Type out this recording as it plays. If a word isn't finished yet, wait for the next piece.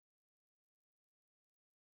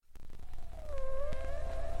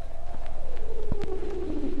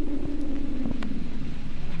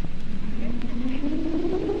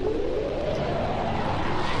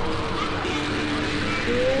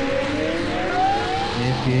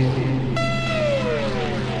You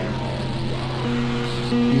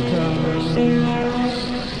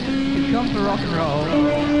come for rock and roll.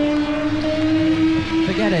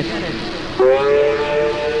 Forget it.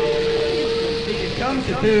 If you come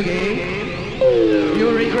to boogie,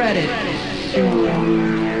 you'll regret it.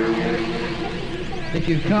 If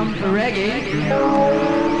you come for reggae,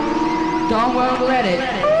 Don won't let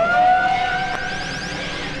it.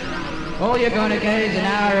 All you're gonna get is an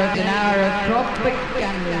hour of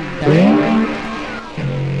propaganda.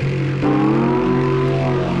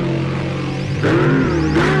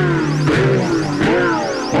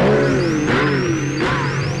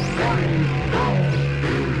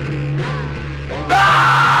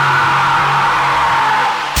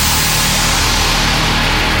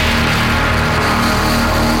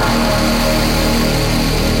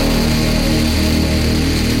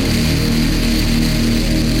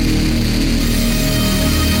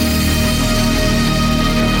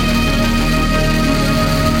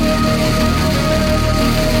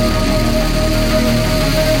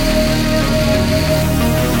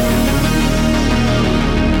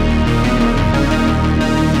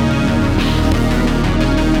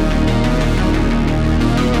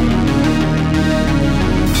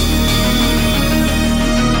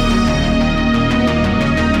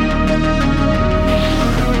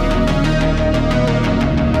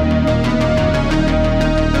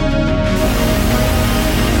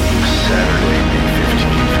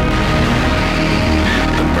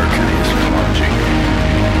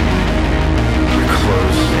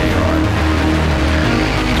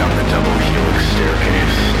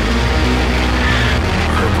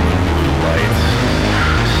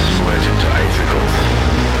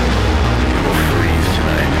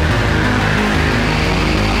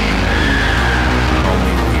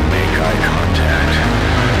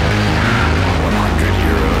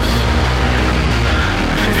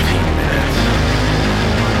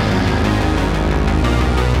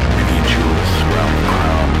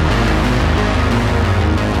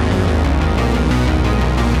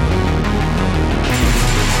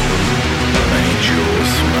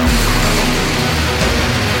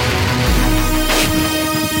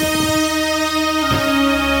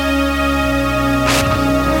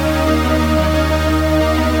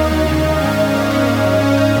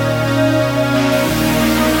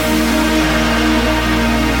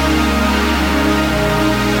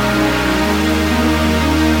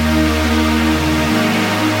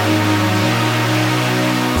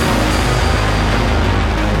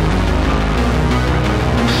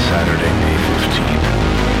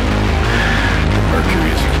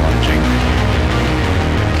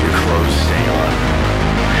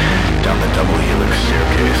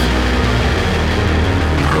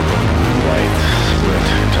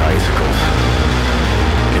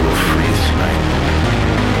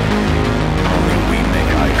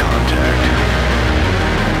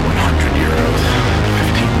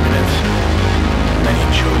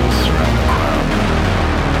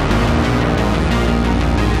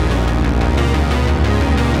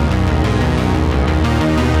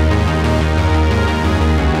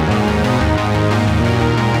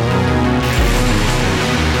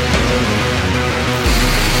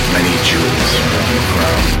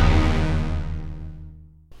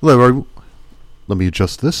 Let me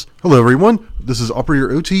adjust this. Hello everyone, this is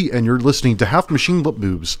Operator OT and you're listening to Half Machine Lip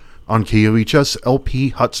Moves on KOHS LP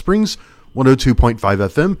Hot Springs 102.5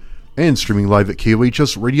 FM and streaming live at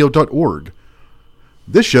KOHSradio.org.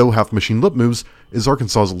 This show, Half Machine Lip Moves, is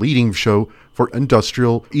Arkansas's leading show for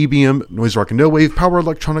industrial, EBM, noise rock and no wave, power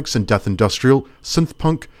electronics and death industrial, synth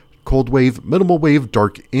punk, cold wave, minimal wave,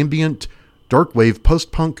 dark ambient, dark wave,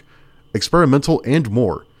 post-punk, experimental and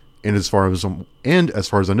more. And as far as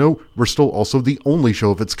I know, we're still also the only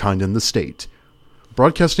show of its kind in the state.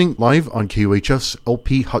 Broadcasting live on KOHS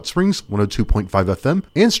LP Hot Springs 102.5 FM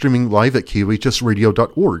and streaming live at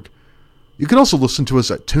KOHSradio.org. You can also listen to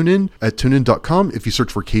us at TuneIn at tunein.com if you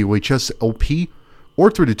search for KOHS LP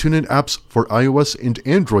or through the TuneIn apps for iOS and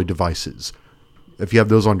Android devices. If you have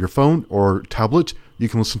those on your phone or tablet, you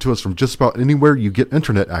can listen to us from just about anywhere you get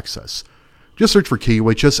internet access. Just search for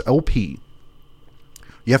KOHS LP.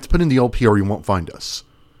 You have to put in the LP or you won't find us.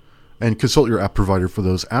 And consult your app provider for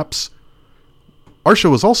those apps. Our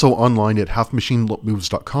show is also online at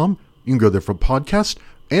halfmachinelipmoves.com. You can go there for podcasts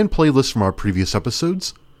and playlists from our previous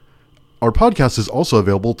episodes. Our podcast is also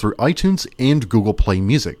available through iTunes and Google Play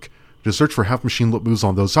Music. Just search for Half Machine Lip Moves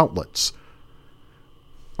on those outlets.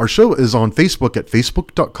 Our show is on Facebook at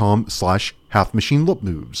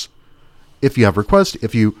facebook.com/halfmachinelipmoves. If you have requests,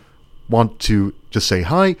 if you want to just say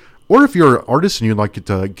hi, or if you're an artist and you'd like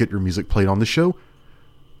to get your music played on the show,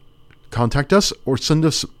 contact us or send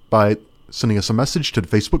us by sending us a message to the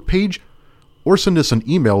Facebook page or send us an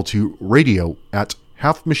email to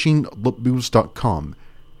radio@halfmachinelipmoves.com.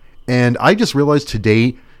 And I just realized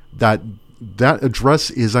today that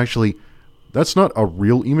address is actually, that's not a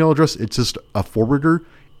real email address. It's just a forwarder.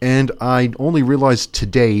 And I only realized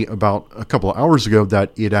today, about a couple of hours ago,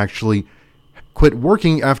 that it actually quit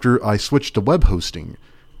working after I switched to web hosting.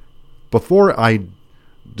 Before, I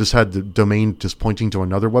just had the domain just pointing to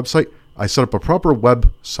another website. I set up a proper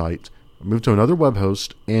website, moved to another web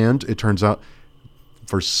host, and it turns out,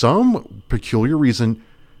 for some peculiar reason,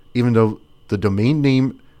 even though the domain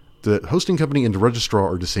name, the hosting company, and the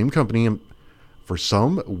registrar are the same company, and for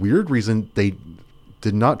some weird reason, they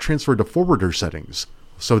did not transfer to forwarder settings.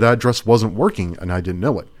 So that address wasn't working, and I didn't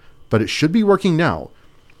know it. But it should be working now.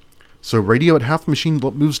 So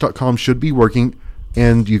radio@halfmachinelipmoves.com should be working,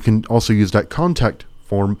 and you can also use that contact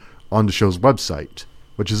form on the show's website,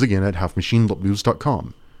 which is again at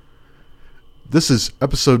halfmachinelipmoves.com. This is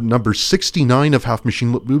episode number 69 of Half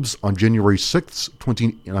Machine Lip Moves on January 6th,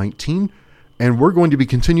 2019, and we're going to be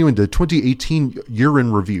continuing the 2018 year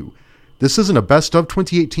in review. This isn't a best of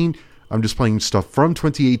 2018, I'm just playing stuff from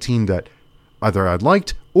 2018 that either I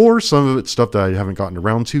liked, or some of it's stuff that I haven't gotten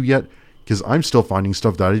around to yet, because I'm still finding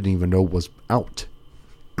stuff that I didn't even know was out.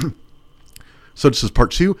 So this is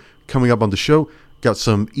part 2, coming up on the show. Got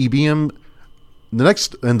some EBM. The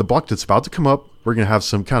next, and the block that's about to come up, we're going to have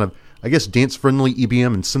some kind of, I guess, dance-friendly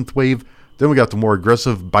EBM and synthwave. Then we got the more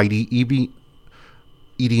aggressive, bitey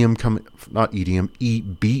EDM coming, not EDM,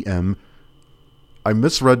 EBM. I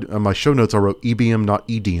misread on my show notes, I wrote EBM, not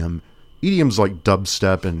EDM. EDM's like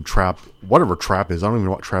dubstep and trap, whatever trap is. I don't even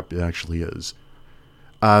know what trap it actually is.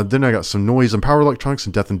 Then I got some noise and power electronics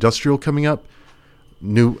and death industrial coming up.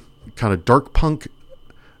 New kind of dark punk,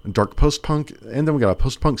 dark post-punk, and then we got a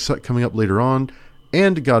post-punk set coming up later on,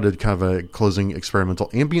 and got a kind of a closing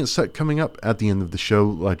experimental ambient set coming up at the end of the show,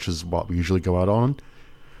 which is what we usually go out on.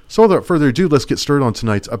 So without further ado, let's get started on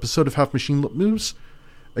tonight's episode of Half Machine Lip Moves.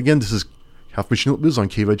 Again, this is Half Machine Lip Moves on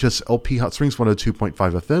KUHS LP Hot Springs 102.5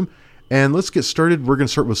 FM, and let's get started. We're going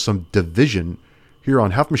to start with some Division here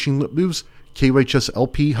on Half Machine Lip Moves, KUHS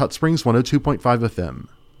LP Hot Springs 102.5 FM.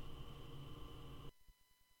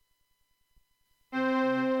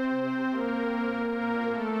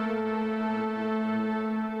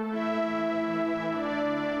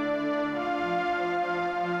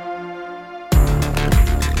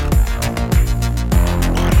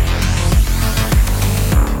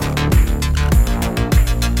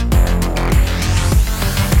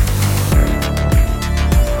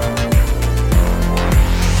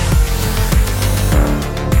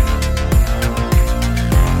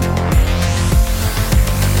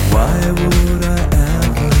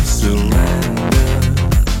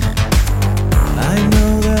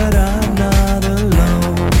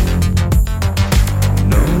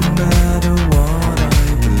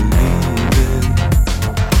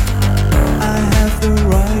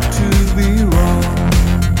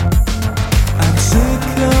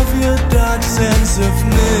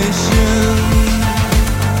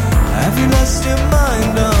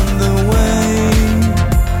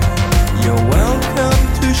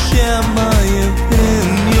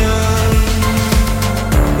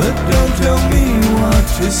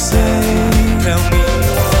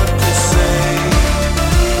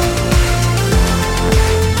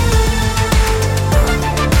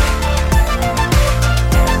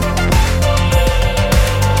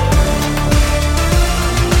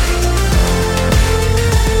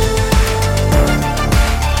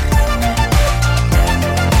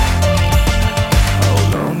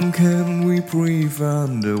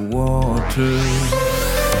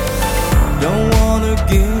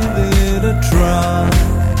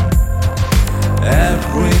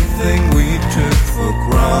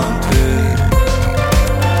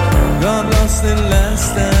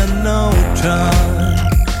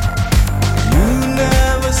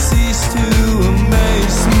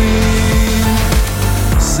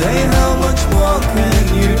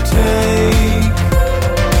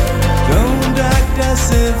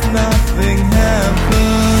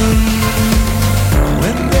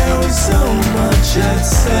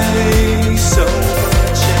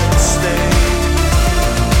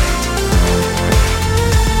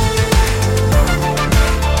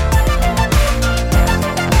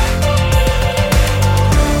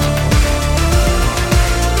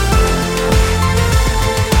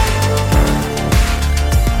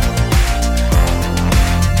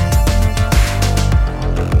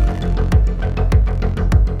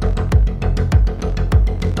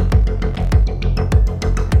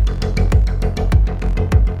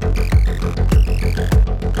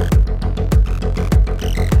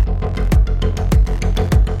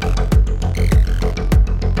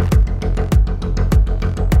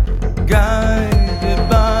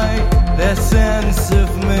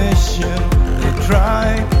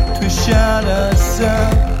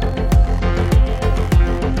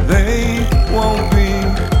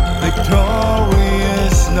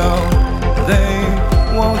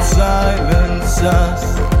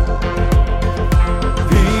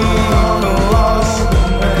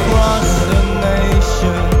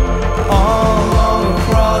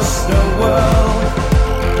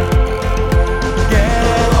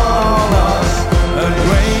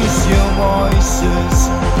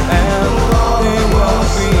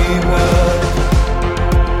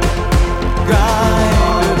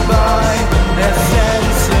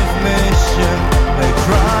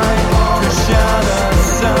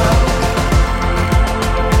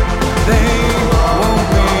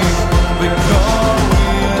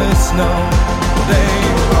 know they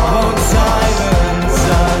won't silence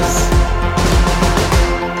us.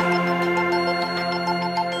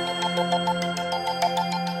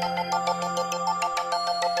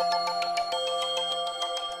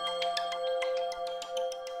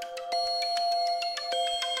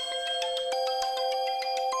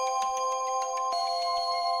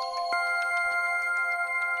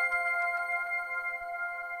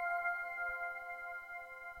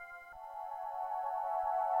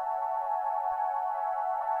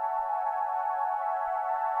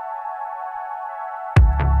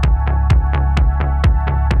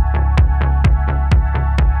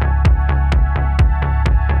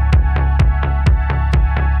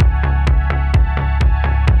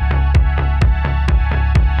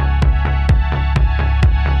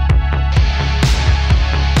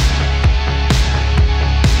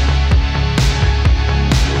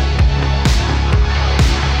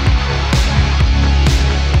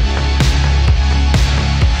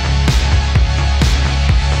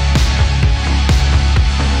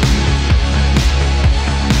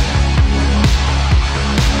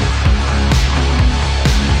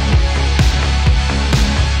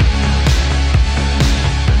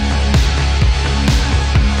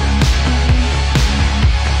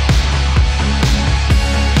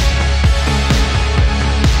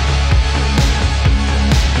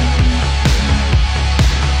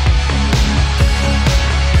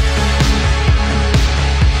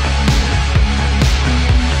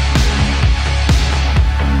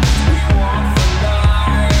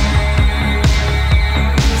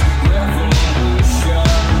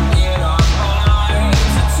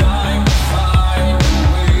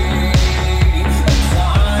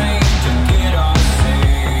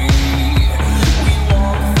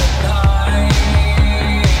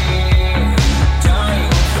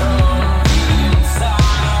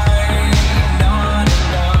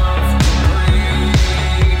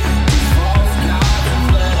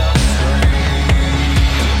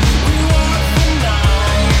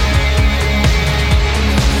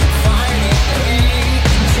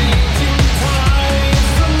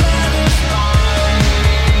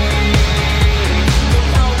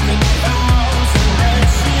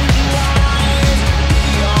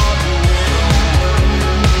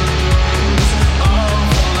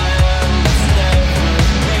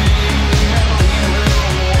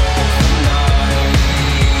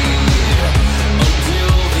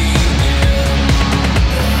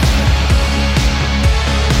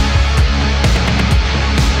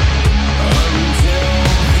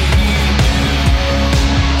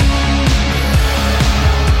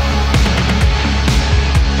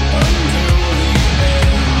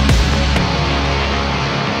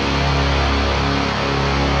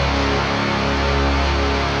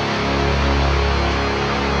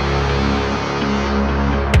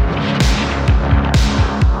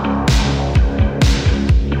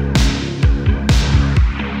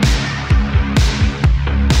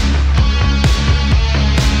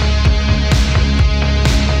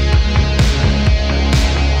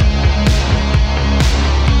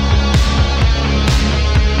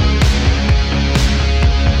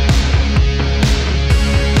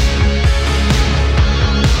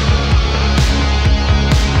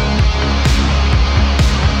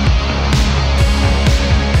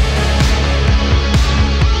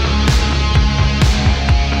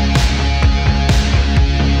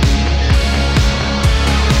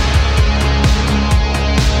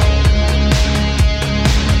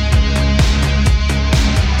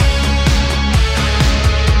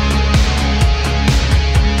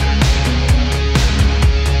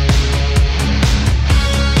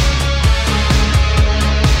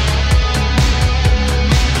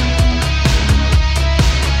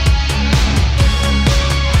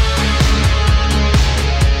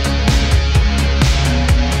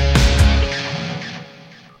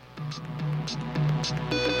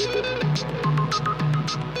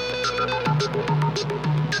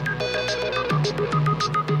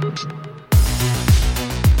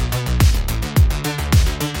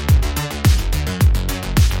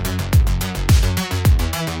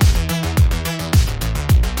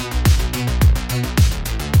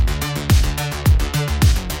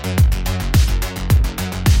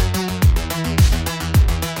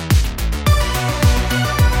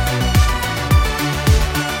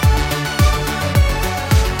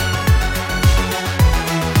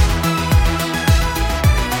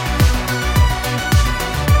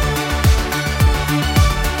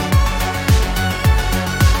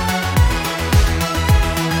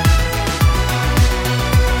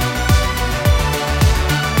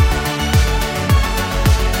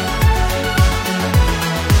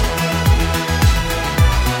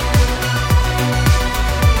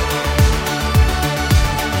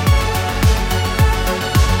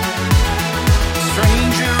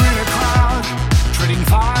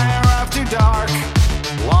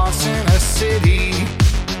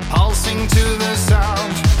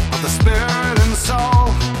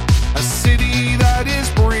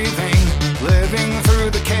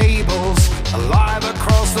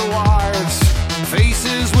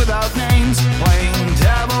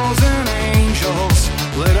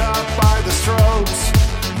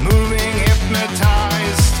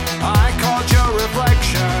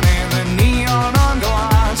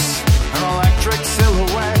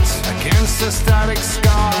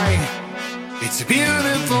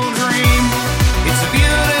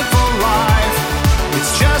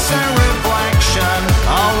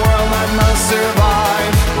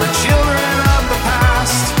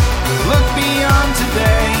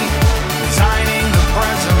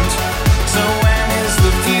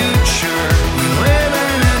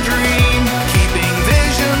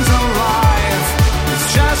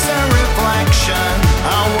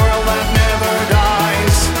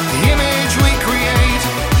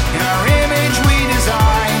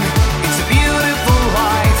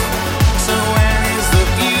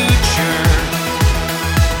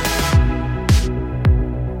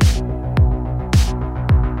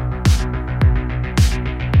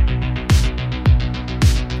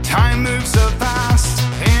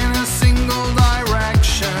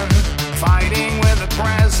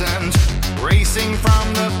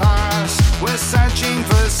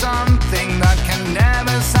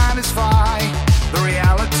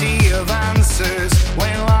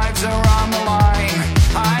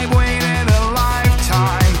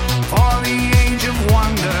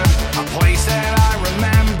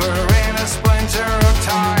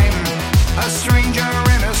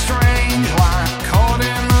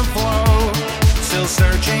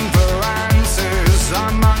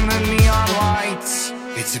 among the neon lights.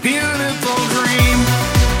 It's a beautiful dream,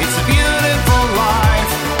 it's a beautiful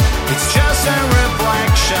life. It's just a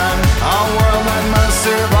reflection, a world that must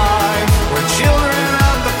survive. We're children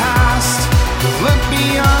of the past, who look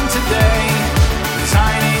beyond today,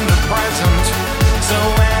 designing the present. So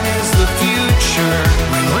when is the future?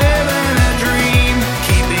 We live in a dream,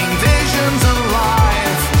 keeping visions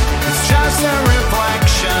alive. It's just a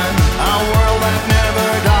reflection, a world that never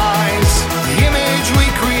dies. The image we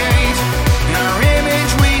create, and our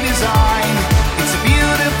image we design. It's a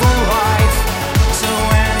beautiful life. So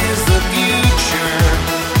when is the future?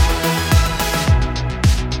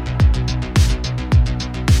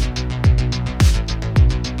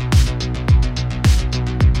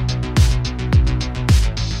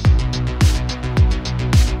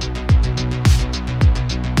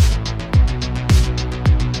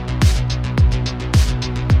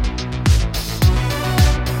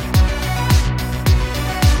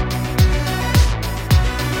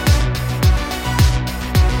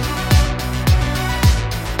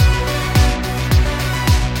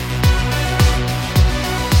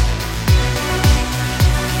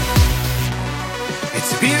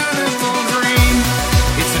 It's a beautiful dream,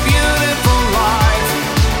 it's a beautiful life.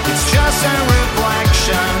 It's just a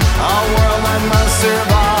reflection, a world that must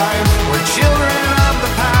survive. We're children of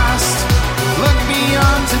the past, who look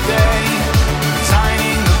beyond today,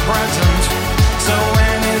 designing the present. So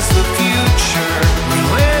when is the future? We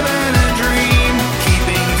live in a dream,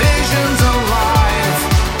 keeping visions alive.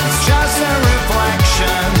 It's just a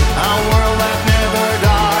reflection, a world that never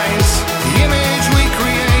dies. The image we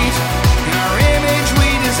create, and our image we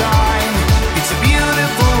design. It's a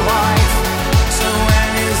beautiful life. So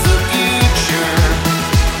when is the future?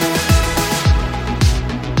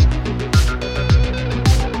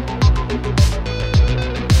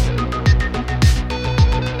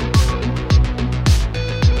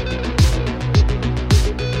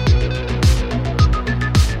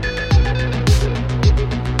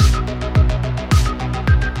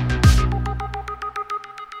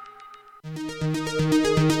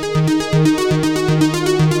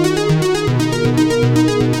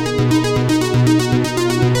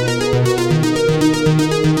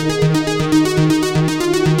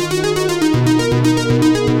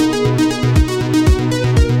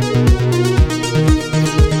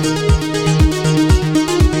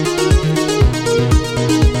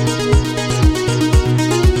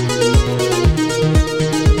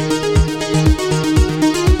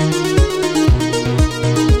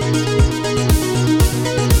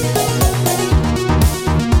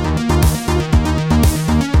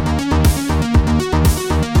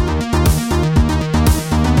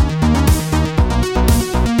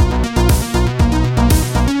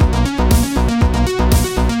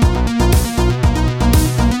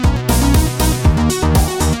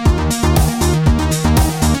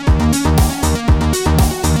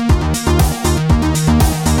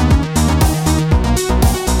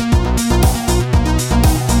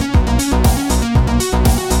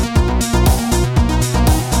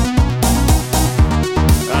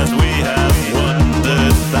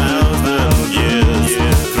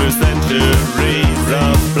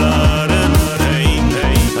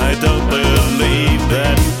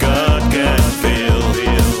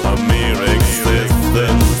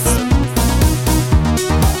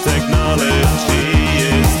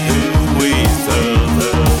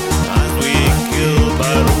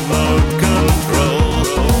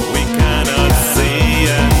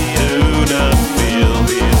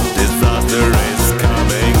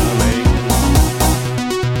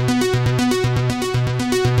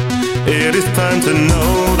 It is time to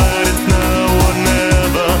know that it's now or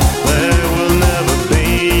never. There will never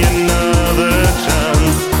be another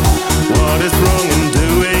chance. What is wrong in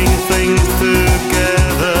doing things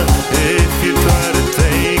together? If you try to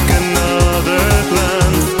take another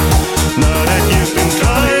glance, now that you've been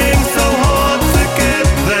trying so hard to get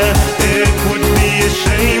there, it would be a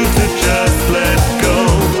shame to just let go.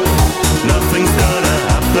 Nothing's gonna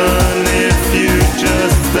happen if you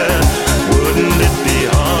just stare. Wouldn't it be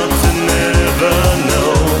hard to never know?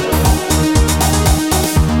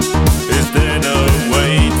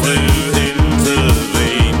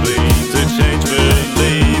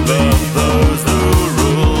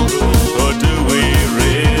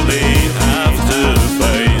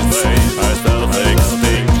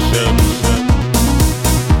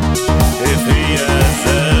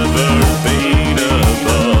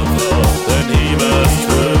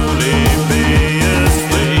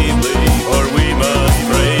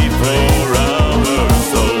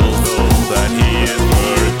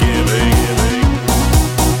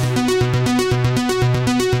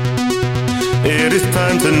 It is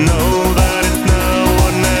time to know that it's now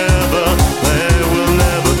or never. There will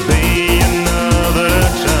never be another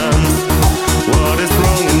chance. What is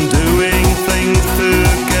wrong in doing things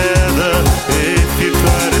together? If you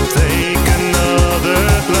try to take another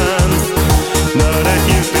glance, now that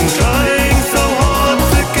you've been trying so hard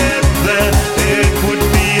to get there, it would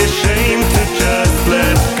be a shame to just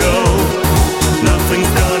let go.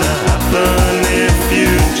 Nothing's gonna happen if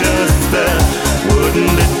you just there.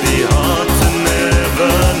 Wouldn't it be hard to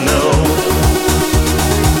never know?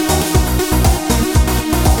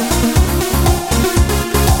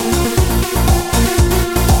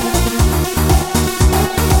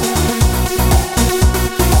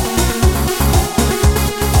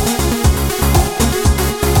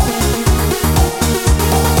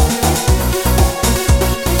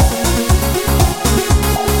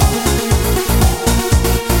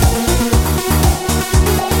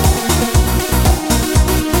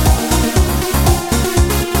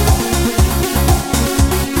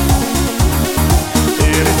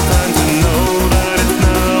 It is time to know that it's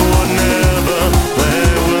now or never.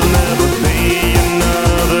 There will never be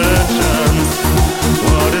another chance.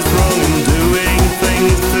 What is wrong in doing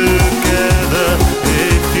things together?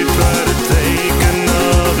 If you try to take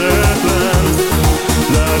another glance,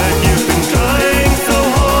 now that you've been trying so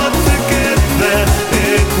hard to get there,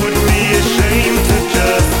 it would be a shame to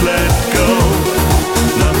just let go.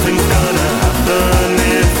 Nothing's gonna happen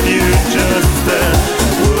if you just there.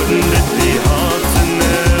 Wouldn't it be hard to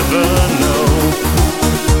never know?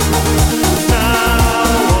 Now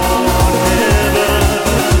or never,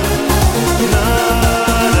 not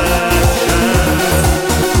a chance.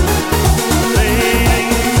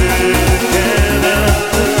 Things together,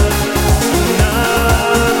 another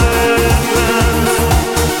glance.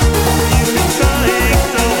 You've been trying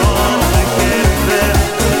so hard to get there.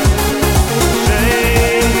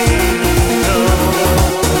 Shame to know.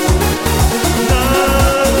 Nothing's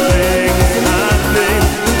happening.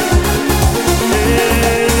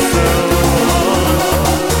 It's so hard.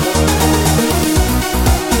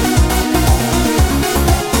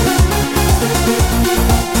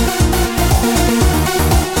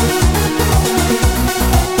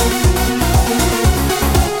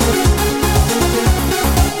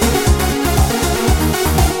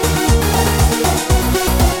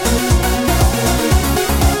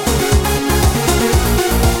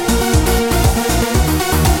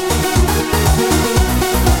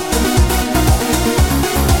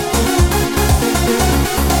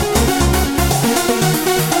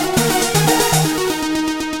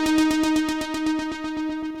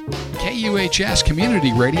 KUHS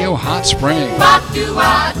Community Radio Hot Springs.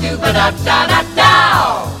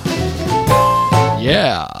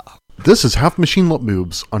 Yeah. This is Half Machine Lip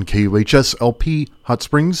Moves on KUHS LP Hot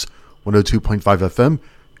Springs 102.5 FM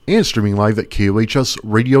and streaming live at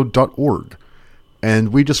KUHSradio.org.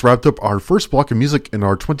 And we just wrapped up our first block of music in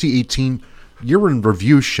our 2018 Year in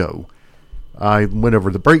Review show. I went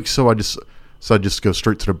over the break, so I just go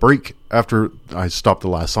straight to the break after I stopped the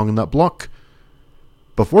last song in that block.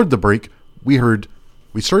 Before the break, we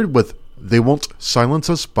started with They Won't Silence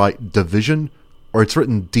Us by Division, or it's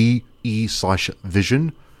written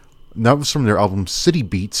DE/Vision. And that was from their album City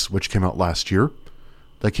Beats, which came out last year.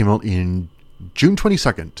 That came out in June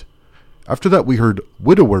 22nd. After that, we heard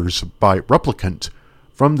Widowers by Replicant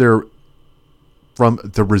from The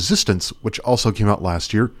Resistance, which also came out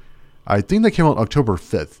last year. I think they came out October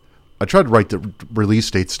 5th. I tried to write the release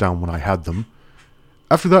dates down when I had them.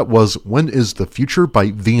 After that was When Is the Future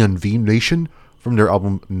by VNV Nation from their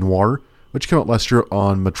album Noir, which came out last year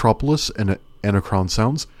on Metropolis and Anachron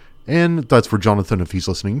Sounds. And that's for Jonathan if he's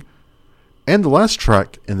listening. And the last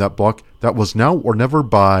track in that block, that was Now or Never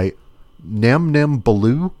by Nam Nam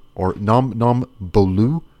Bolu, or Nam Nam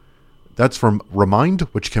Bolu. That's from Remind,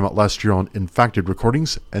 which came out last year on Infacted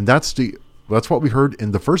Recordings. And that's what we heard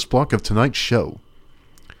in the first block of tonight's show.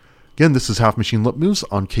 Again, this is Half Machine Lip Moves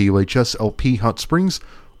on KUHS LP Hot Springs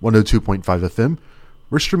 102.5 FM.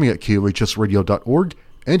 We're streaming at KUHSradio.org,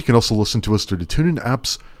 and you can also listen to us through the TuneIn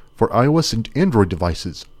apps for iOS and Android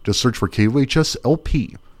devices. Just search for KUHS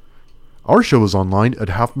LP. Our show is online at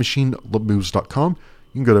halfmachinelipmoves.com.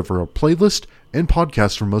 You can go there for our playlist and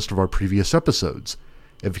podcast for most of our previous episodes.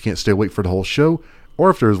 If you can't stay awake for the whole show, or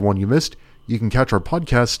if there is one you missed, you can catch our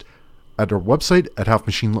podcast at our website at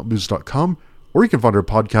halfmachinelipmoves.com, or you can find our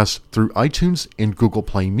podcast through iTunes and Google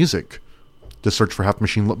Play Music. Just search for Half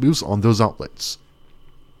Machine Lip Moves on those outlets.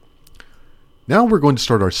 Now we're going to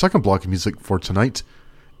start our second block of music for tonight.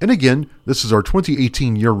 And again, this is our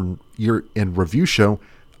 2018 year in review show.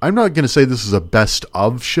 I'm not going to say this is a best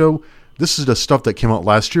of show. This is the stuff that came out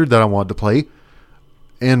last year that I wanted to play.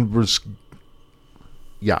 And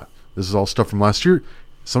yeah, this is all stuff from last year.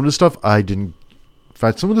 Some of the stuff I didn't. In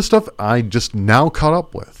fact, some of the stuff I just now caught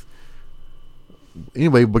up with.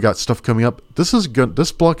 Anyway, we got stuff coming up.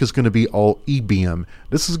 This block is going to be all EBM.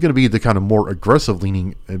 This is going to be the kind of more aggressive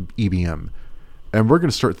leaning EBM. And we're going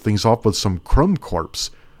to start things off with some Chrome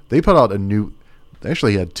Corpse. They put out they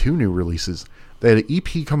actually had 2 new releases. They had an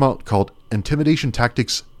EP come out called Intimidation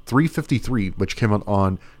Tactics 353, which came out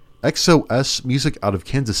on XOS Music out of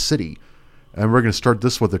Kansas City. And we're going to start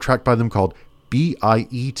this with a track by them called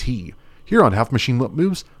BIET. Here on Half Machine Lip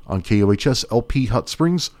Moves on KOHS LP Hot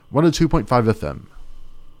Springs 102.5 FM.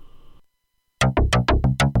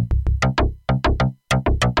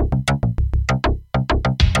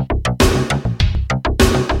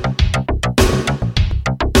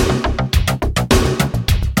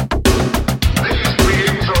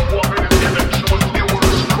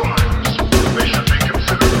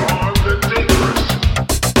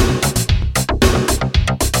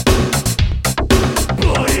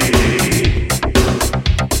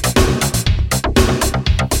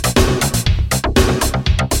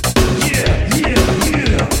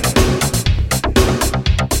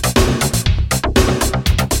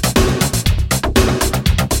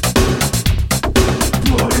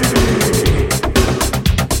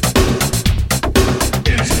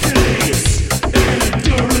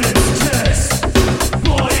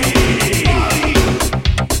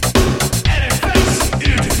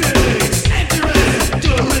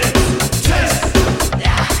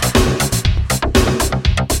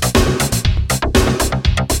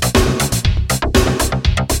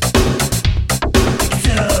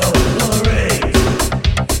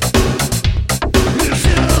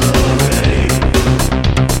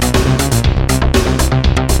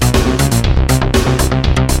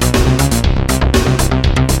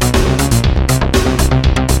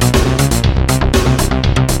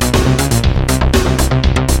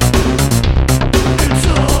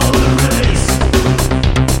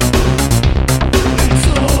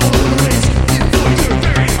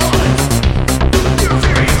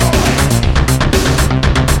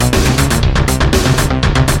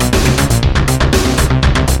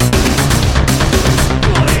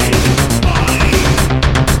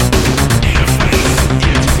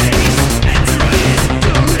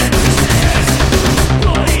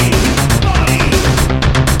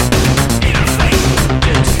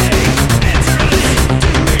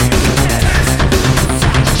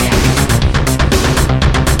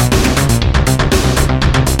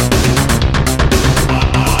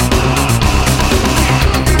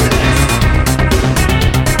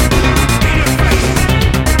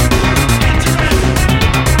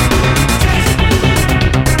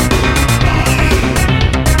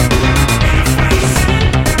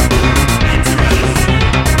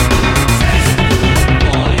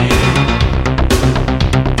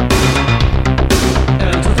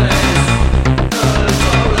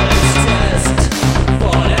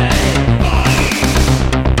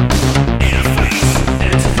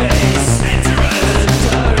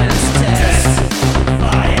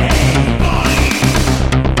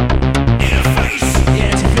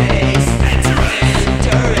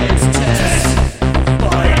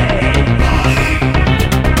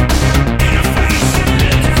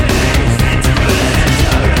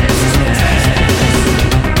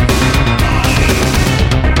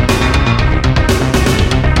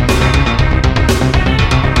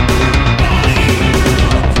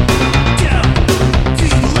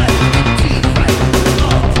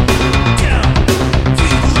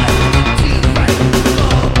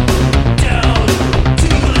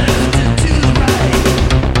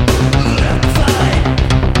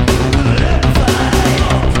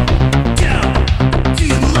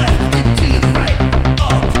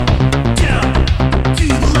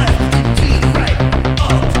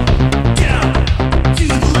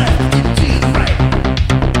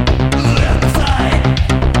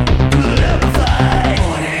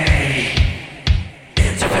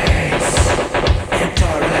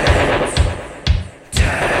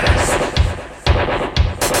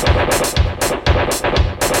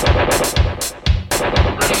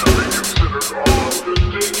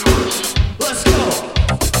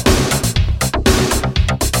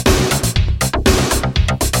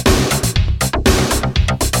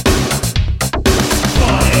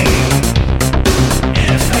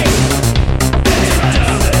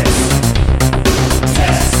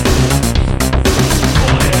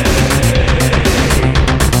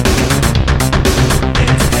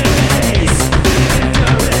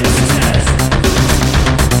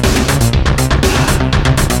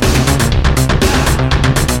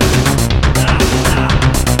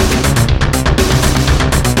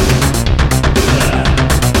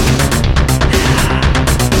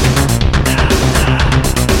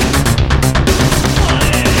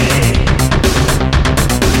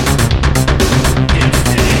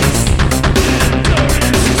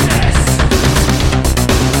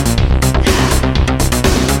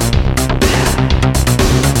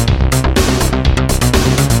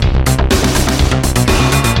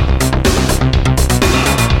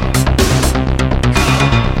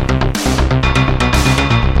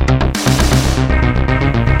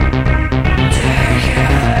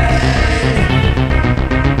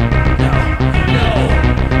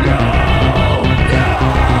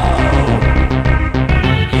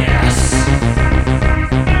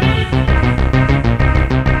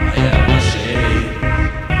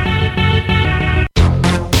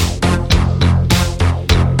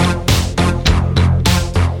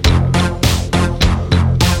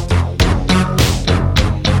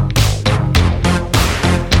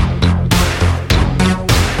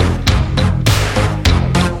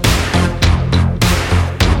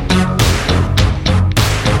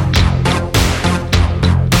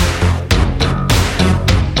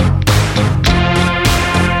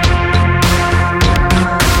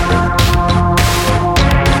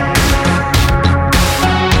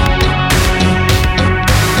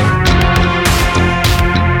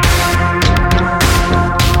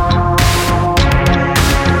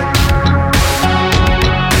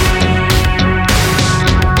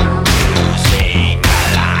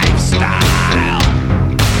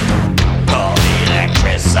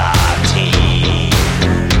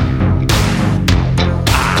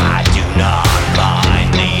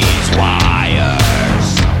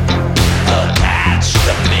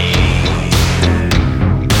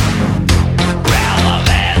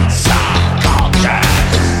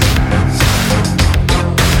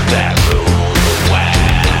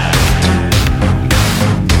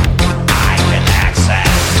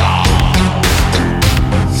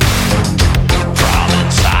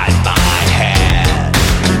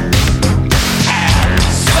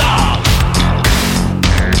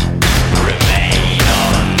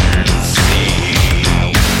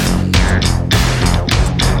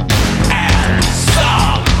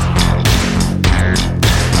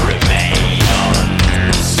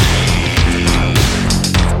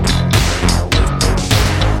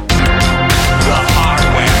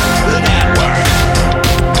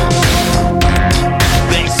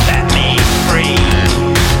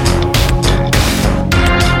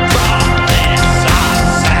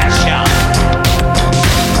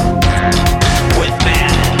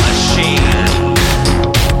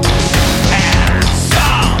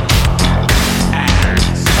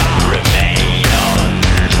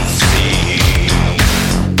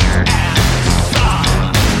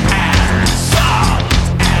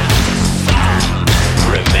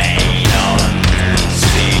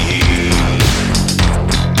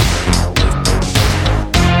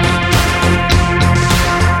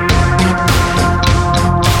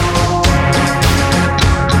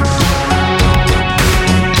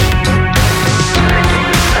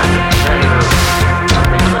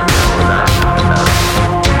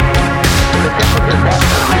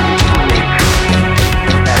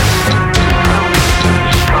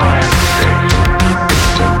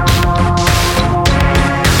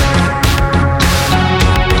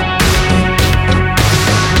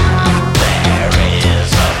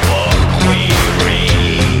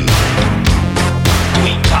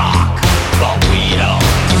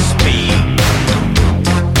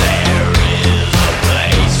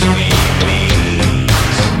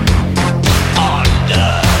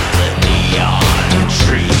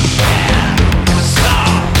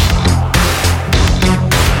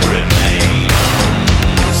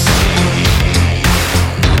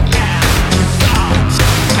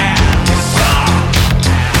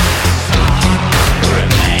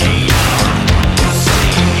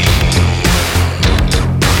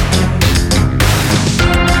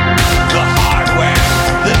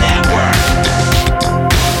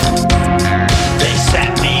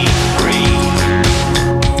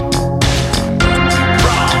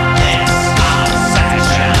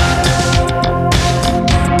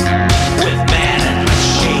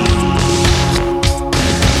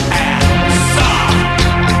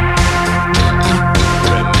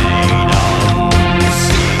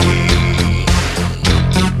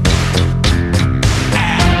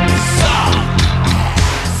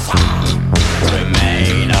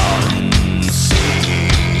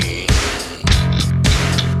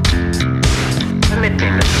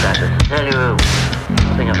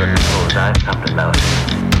 as I've come to know it,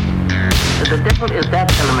 that the devil is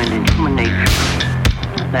that element in human nature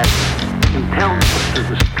that impels us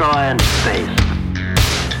to destroy and deface.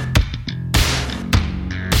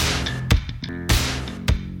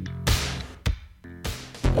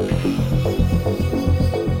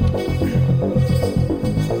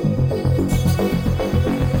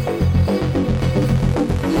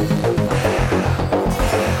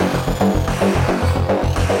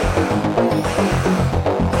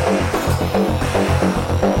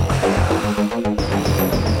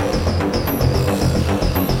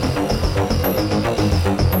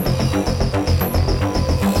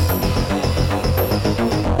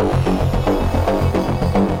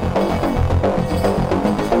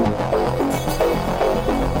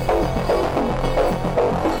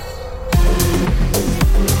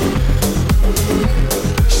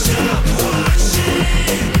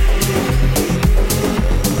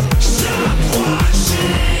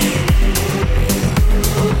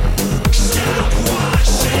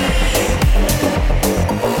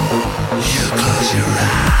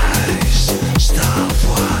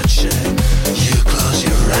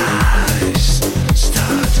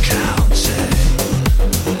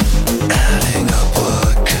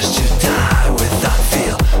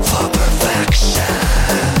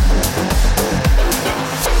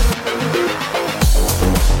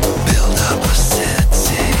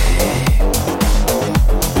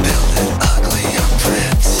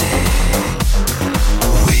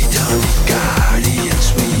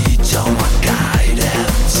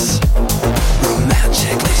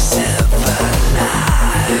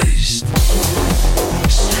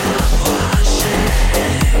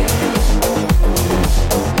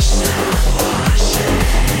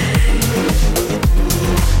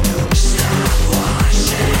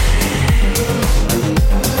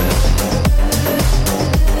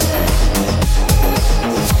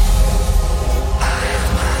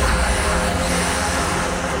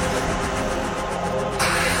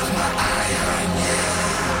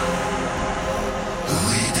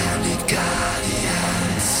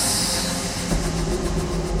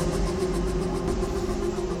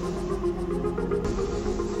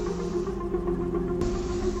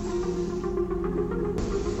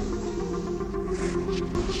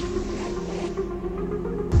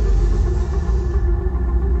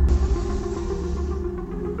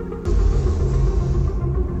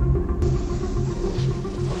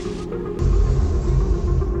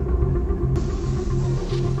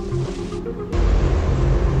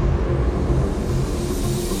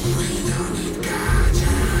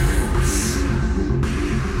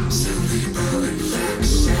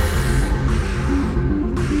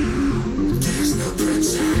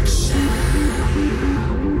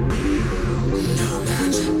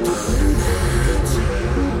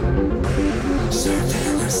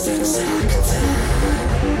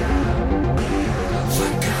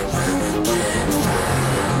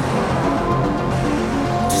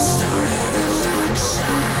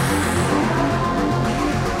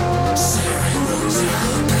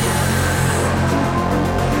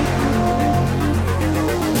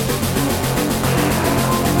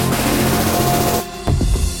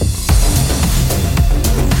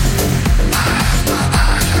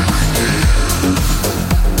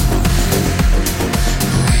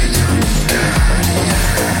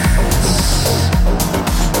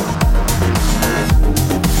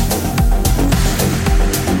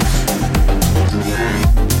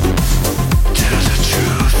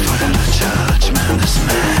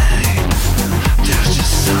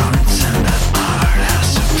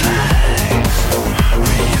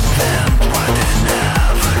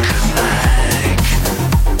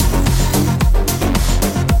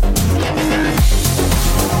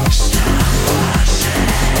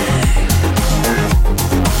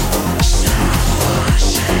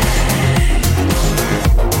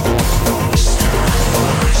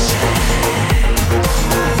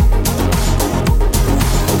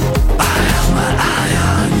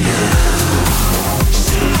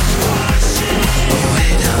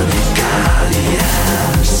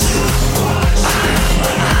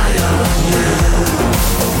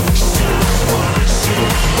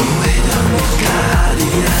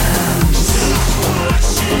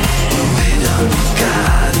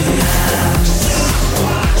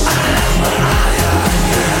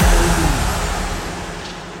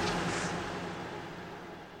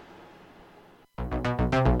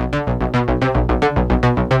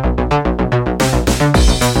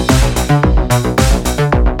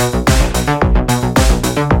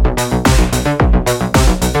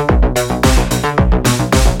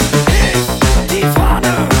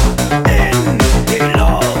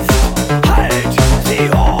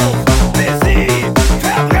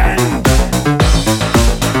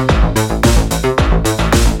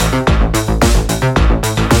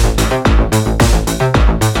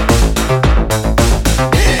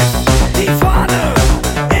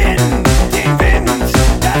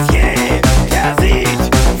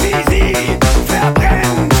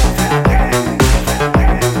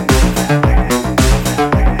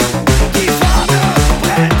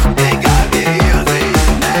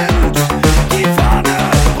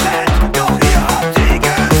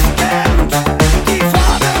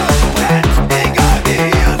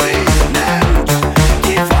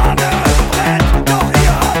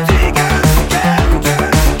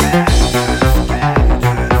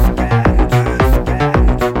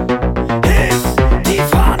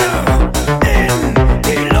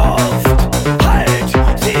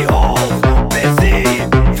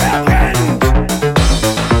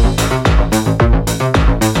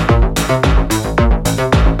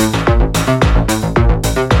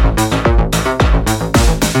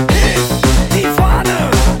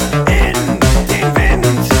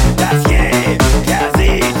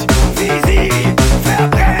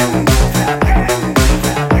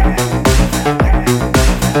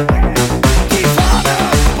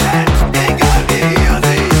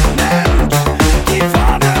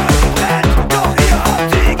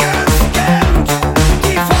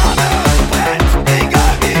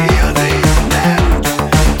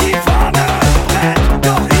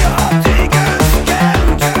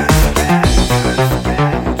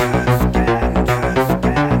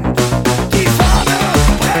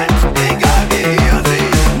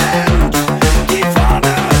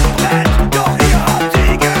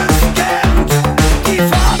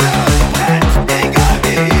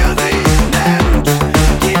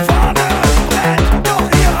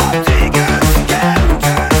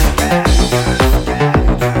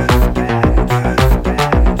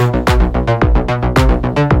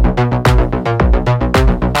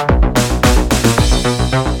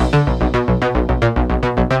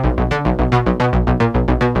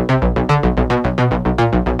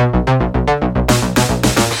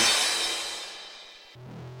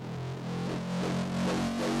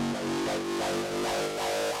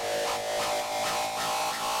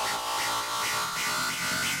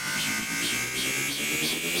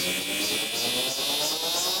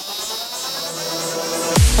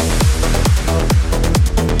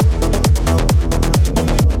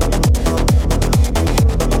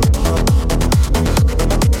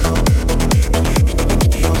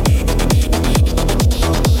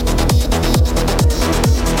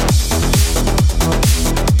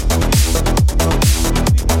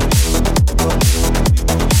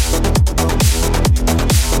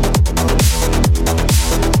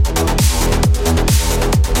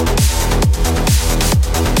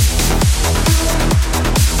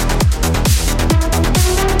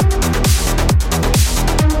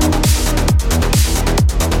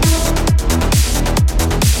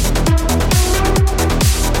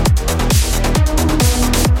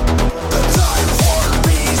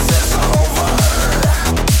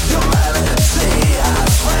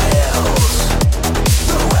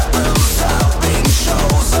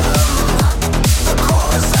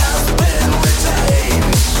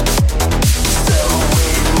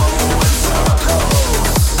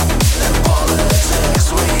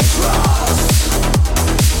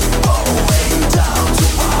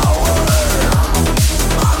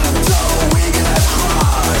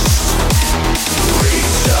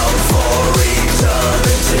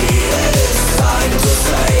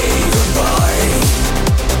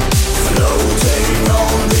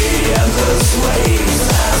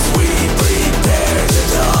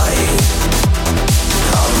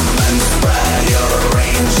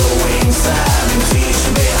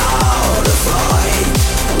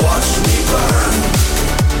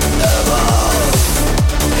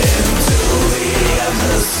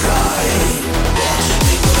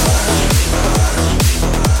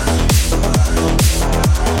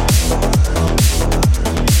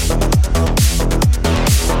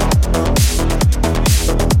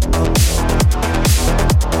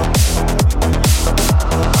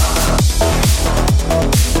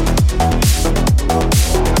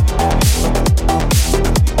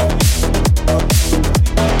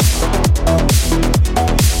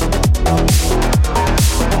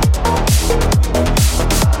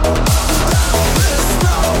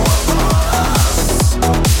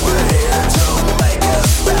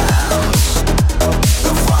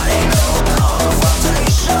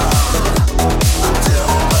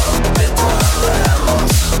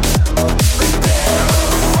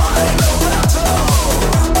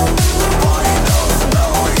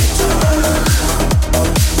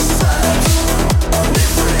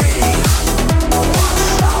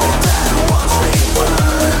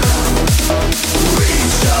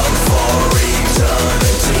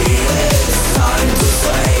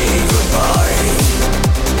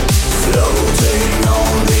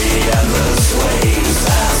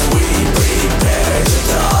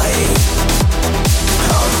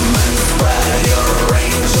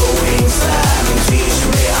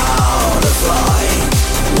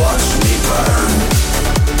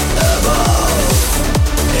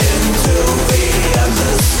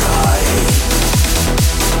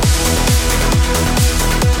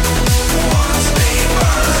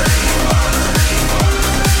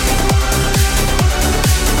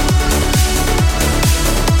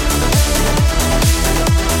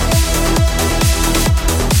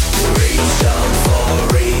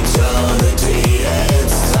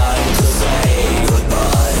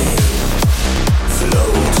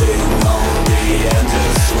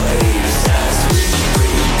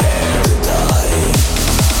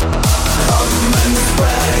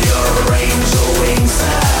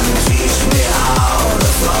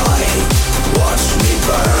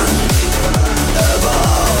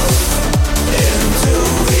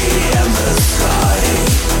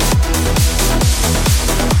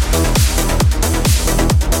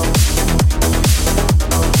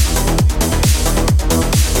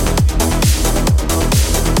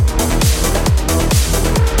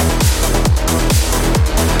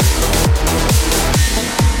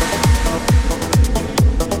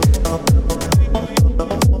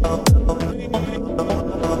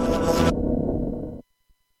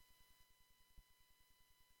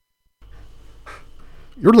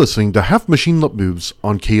 You're listening to Half Machine Lip Moves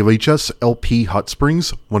on KOHS LP Hot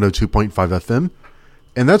Springs 102.5 FM,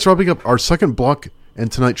 and that's wrapping up our second block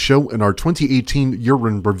and tonight's show in our 2018 Year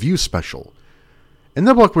in Review special. In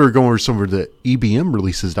that block, we were going over some of the EBM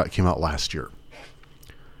releases that came out last year.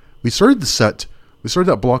 We started that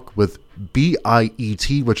block with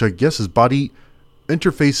BIET, which I guess is Body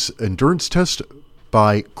Interface Endurance Test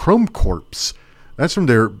by Chrome Corps. That's from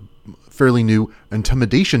their fairly new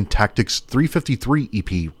Intimidation Tactics 353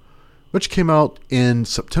 EP, which came out in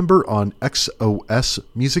September on XOS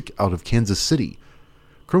Music out of Kansas City.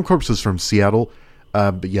 Chrome Corps is from Seattle,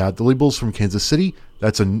 but yeah, the label's from Kansas City.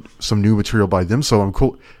 That's some new material by them, so I'm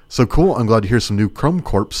cool. I'm glad to hear some new Chrome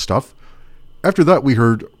Corps stuff. After that, we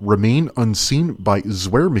heard Remain Unseen by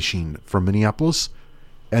Swear Machine from Minneapolis,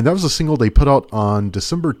 and that was a single they put out on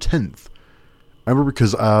December 10th. I remember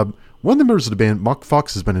because one of the members of the band, Mock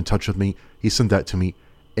Fox, has been in touch with me. He sent that to me.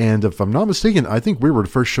 And if I'm not mistaken, I think we were the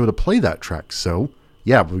first show to play that track. So,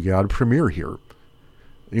 yeah, we got a premiere here.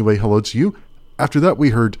 Anyway, hello to you. After that, we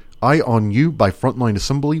heard Eye on You by Frontline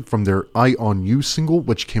Assembly from their Eye on You single,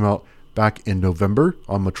 which came out back in November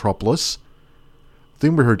on Metropolis.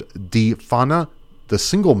 Then we heard Defana, the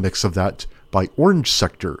single mix of that, by Orange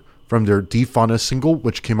Sector from their Defana single,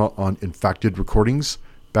 which came out on Infacted Recordings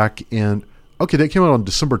back in... Okay, that came out on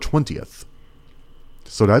December 20th.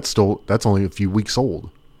 So that's only a few weeks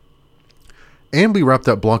old. And we wrapped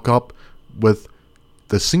that block up with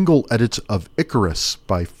the single edit of Icarus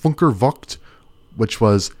by Funker Vogt,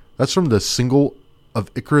 that's from the single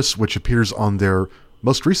of Icarus, which appears on their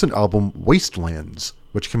most recent album, Wastelands,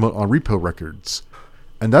 which came out on Repo Records.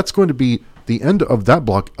 And that's going to be the end of that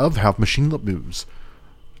block of Half Machine Lip Moves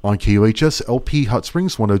on KOHS LP Hot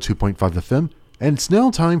Springs 102.5 FM. And it's now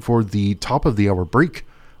time for the top of the hour break.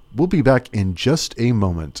 We'll be back in just a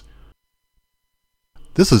moment.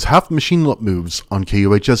 This is Half Machine Lip Moves on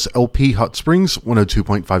KOHS LP Hot Springs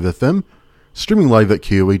 102.5 FM, streaming live at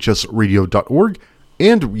KOHSradio.org,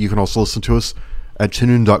 and you can also listen to us at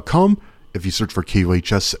TuneIn.com if you search for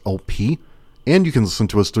KOHS LP, and you can listen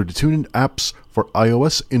to us through the TuneIn apps for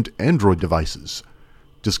iOS and Android devices.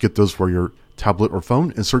 Just get those for your tablet or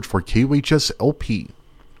phone and search for KOHS LP.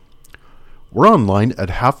 We're online at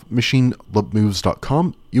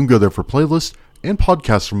halfmachinelipmoves.com. You can go there for playlists and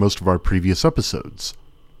podcasts for most of our previous episodes.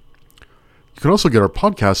 You can also get our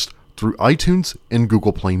podcast through iTunes and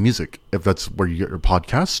Google Play Music, if that's where you get your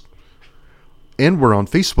podcast. And we're on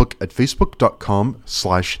Facebook at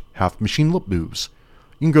facebook.com/halfmachinelipmoves.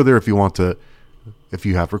 You can go there if you want to, if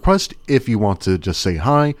you have requests, if you want to just say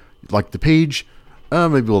hi, like the page,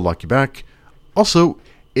 maybe we'll like you back. Also,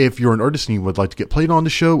 if you're an artist and you would like to get played on the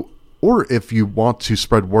show, or if you want to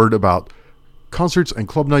spread word about concerts and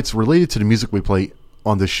club nights related to the music we play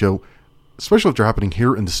on this show, especially if they're happening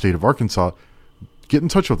here in the state of Arkansas, get in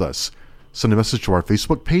touch with us. Send a message to our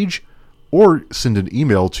Facebook page, or send an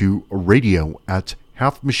email to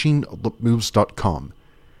radio@halfmachinelipmoves.com.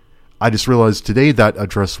 I just realized today that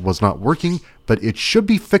address was not working, but it should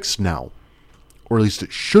be fixed now. Or at least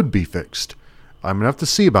it should be fixed. I'm going to have to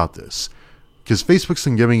see about this, because Facebook's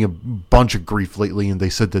been giving a bunch of grief lately, and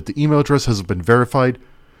they said that the email address hasn't been verified.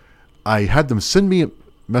 I had them send me a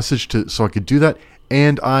message so I could do that,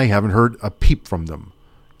 and I haven't heard a peep from them.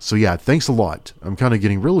 So yeah, thanks a lot. I'm kind of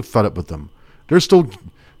getting really fed up with them. They're still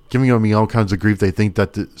giving me all kinds of grief. They think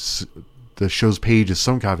that the show's page is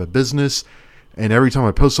some kind of a business, and every time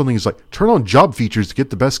I post something, it's like, turn on job features to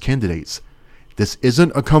get the best candidates. This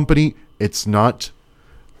isn't a company. It's not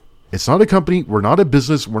a company. We're not a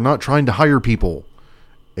business. We're not trying to hire people.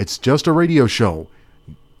 It's just a radio show.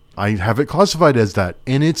 I have it classified as that.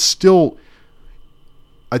 And it's still...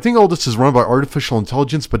 I think all this is run by artificial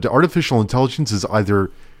intelligence, but the artificial intelligence is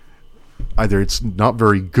either it's not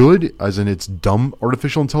very good, as in it's dumb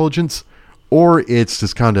artificial intelligence, or it's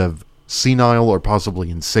just kind of senile or possibly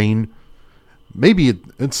insane. Maybe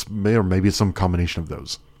it's some combination of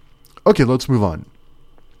those. Okay, let's move on.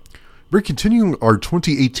 We're continuing our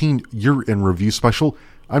 2018 Year in Review special.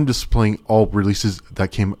 I'm just playing all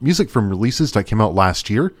music from releases that came out last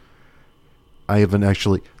year.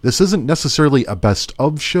 This isn't necessarily a best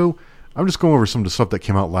of show. I'm just going over some of the stuff that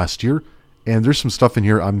came out last year. And there's some stuff in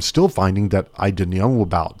here I'm still finding that I didn't know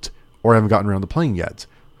about, or I haven't gotten around to playing yet.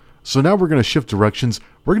 So now we're going to shift directions.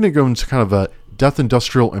 We're going to go into kind of a death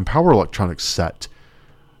industrial and power electronics set.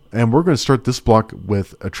 And we're going to start this block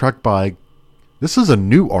with a track by... This is a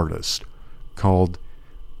new artist called,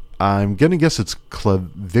 I'm going to guess it's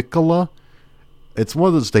Clavicola. It's one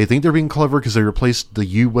of those, they think they're being clever because they replaced the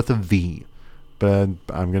U with a V. But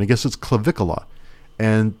I'm going to guess it's Clavicola.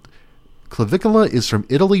 And Clavicola is from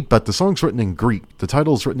Italy, but the song's written in Greek. The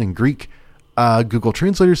title is written in Greek. Google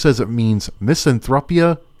Translator says it means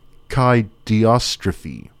misanthropia kai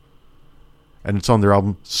diastrophe. And it's on their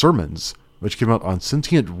album Sermons, which came out on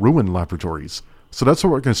Sentient Ruin Laboratories. So that's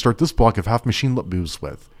what we're going to start this block of Half Machine Lip Moves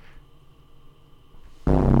with.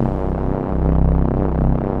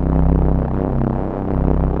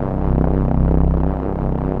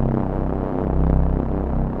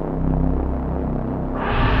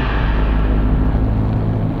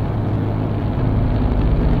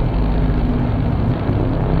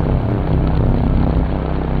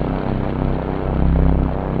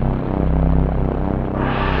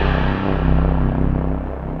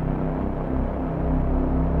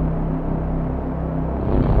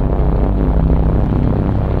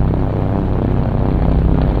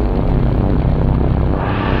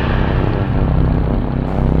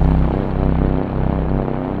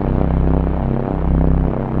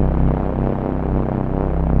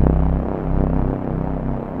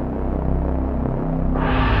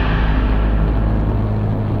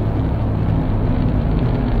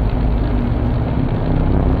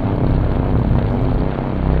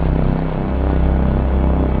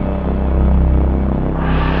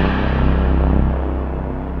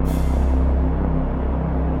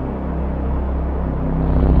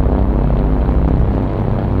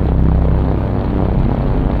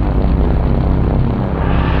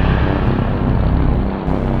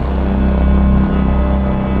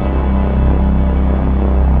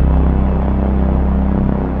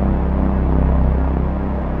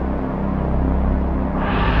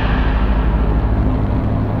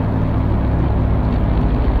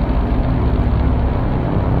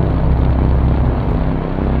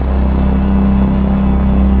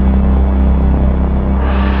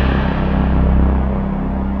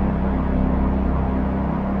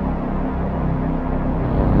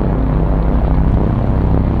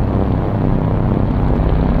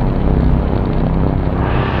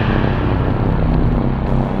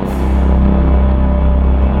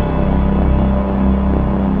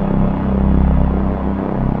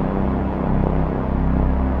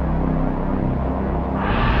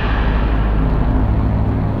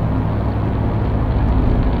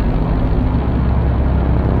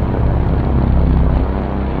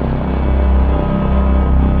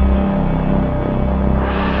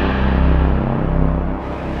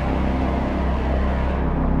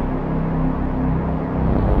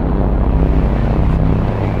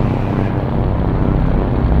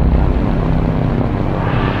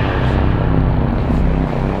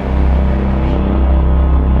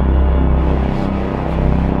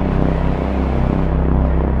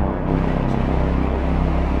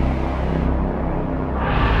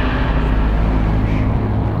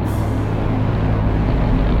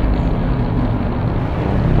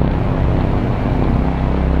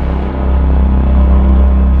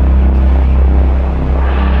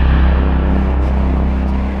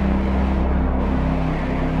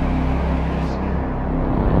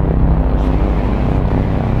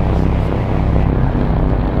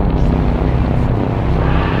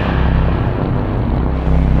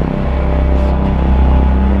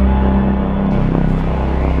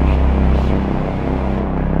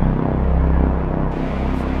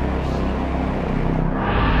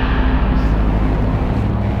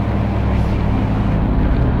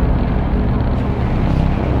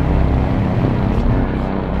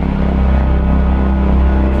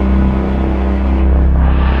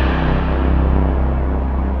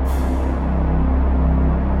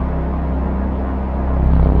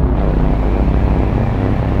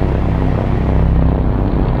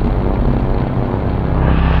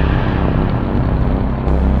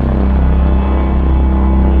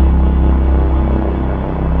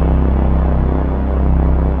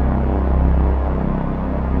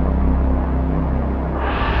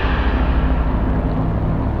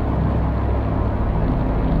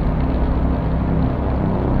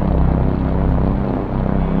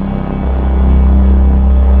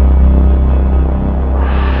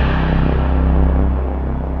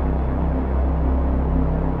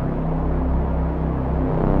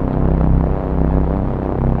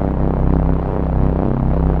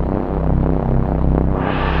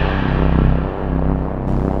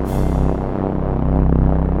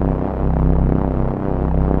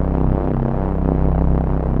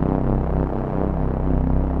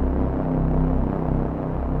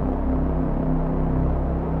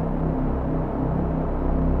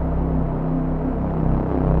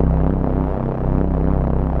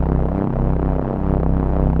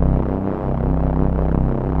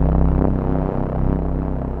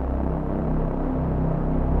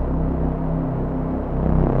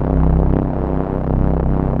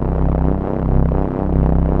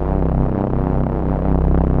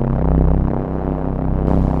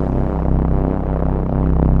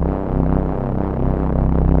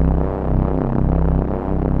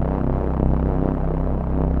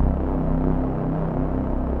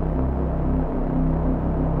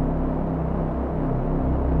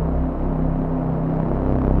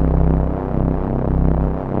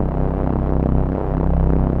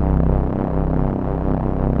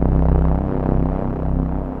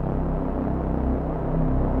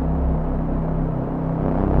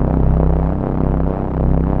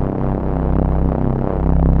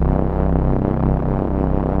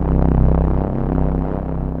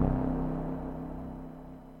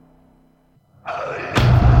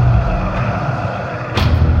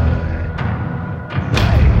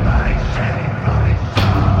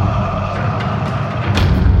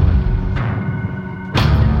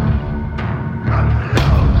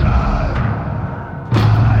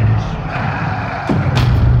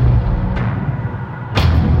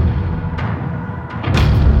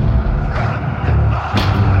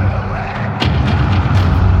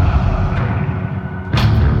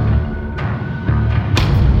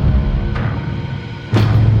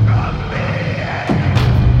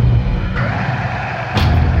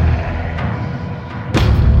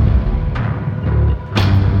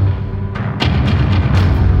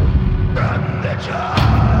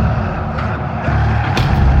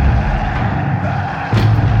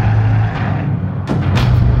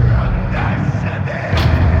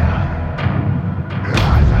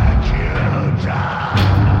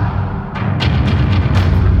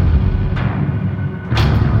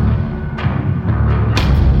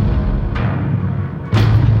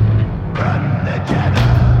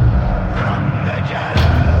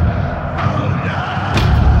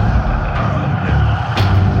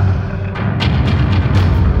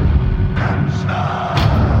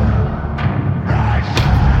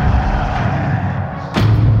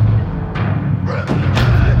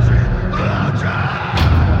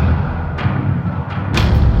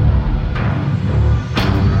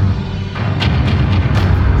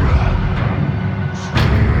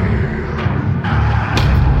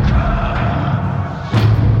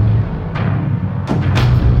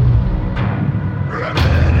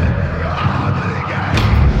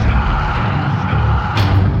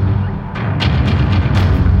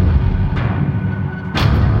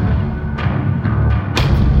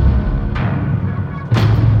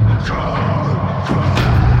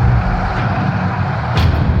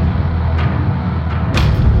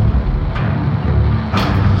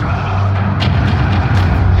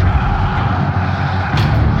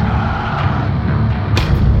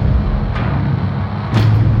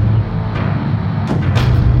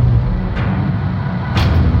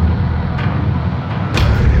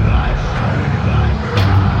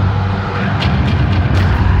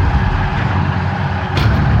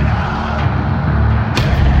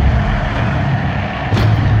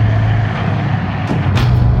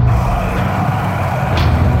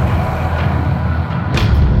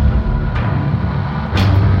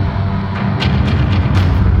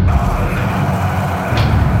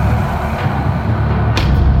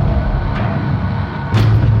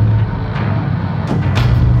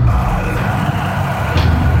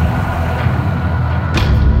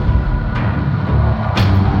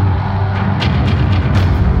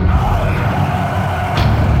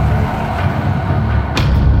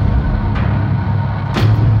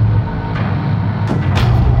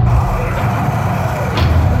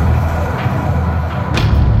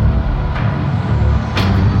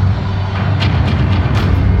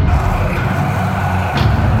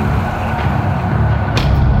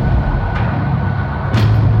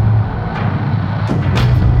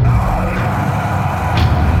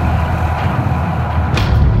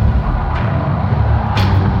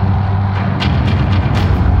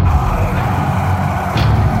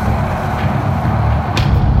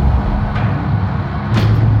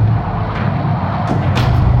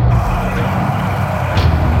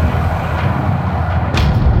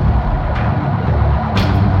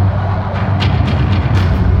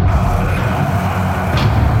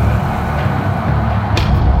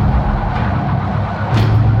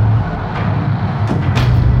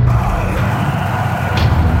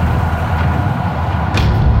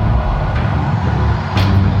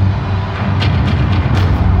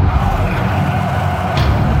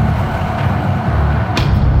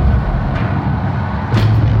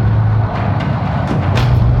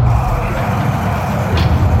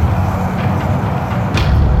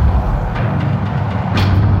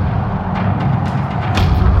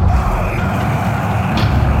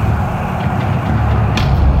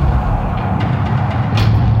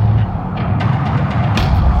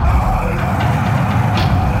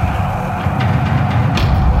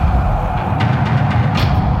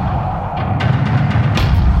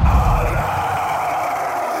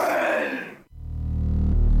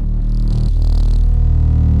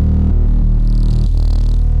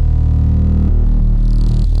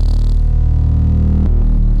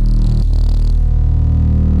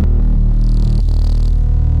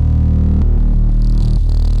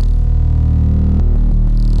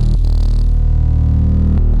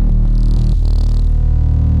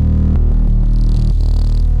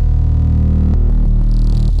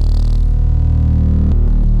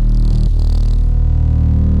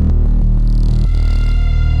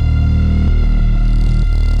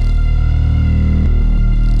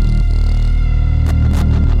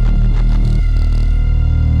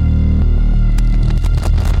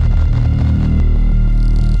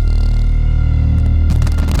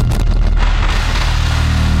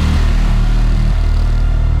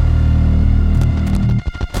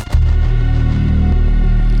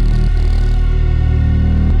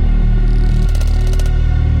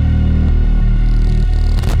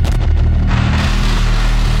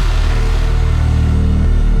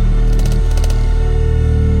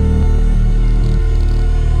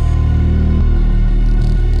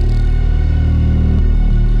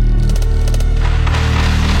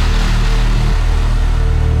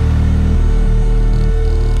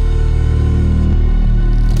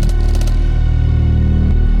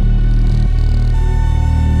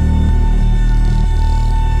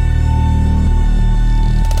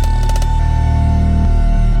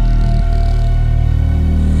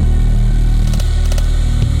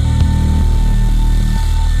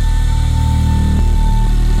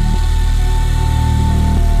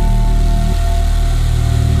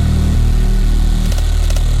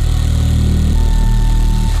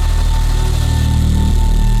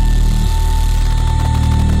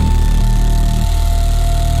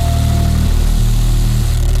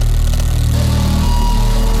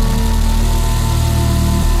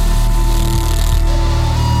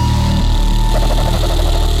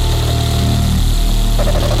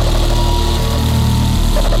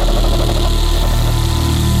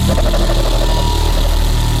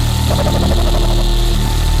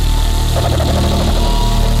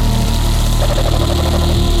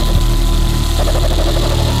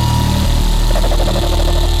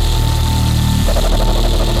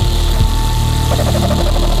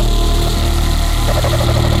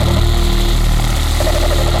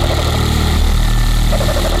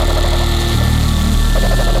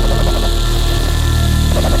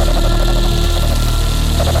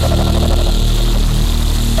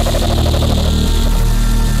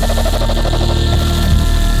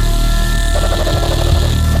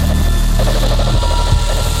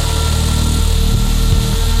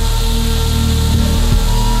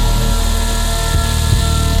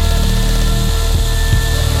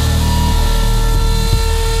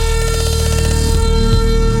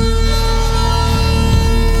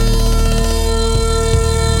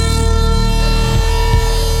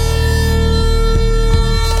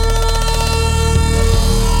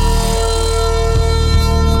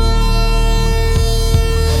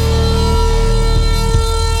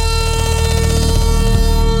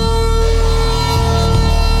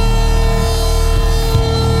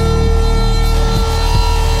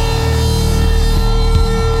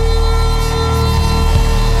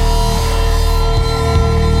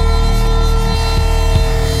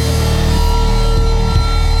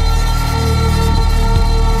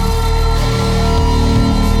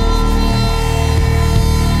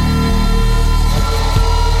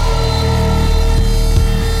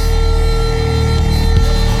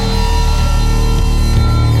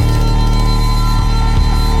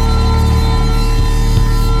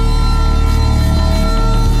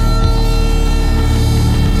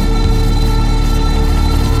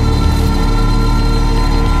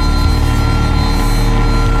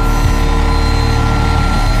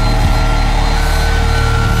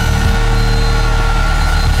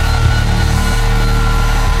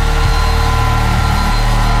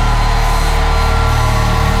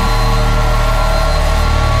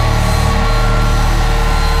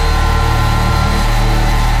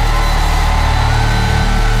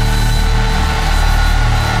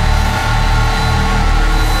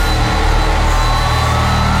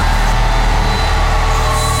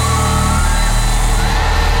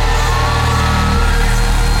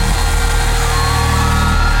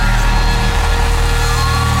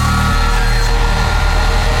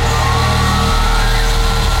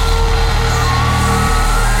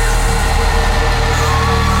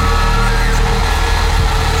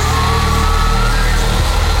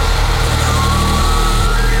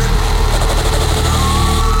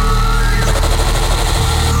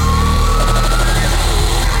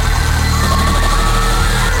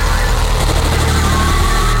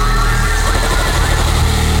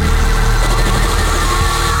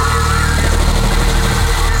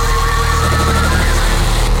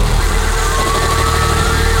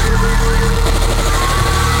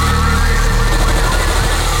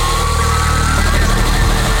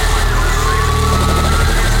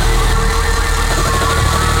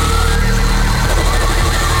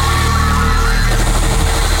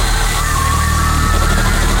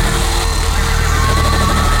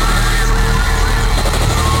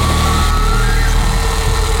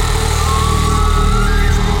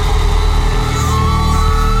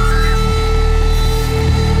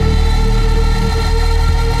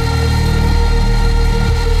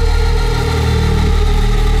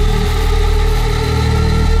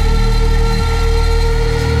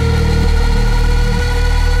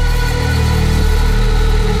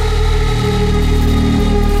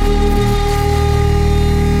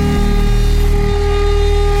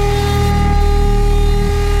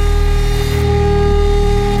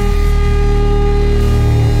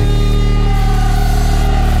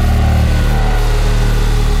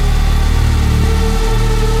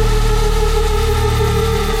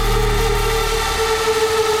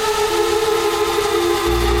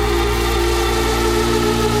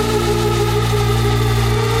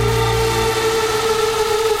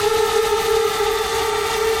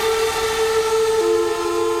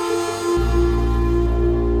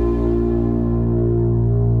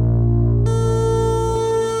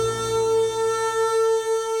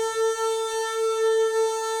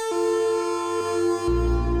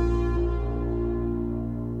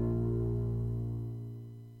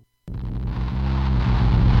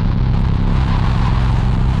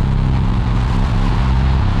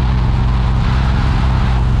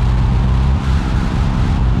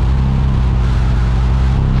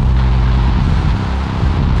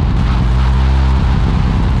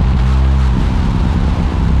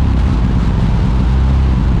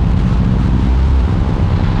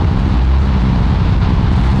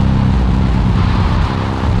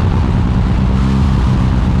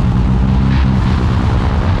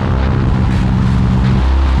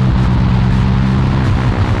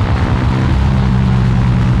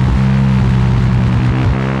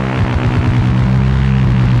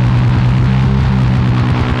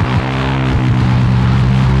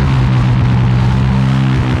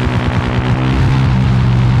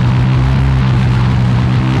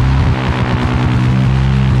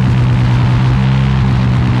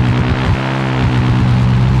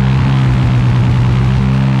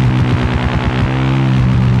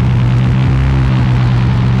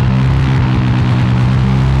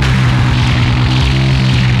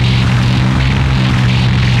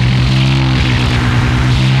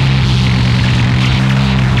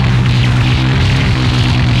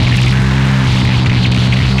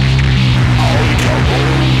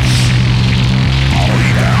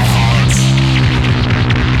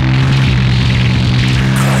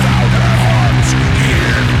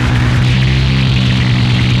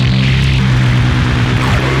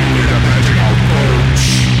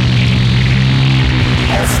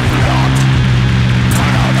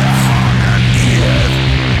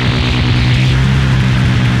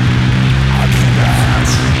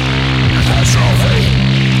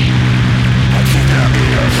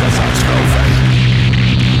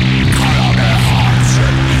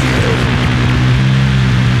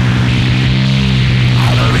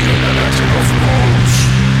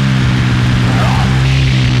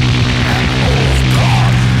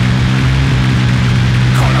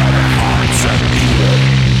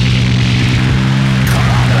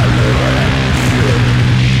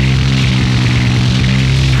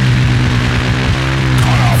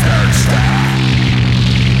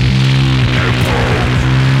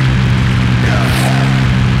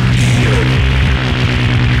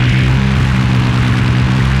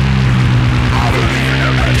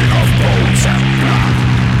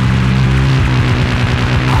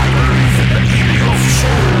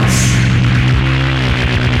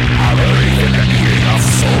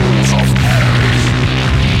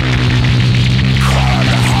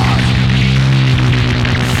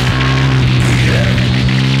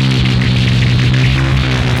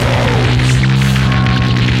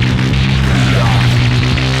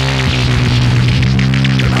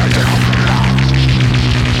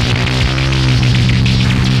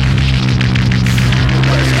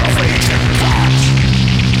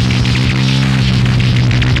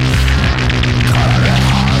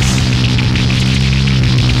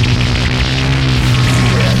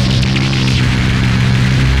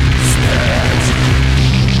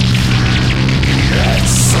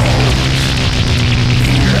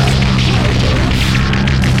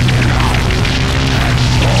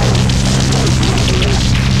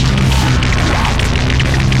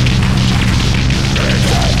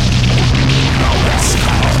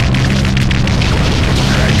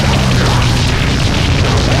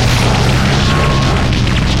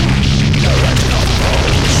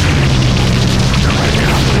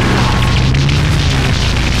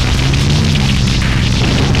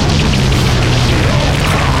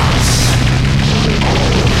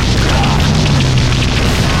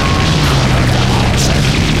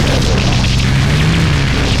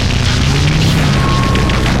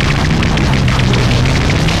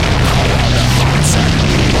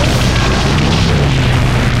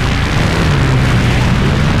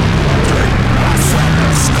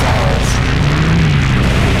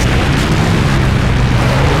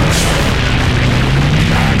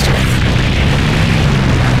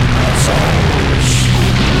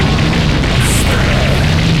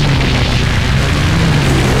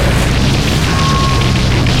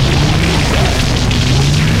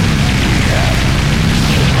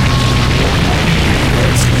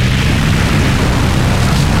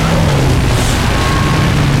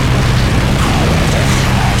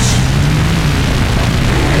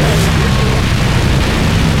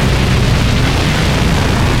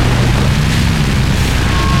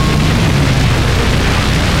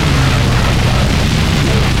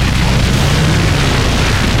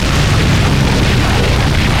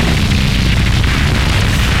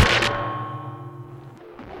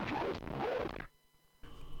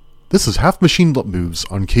 This is Half Machine Lip Moves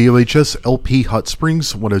on KOHS LP Hot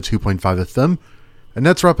Springs 102.5 FM, and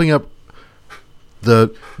that's wrapping up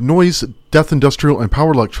the Noise, Death Industrial, and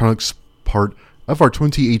Power Electronics part of our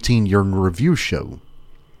 2018 Year in Review show.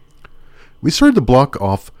 We started the block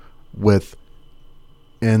off with,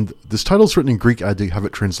 and this title's written in Greek, I had to have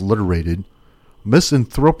it transliterated,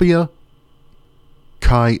 Misanthropia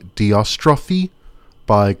Kai Diastrophe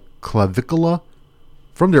by Clavicula,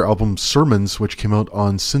 from their album Sermons, which came out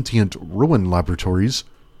on Sentient Ruin Laboratories.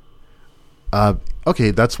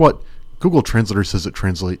 Okay, that's what Google Translator says it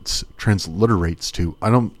transliterates to.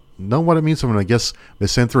 I don't know what it means, I guess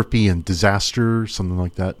misanthropy and disaster, something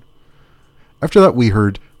like that. After that, we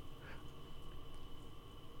heard...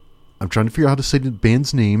 I'm trying to figure out how to say the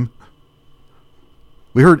band's name.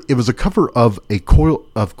 We heard it was a cover of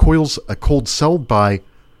Coil's A Cold Cell by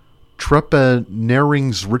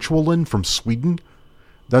Trepenäringsritualen from Sweden.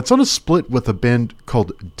 That's on a split with a band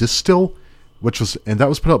called Distill, that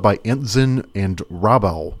was put out by Antzin and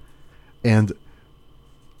Rabel. And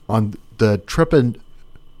on the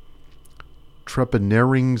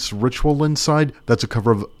Trepenäringsritualen side, that's a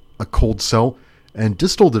cover of A Cold Cell, and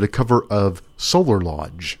Distill did a cover of Solar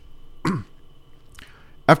Lodge.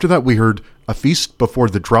 After that, we heard A Feast Before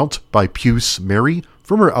the Drought by Puce Mary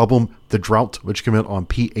from her album The Drought, which came out on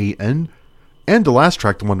PAN. And the last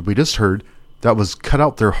track, the one we just heard, that was Cut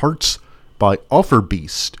Out Their Hearts by Offer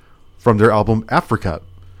Beast from their album Africa,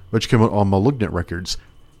 which came out on Malignant Records.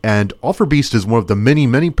 And Offer Beast is one of the many,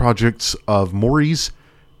 many projects of Maurice,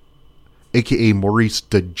 aka Maurice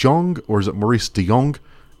de Jong, or is it Maurice de Jong?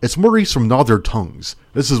 It's Maurice from Gnawther Tongues.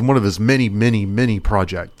 This is one of his many, many, many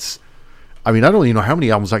projects. I mean, I don't even know how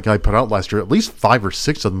many albums that guy put out last year. At least 5 or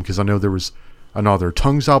 6 of them, because I know there was a Gnawther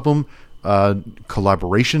Tongues album,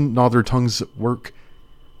 collaboration Gnawther Tongues work.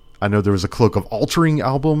 I know there was a Cloak of Altering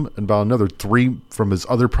album, and about another 3 from his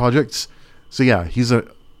other projects. So yeah,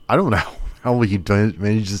 I don't know how he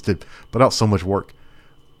manages to put out so much work.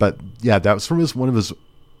 But yeah, that was from one of his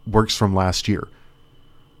works from last year.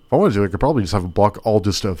 If I wanted to, I could probably just have a block all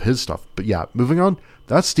just of his stuff. But yeah, moving on.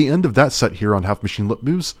 That's the end of that set here on Half Machine Lip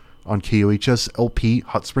Moves on KOHS LP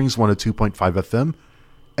Hot Springs 102.5 FM.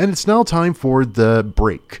 And it's now time for the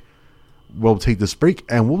break. We'll take this break,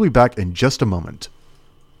 and we'll be back in just a moment.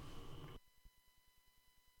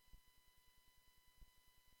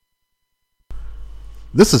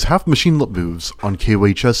 This is Half Machine Lip Moves on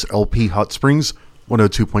KOHS LP Hot Springs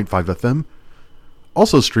 102.5 FM,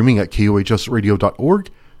 also streaming at kohsradio.org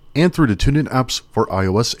and through the TuneIn apps for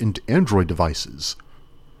iOS and Android devices.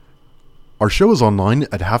 Our show is online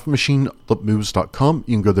at halfmachinelipmoves.com.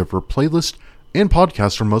 You can go there for a playlist and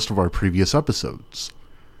podcasts for most of our previous episodes.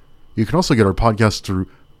 You can also get our podcast through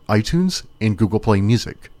iTunes and Google Play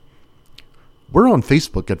Music. We're on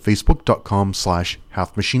Facebook at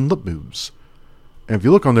facebook.com/halfmachinelipmoves. And if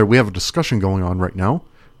you look on there, we have a discussion going on right now.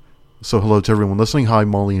 So hello to everyone listening. Hi,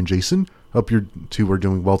 Molly and Jason. Hope you two are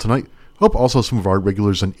doing well tonight. Hope also some of our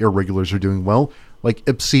regulars and irregulars are doing well, like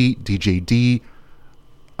Ipsy, DJD,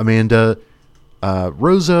 Amanda,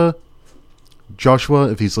 Rosa, Joshua,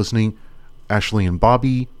 if he's listening, Ashley and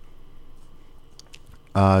Bobby,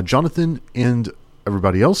 Jonathan, and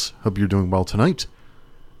everybody else. Hope you're doing well tonight.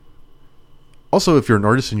 Also, if you're an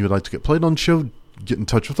artist and you would like to get played on the show, get in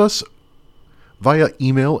touch with us via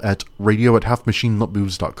email at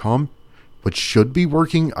radio@halfmachinelipmoves.com, which should be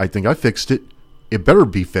working. I think I fixed it. It better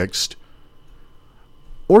be fixed.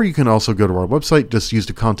 Or you can also go to our website, just use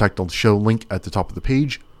the contact on the show link at the top of the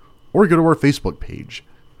page, or go to our Facebook page.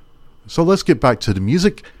 So let's get back to the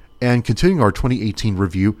music and continuing our 2018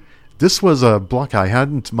 review. This was a block I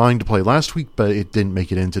hadn't in mind to play last week, but it didn't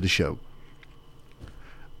make it into the show.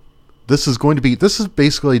 This is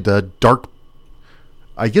basically the dark,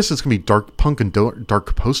 I guess it's going to be dark punk and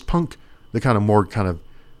dark post-punk. The kind of more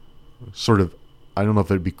sort of, I don't know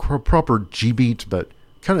if it'd be proper G-beat, but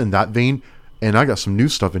kind of in that vein. And I got some new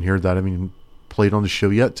stuff in here that I haven't even played on the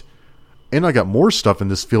show yet. And I got more stuff in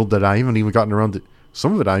this field that I haven't even gotten around to.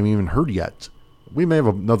 Some of it I haven't even heard yet. We may have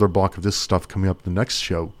another block of this stuff coming up in the next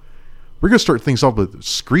show. We're going to start things off with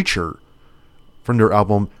Screecher from their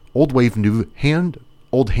album Old Hand,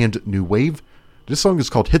 New Wave. This song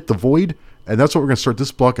is called Hit the Void, and that's what we're going to start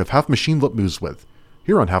this block of Half Machine Lip Moves with,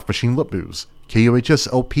 here on Half Machine Lip Moves, KOHS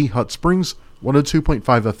LP Hot Springs, 102.5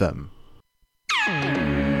 FM.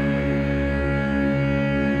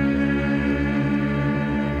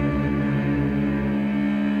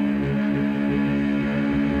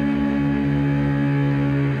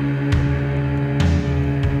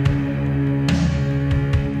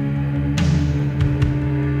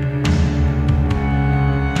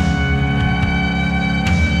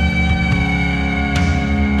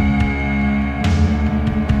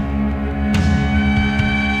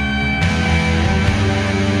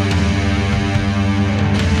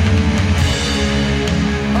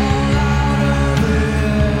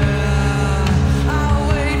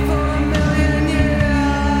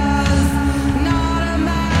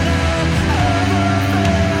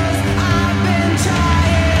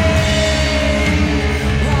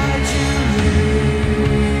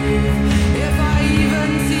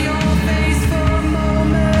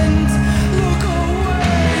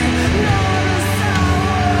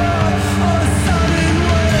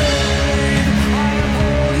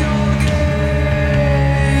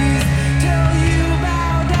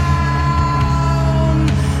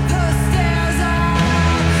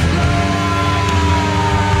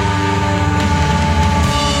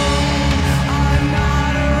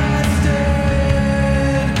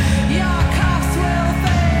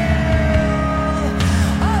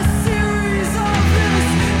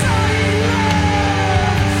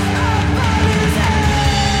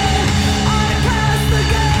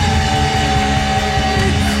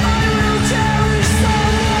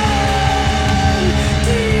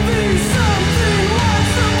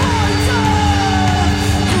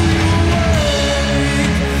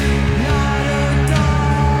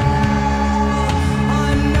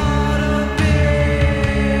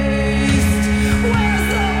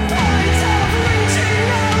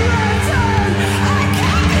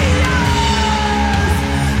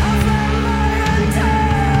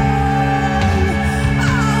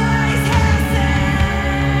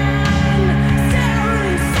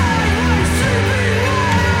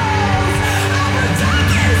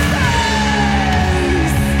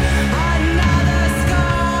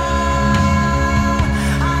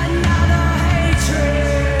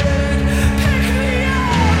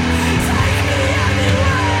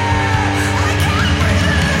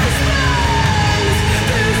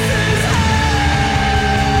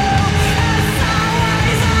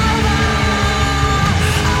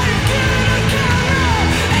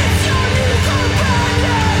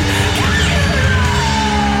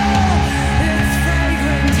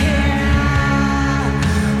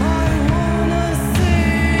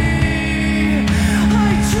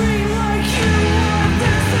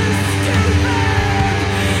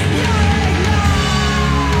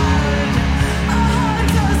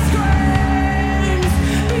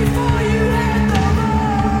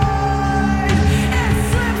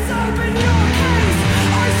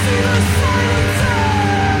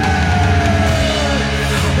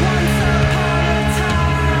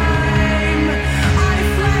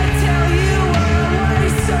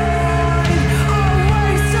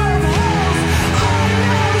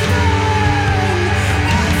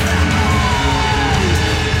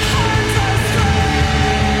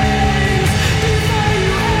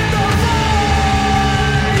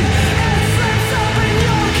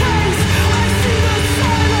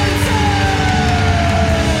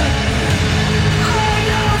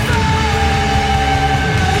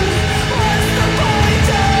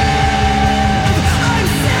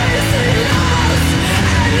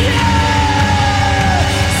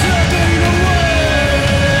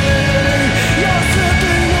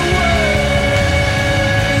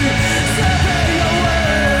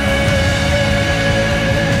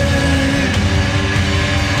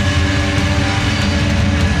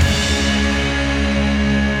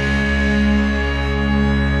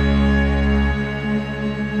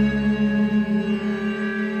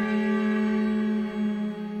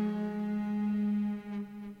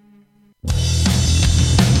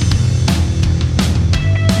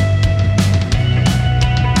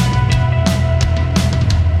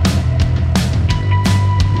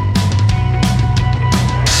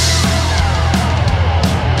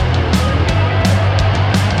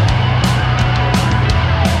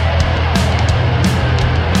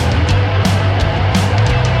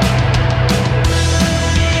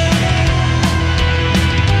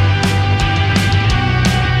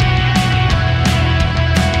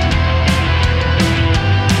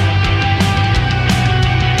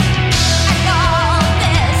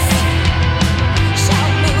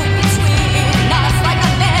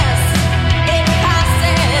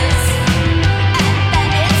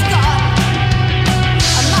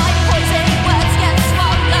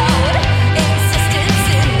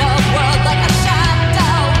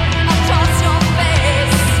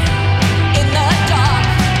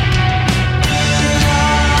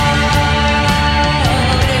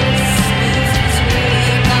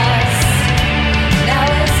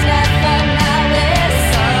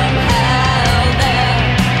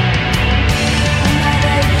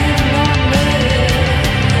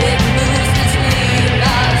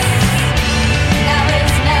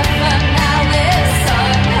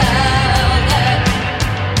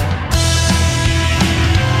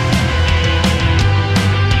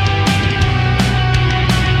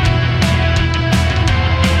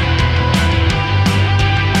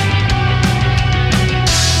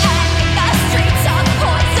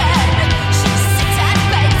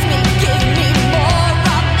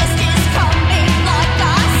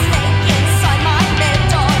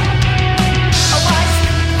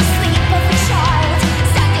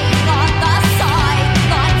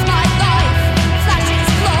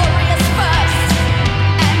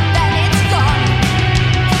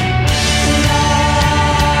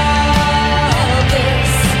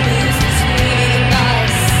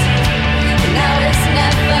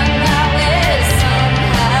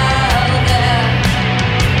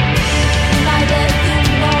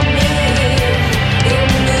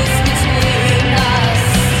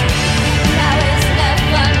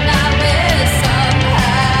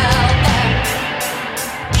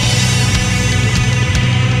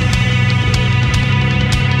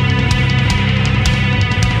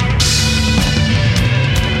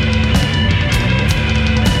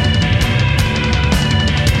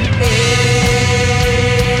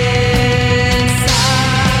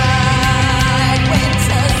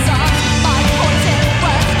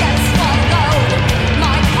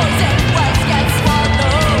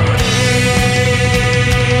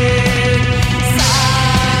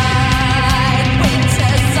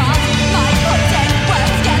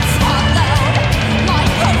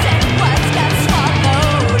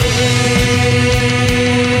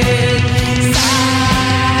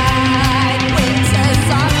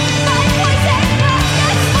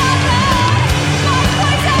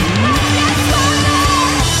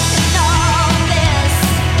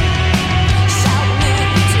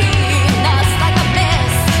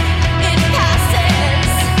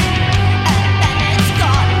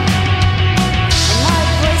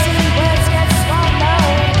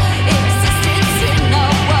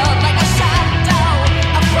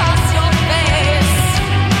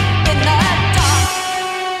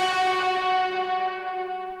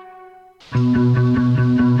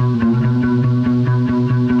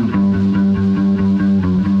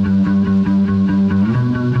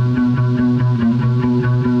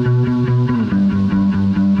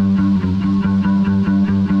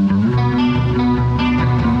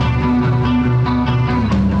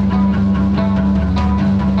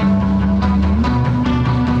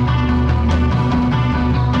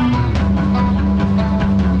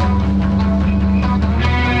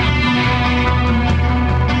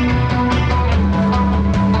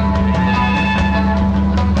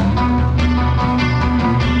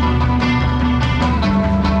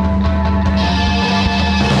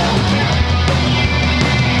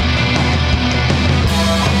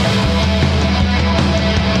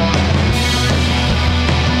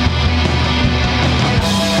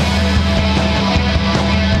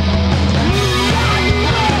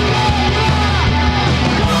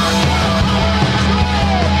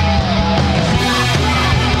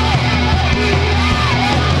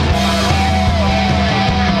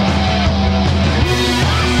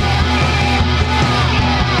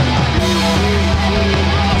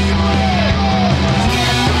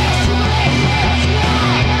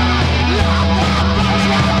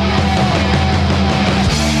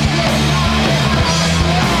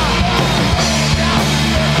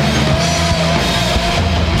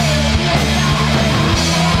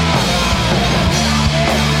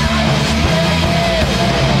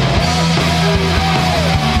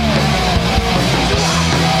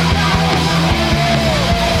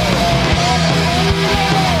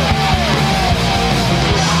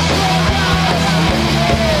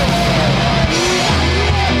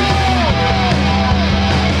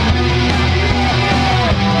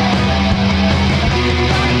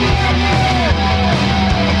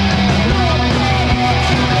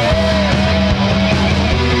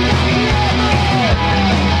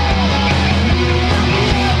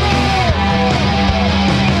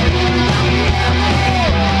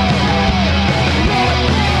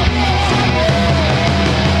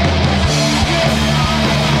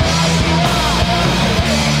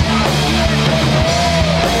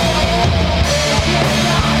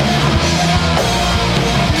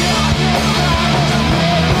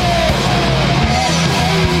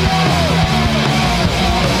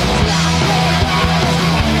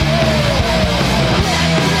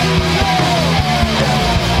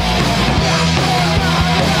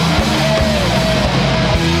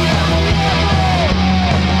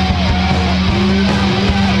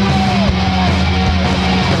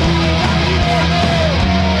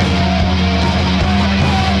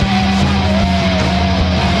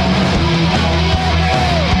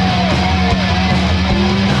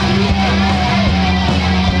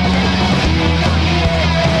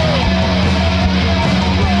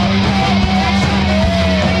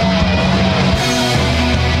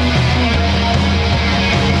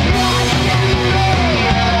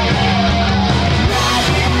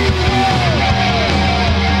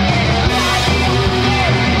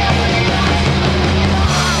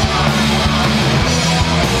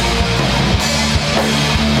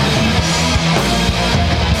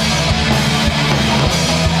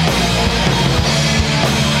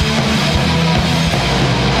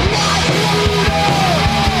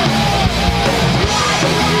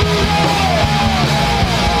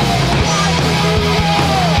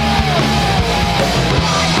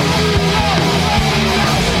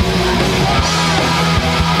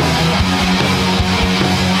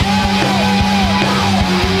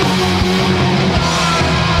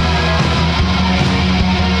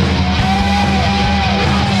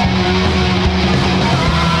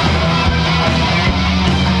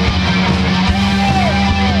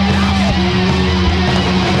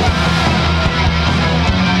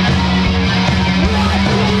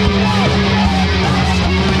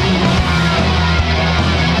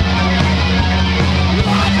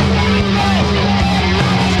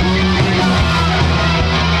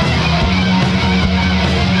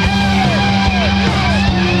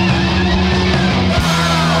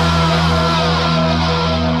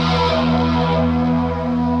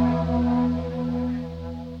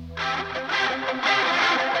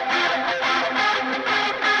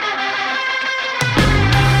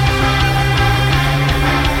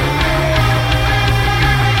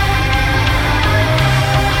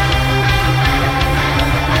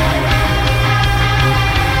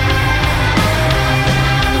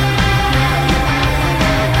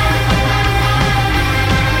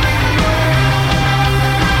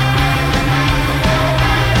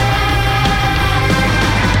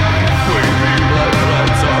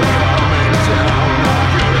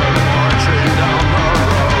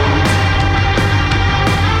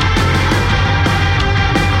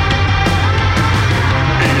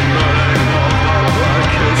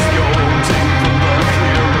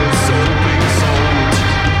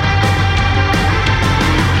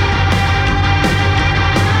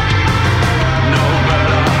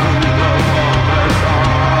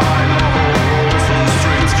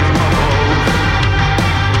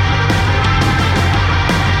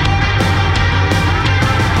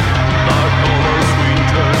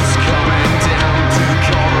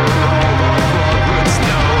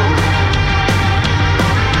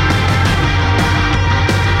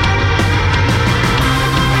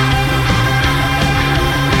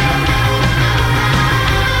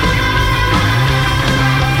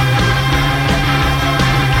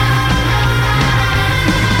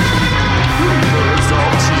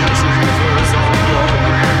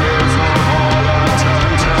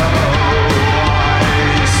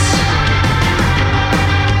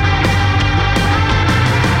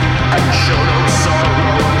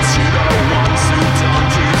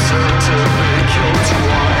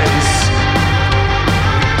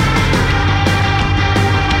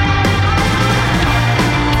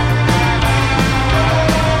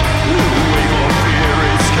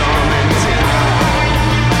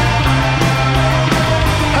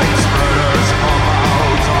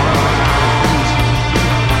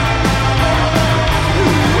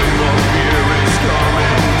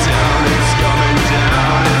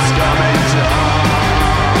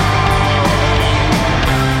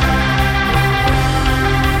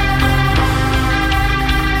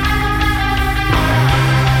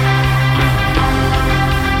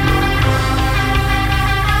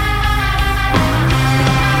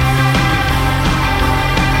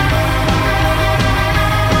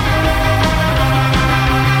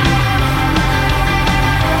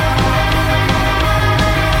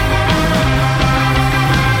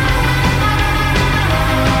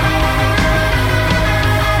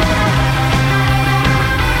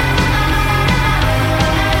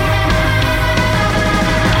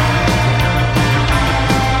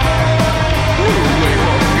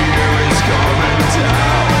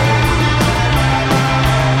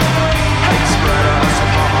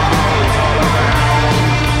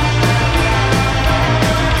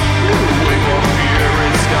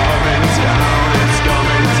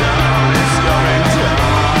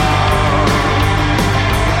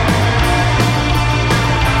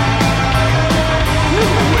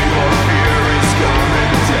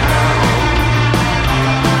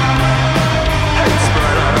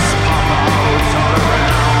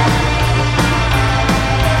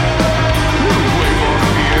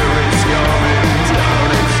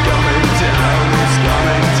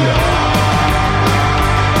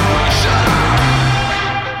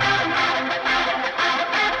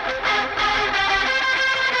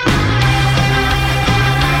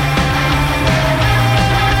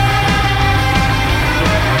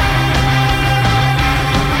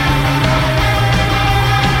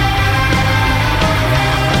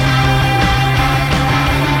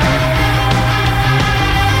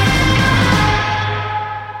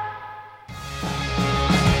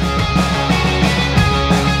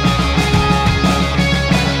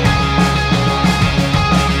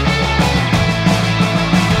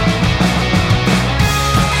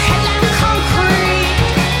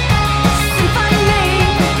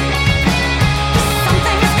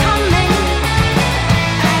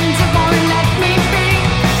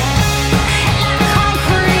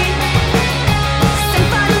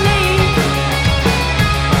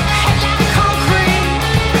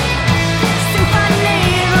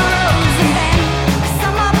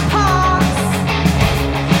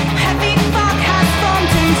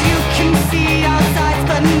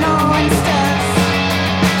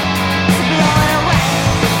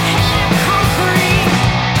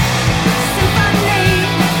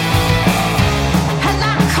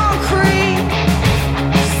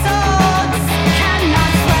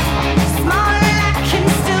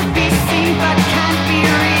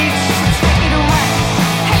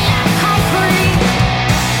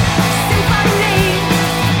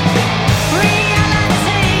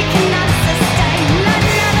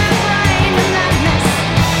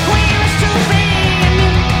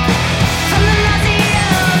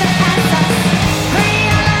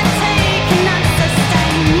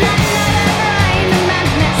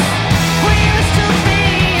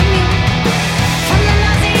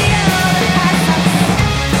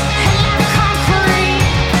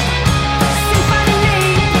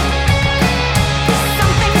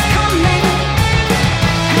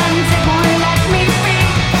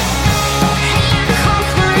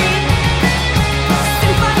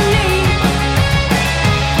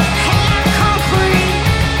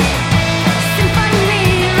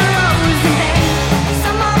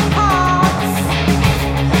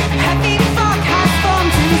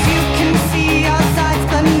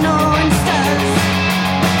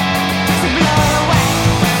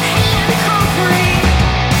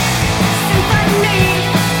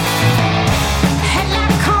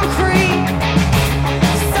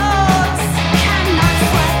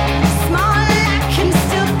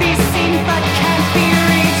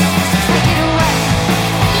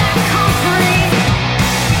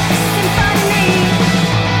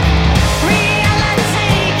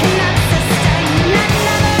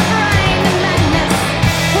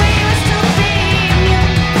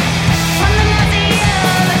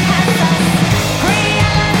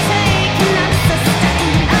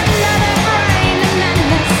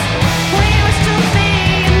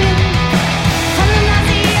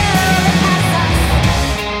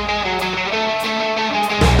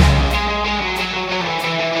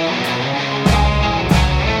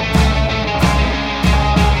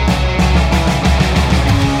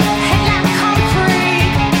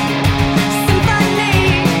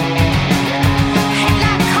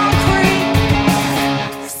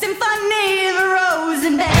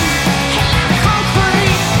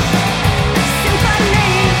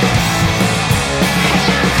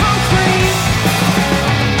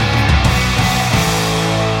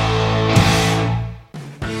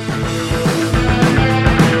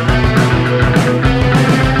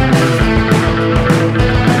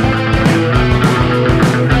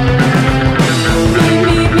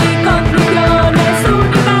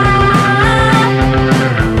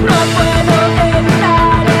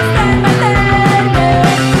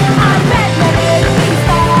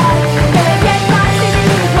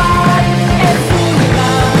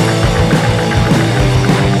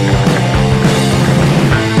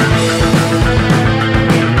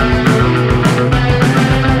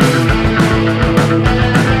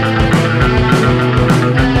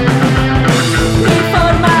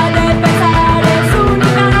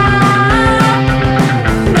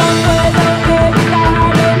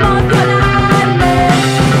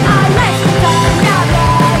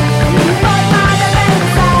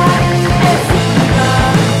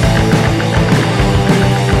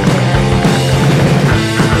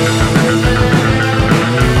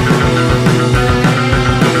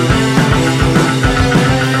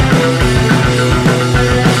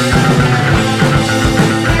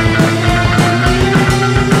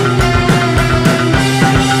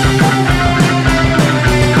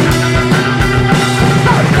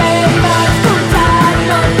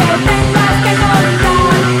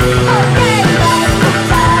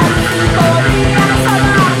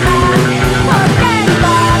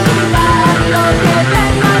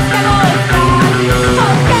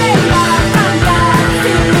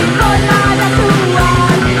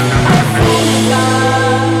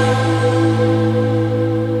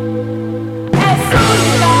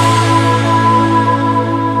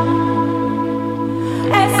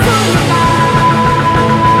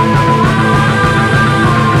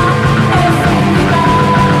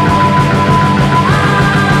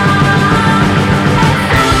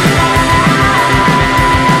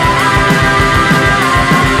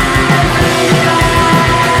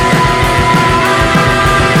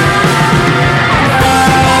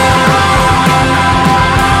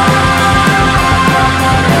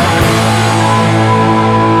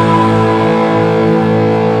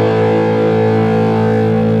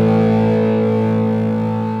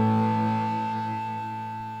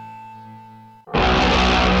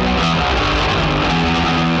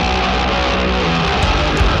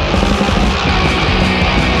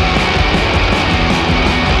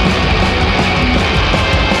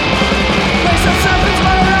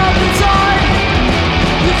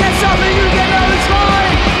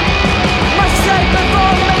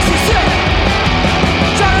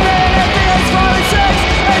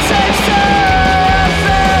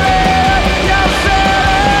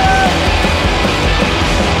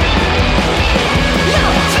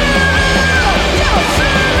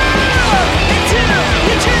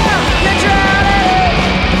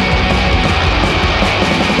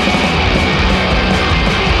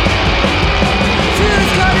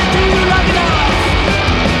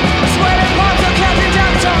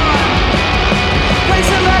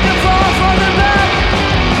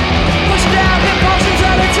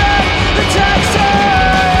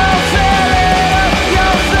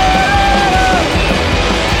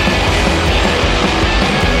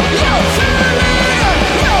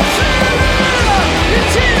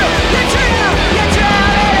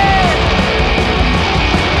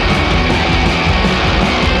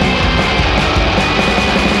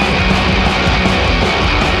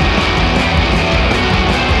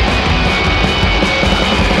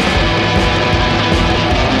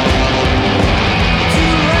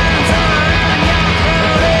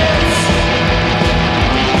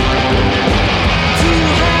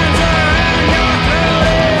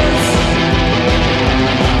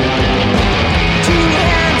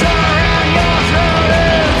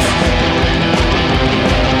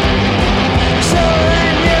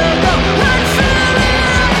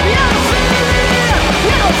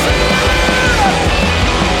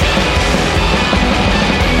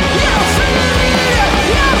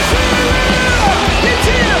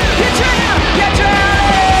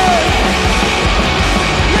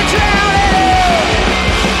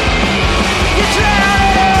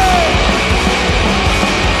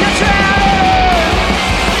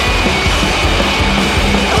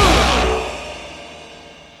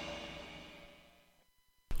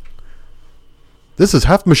 This is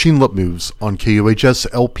Half Machine Lip Moves on KUHS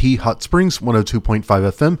LP Hot Springs 102.5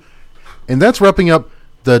 FM, and that's wrapping up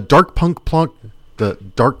the dark punk portion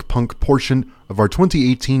of our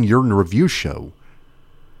 2018 Year in Review show.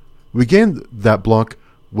 We began that block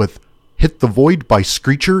with Hit the Void by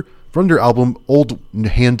Screecher from their album Old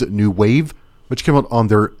Hand New Wave, which came out on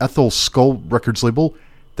their Ethel Skull Records label.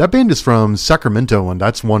 That band is from Sacramento, and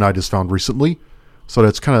that's one I just found recently. So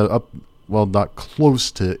that's kind of up, well, not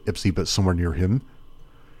close to Ipsy, but somewhere near him.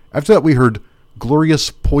 After that, we heard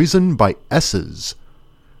Glorious Poison by Esses.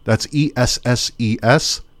 That's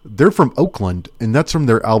E-S-S-E-S. They're from Oakland, and that's from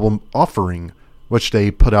their album Offering, which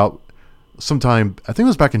they put out sometime, I think it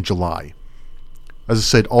was back in July. As I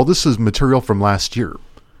said, all this is material from last year.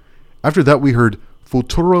 After that, we heard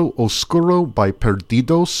Futuro Oscuro by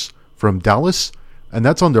Perdidos from Dallas, and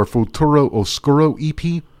that's on their Futuro Oscuro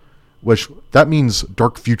EP, which that means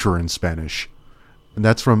Dark Future in Spanish. And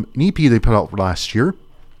that's from an EP they put out last year.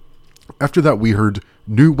 After that, we heard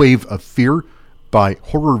New Wave of Fear by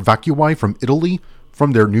Horror Vacui from Italy,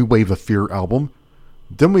 from their New Wave of Fear album.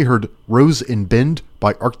 Then we heard Rose in Bend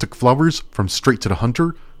by Arctic Flowers from Straight to the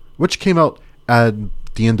Hunter, which came out at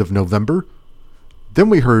the end of November. Then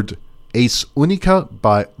we heard Ace Unica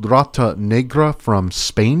by Rata Negra from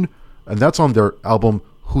Spain, and that's on their album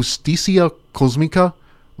Justicia Cosmica,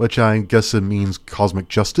 which I guess it means Cosmic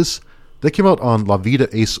Justice. They came out on La Vida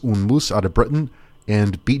es un Mus out of Britain,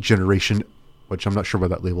 and Beat Generation, which I'm not sure where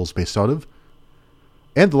that label is based out of.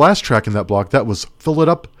 And the last track in that block, that was Fill It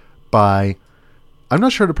Up by, I'm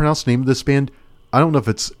not sure how to pronounce the name of this band. I don't know if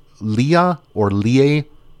it's Lia or Lie.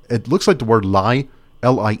 It looks like the word lie,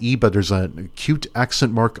 L-I-E, but there's a cute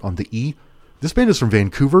accent mark on the E. This band is from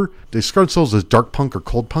Vancouver. They describe themselves as dark punk or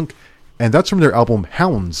cold punk, and that's from their album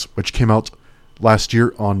Hounds, which came out last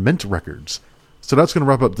year on Mint Records. So that's going to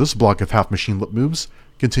wrap up this block of Half Machine Lip Moves,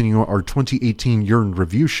 continuing our 2018 Year in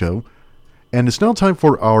Review show. And it's now time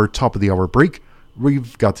for our top of the hour break.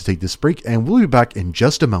 We've got to take this break, and we'll be back in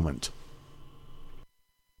just a moment.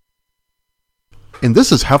 And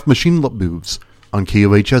this is Half Machine Lip Moves on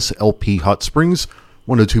KUHS LP Hot Springs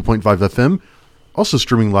 102.5 FM, also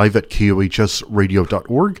streaming live at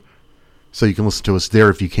KUHSradio.org, so you can listen to us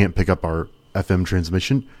there if you can't pick up our FM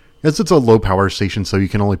transmission, as it's a low power station, so you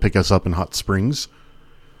can only pick us up in Hot Springs.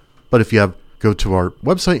 But if you go to our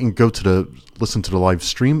website and listen to the live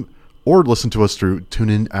stream, or listen to us through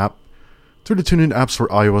TuneIn app, through the TuneIn apps for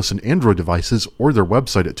iOS and Android devices, or their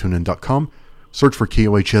website at tunein.com, search for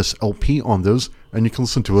KUHS LP on those, and you can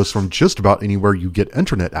listen to us from just about anywhere you get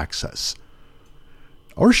internet access.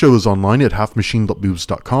 Our show is online at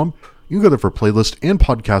halfmachinelipmoves.com. You can go there for playlists and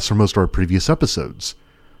podcasts for most of our previous episodes.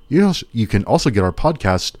 You can also get our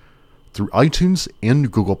podcast through iTunes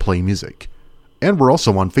and Google Play Music. And we're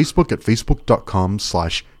also on Facebook at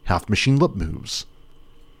facebook.com/halfmachinelipmoves.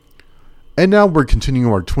 And now we're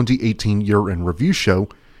continuing our 2018 Year in Review show.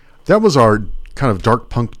 That was our kind of dark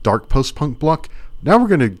punk, dark post-punk block. Now we're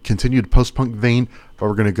going to continue the post-punk vein, but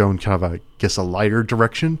we're going to go in kind of a lighter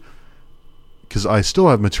direction, because I still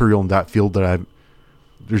have material in that field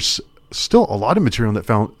there's still a lot of material in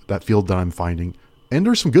that field that I'm finding, and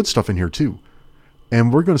there's some good stuff in here too.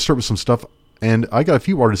 And we're going to start with some stuff, and I got a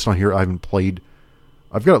few artists on here I haven't played.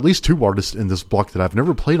 I've got at least 2 artists in this block that I've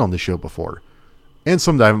never played on this show before, and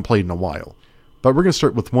some that I haven't played in a while. But we're going to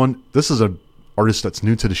start with one. This is an artist that's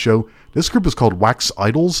new to the show. This group is called Wax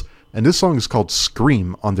Idols, and this song is called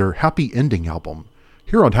Scream on their Happy Ending album.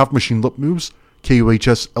 Here on Half Machine Lip Moves,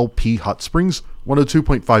 KUHS LP Hot Springs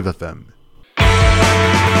 102.5 FM.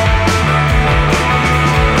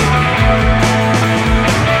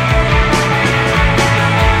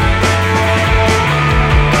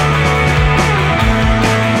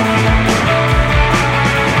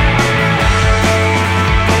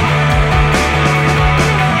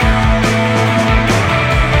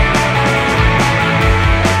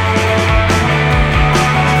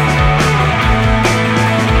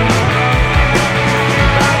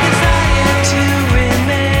 Desire to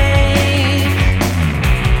remain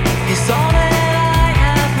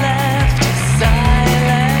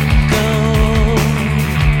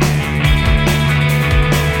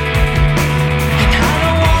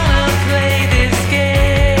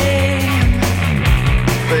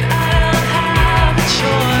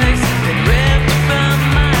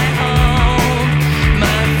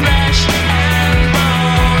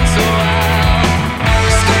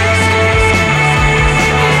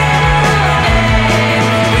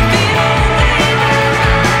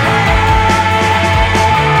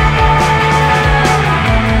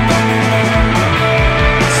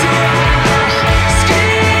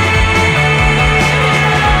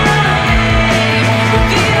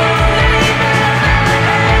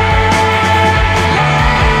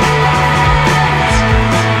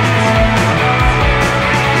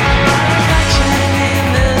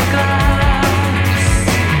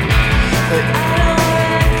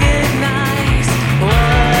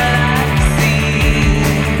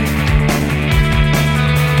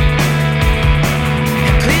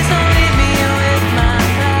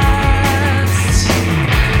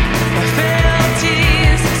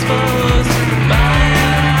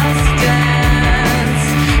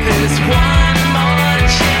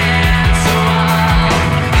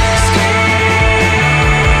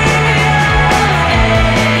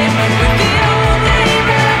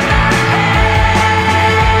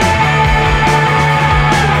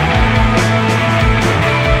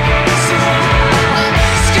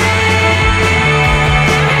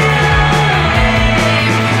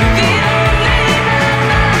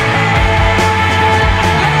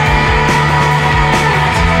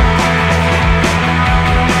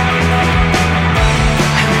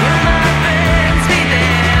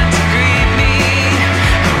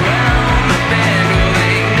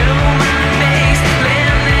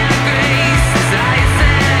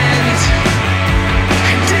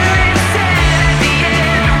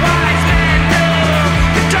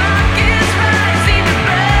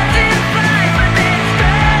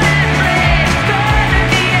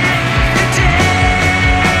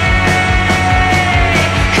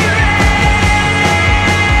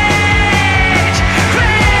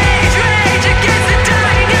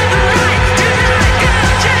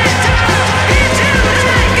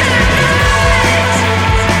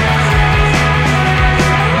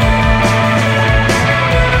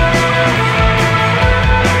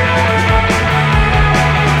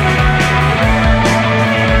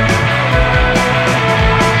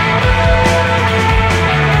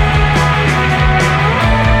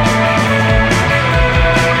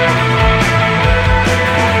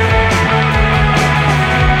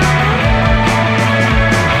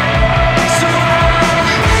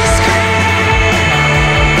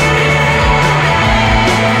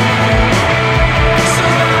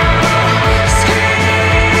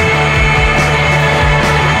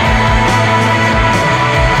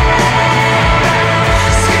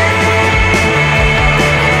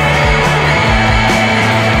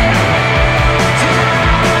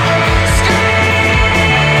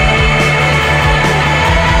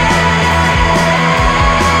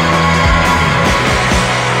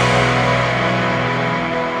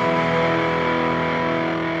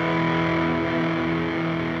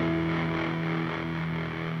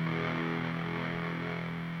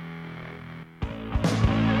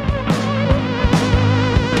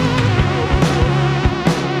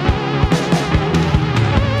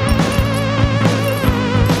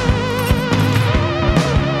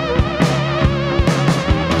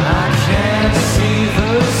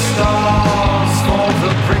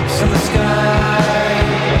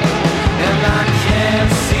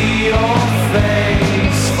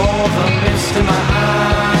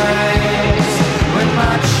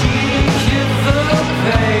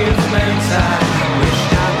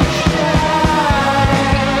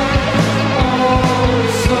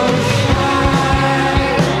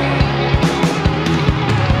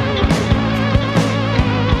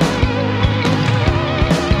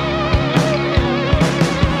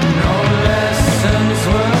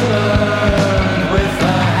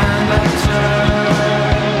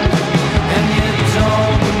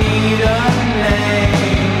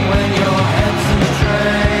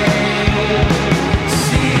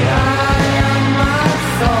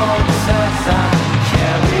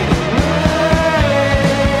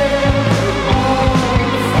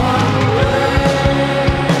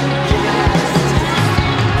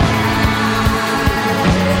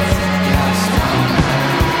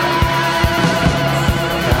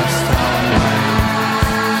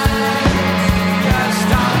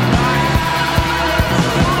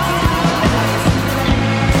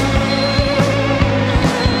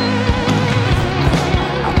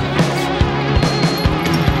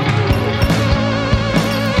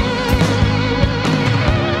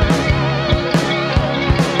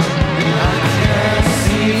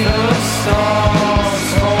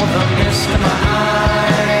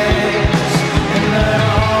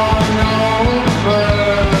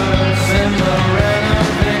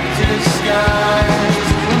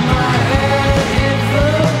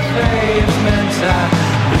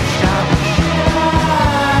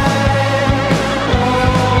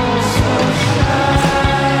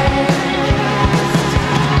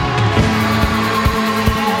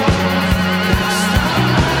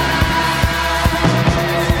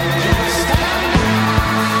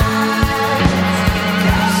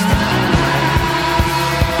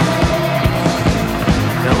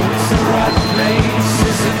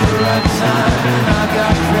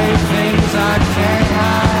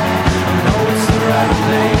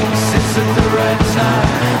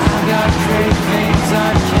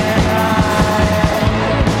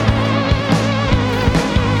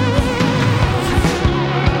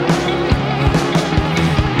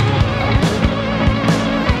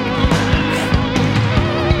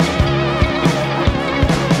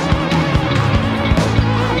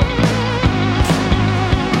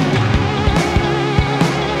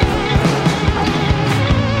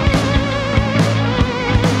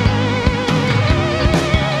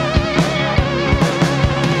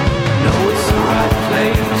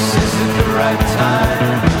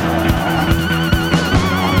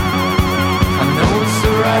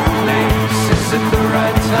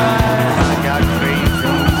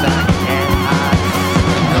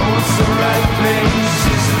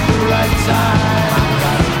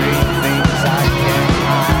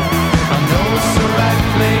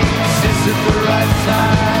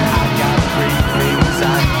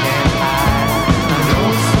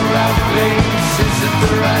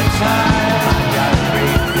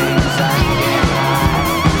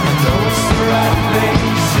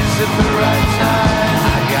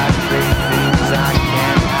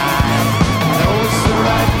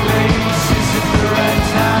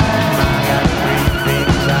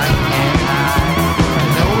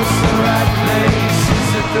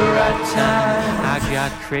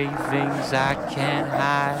got cravings I can't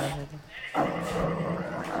hide.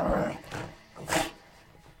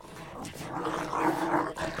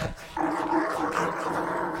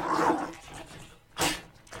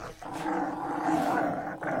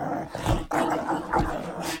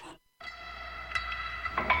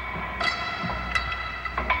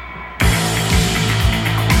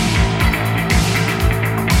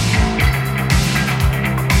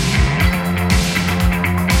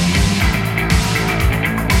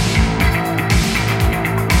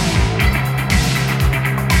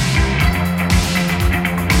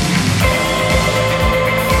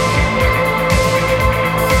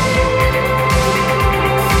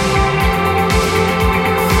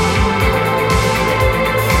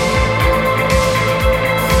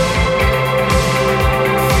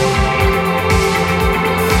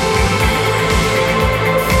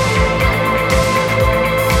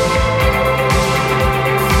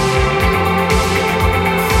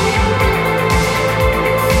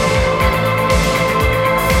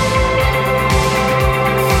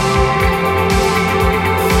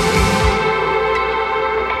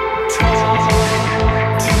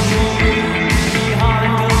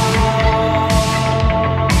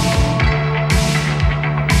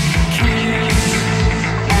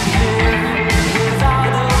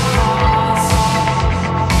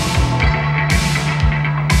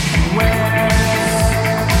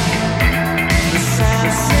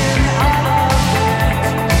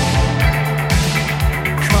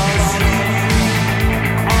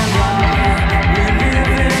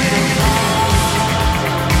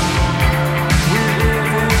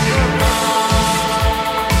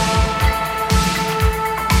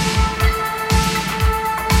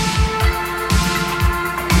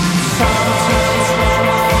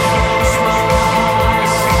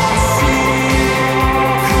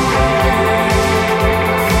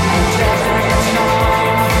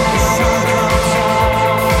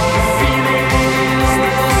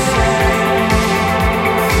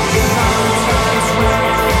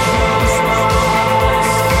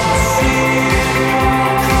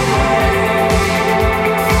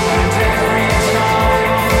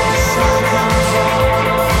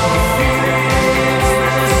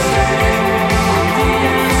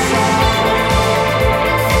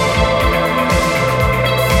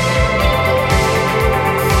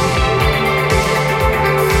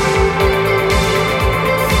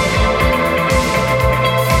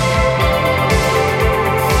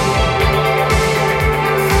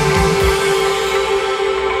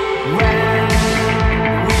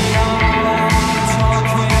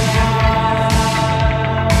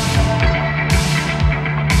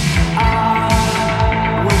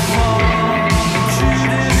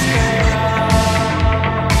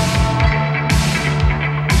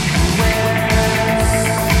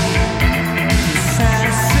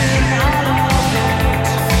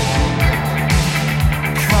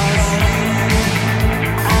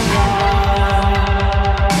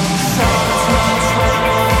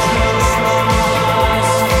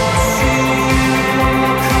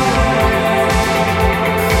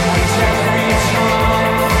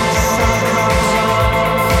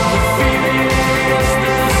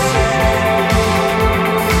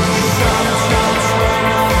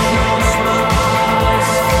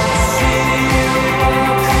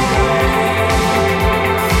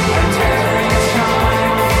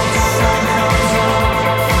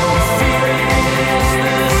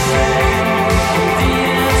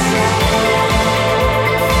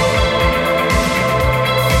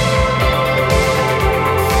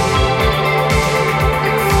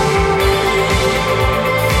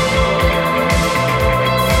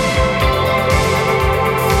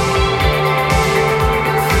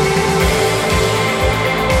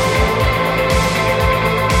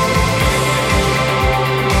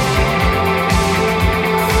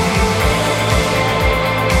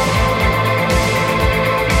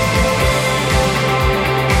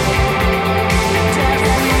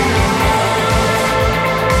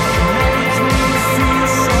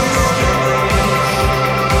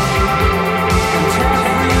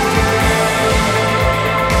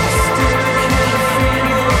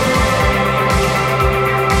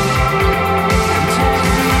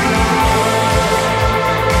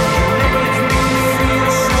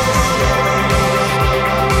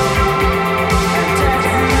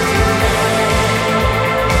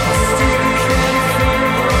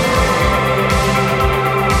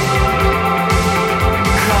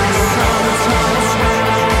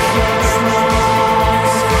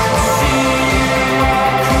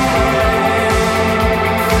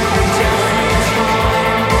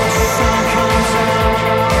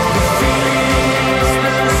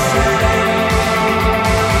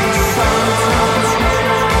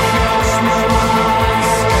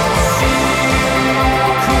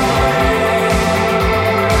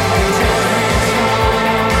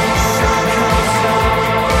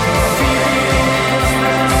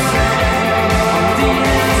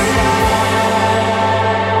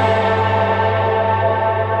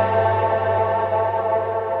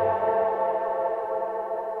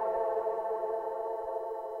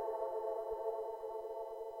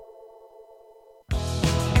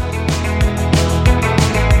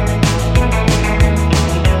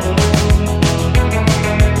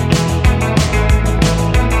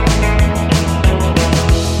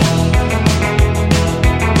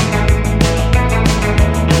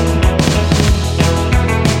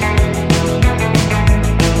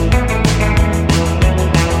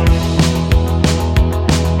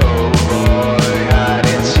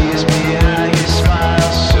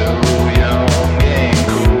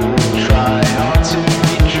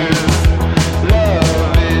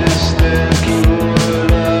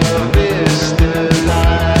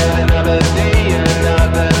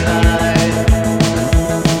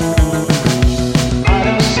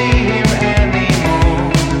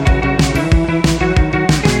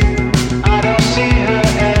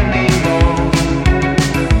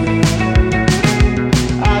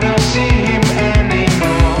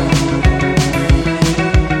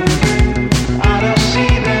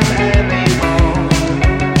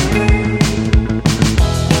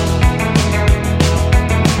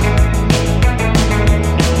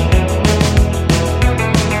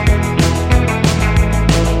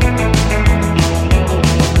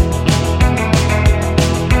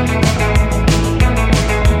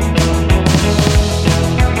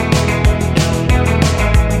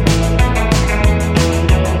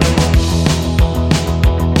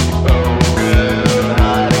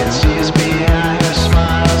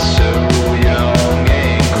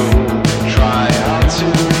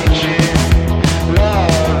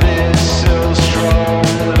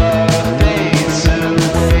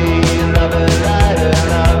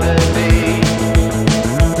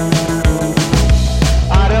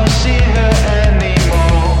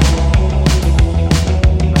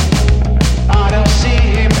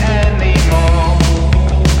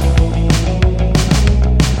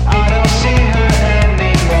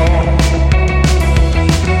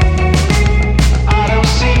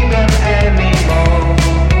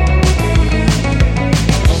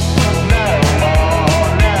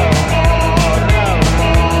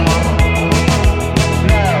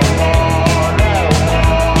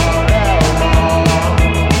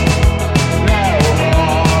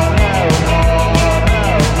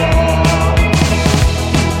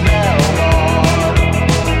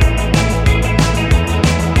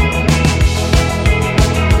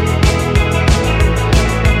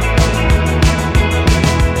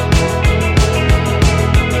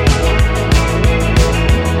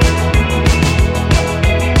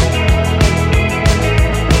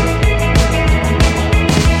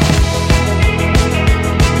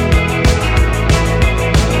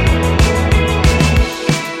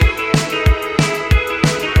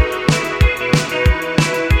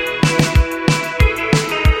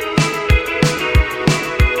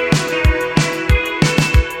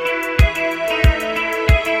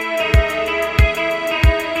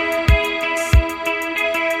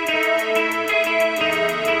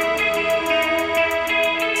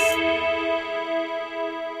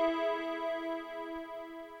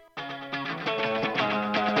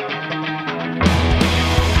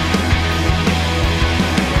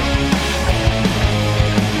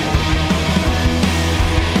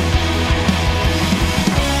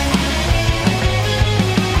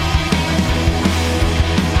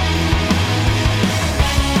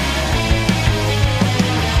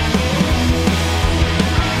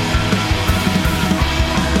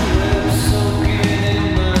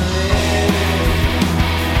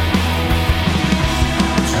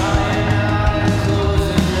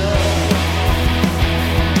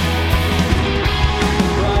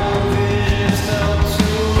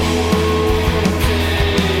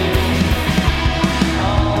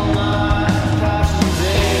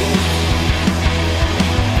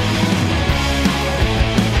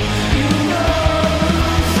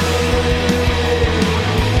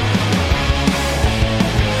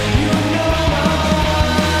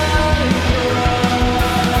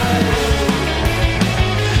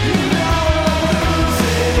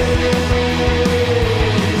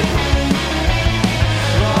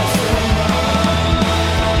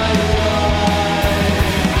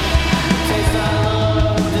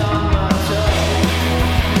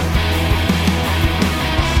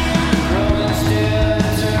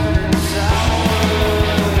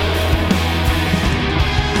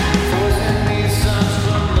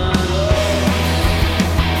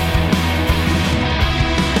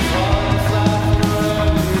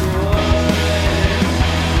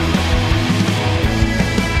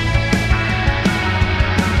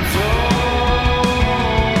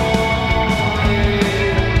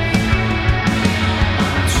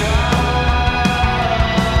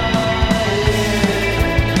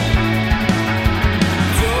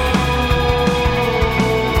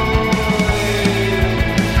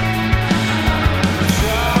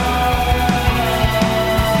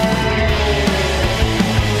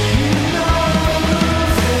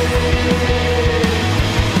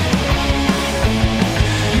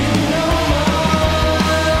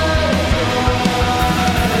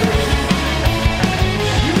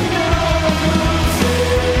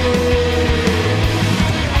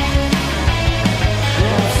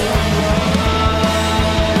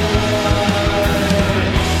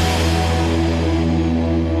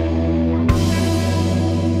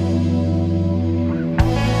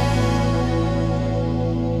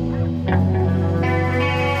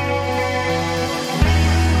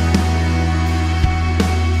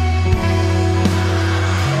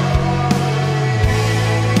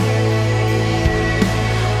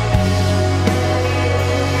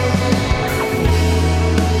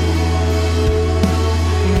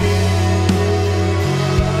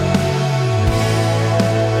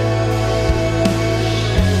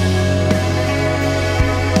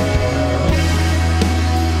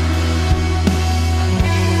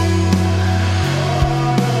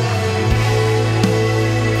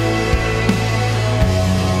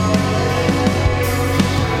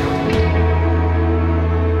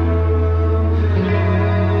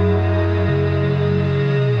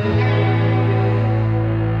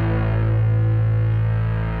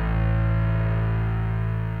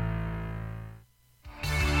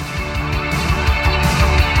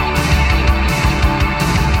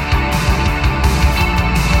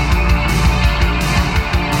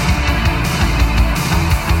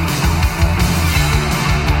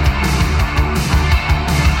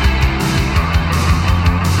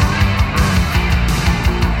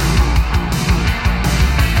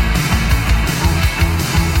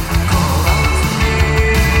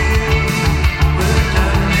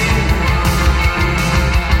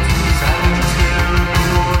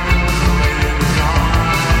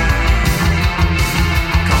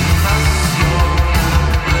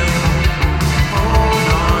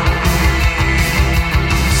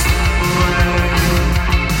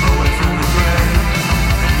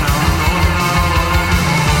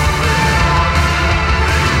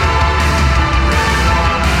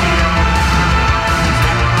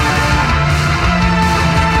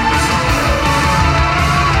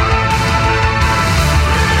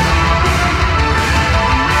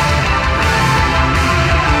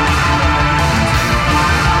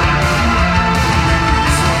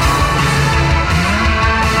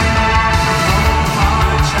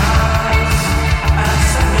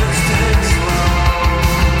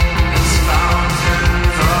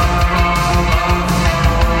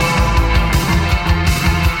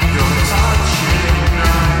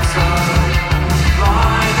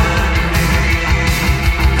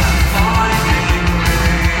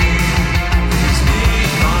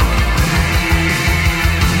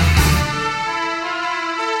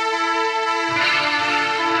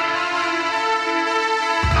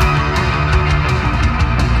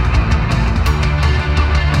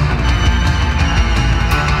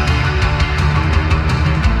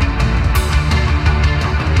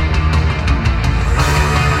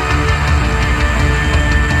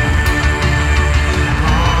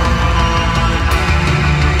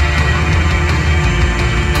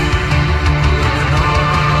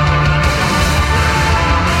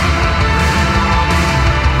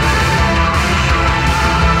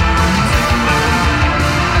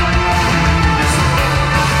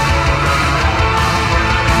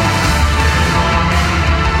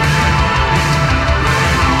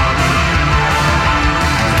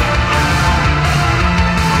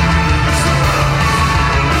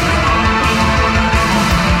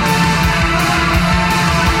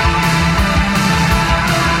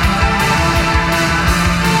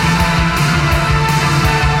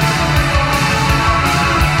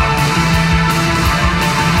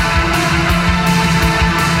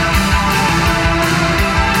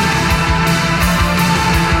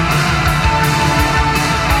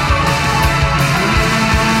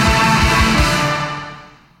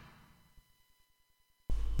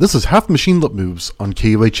 This is Half Machine Lip Moves on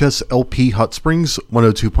KUHS LP Hot Springs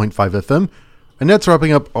 102.5 FM, and that's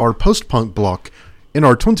wrapping up our post-punk block in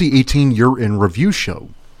our 2018 year-in review show.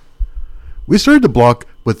 We started the block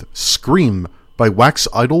with Scream by Wax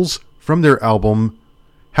Idols from their album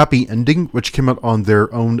Happy Ending, which came out on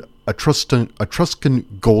their own Etruscan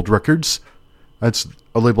Gold Records. That's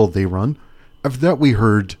a label they run. After that, we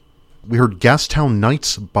heard Gastown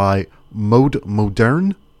Nights by Mode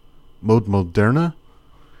Moderna.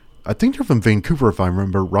 I think they're from Vancouver, if I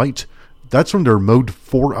remember right. That's from their Mode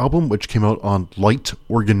 4 album, which came out on Light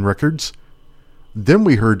Organ Records. Then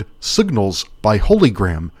we heard Signals by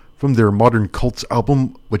Holygram from their Modern Cults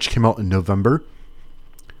album, which came out in November.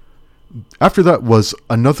 After that was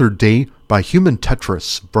Another Day by Human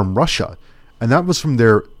Tetris from Russia, and that was from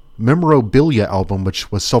their Memorabilia album,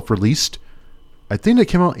 which was self-released. I think it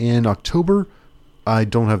came out in October. I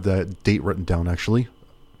don't have that date written down, actually.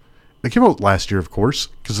 It came out last year, of course,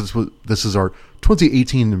 because this is our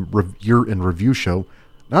 2018 year in review show.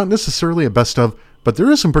 Not necessarily a best of, but there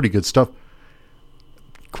is some pretty good stuff.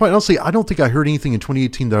 Quite honestly, I don't think I heard anything in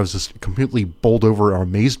 2018 that I was just completely bowled over or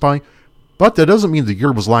amazed by, but that doesn't mean the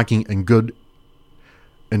year was lacking in good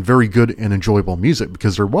and very good and enjoyable music,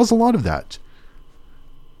 because there was a lot of that.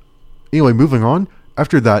 Anyway, moving on.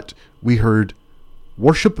 After that, we heard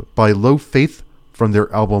Worship by Low Faith from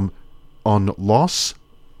their album On Loss,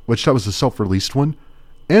 which that was a self-released one.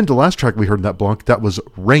 And the last track we heard in that block, that was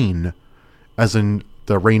Reign, as in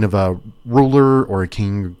the reign of a ruler or a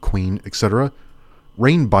king, queen, etc.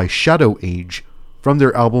 Reign by Shadow Age from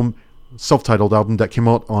their album, self-titled album that came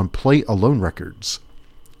out on Play Alone Records.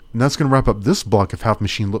 And that's going to wrap up this block of Half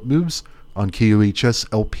Machine Lip Moves on KUHS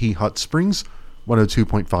LP Hot Springs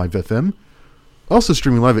 102.5 FM. Also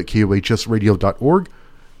streaming live at KUHSradio.org.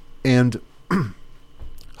 And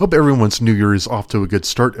hope everyone's New Year is off to a good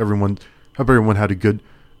start. Hope everyone had a good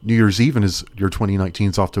New Year's Eve and your 2019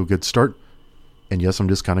 is off to a good start. And yes, I'm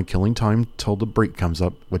just kind of killing time till the break comes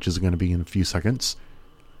up, which is going to be in a few seconds.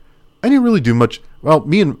 I didn't really do much. Well,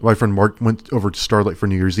 me and my friend Mark went over to Starlight for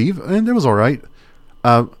New Year's Eve, and it was alright.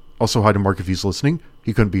 Also, hi to Mark if he's listening.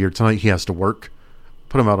 He couldn't be here tonight. He has to work.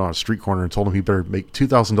 Put him out on a street corner and told him he better make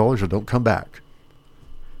 $2,000 or don't come back.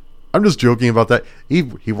 I'm just joking about that. He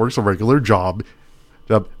works a regular job.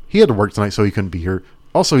 He had to work tonight, so he couldn't be here.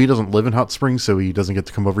 Also, he doesn't live in Hot Springs, so he doesn't get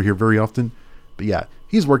to come over here very often. But yeah,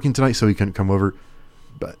 he's working tonight, so he couldn't come over.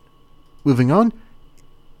 But moving on,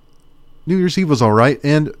 New Year's Eve was alright,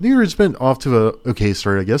 and New Year's been off to a okay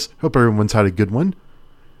start, I guess. Hope everyone's had a good one.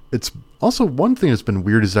 It's also one thing that's been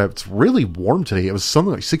weird is that it's really warm today. It was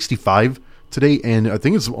something like 65 today, and I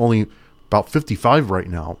think it's only about 55 right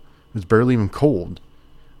now. It's barely even cold.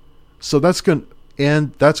 So that's going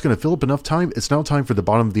to fill up enough time. It's now time for the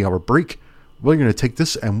bottom of the hour break. We're going to take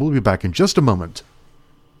this, and we'll be back in just a moment.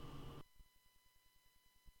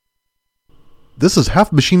 This is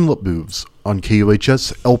Half Machine Lip Moves on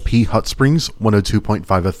KUHS LP Hot Springs 102.5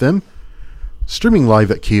 FM, streaming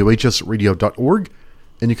live at KUHSradio.org,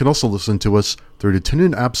 and you can also listen to us through the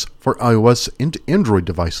TuneIn apps for iOS and Android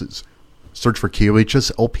devices. Search for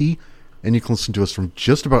KUHS LP, and you can listen to us from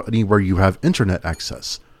just about anywhere you have internet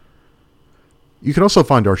access. You can also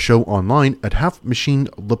find our show online at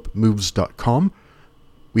halfmachinelipmoves.com.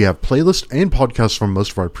 We have playlists and podcasts from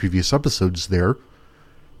most of our previous episodes there.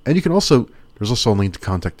 And there's also a link to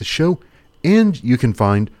contact the show, and you can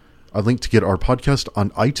find a link to get our podcast on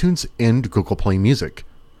iTunes and Google Play Music.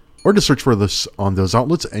 Or to search for this on those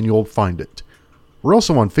outlets and you'll find it. We're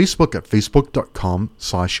also on Facebook at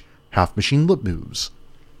facebook.com/halfmachinelipmoves.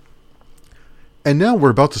 And now we're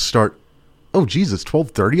about to start. Oh geez, it's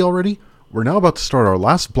 12:30 already? We're now about to start our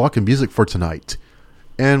last block of music for tonight.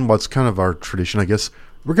 And what's kind of our tradition, I guess,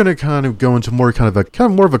 we're going to kind of go into more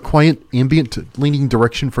of a quiet, ambient leaning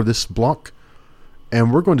direction for this block.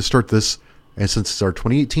 And we're going to start this, and since it's our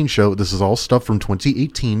 2018 show, this is all stuff from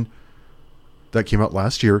 2018 that came out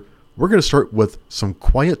last year. We're going to start with some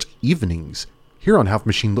Quiet Evenings here on Half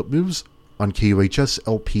Machine Lip Moves on KUHS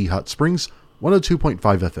LP Hot Springs 102.5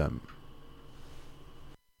 FM.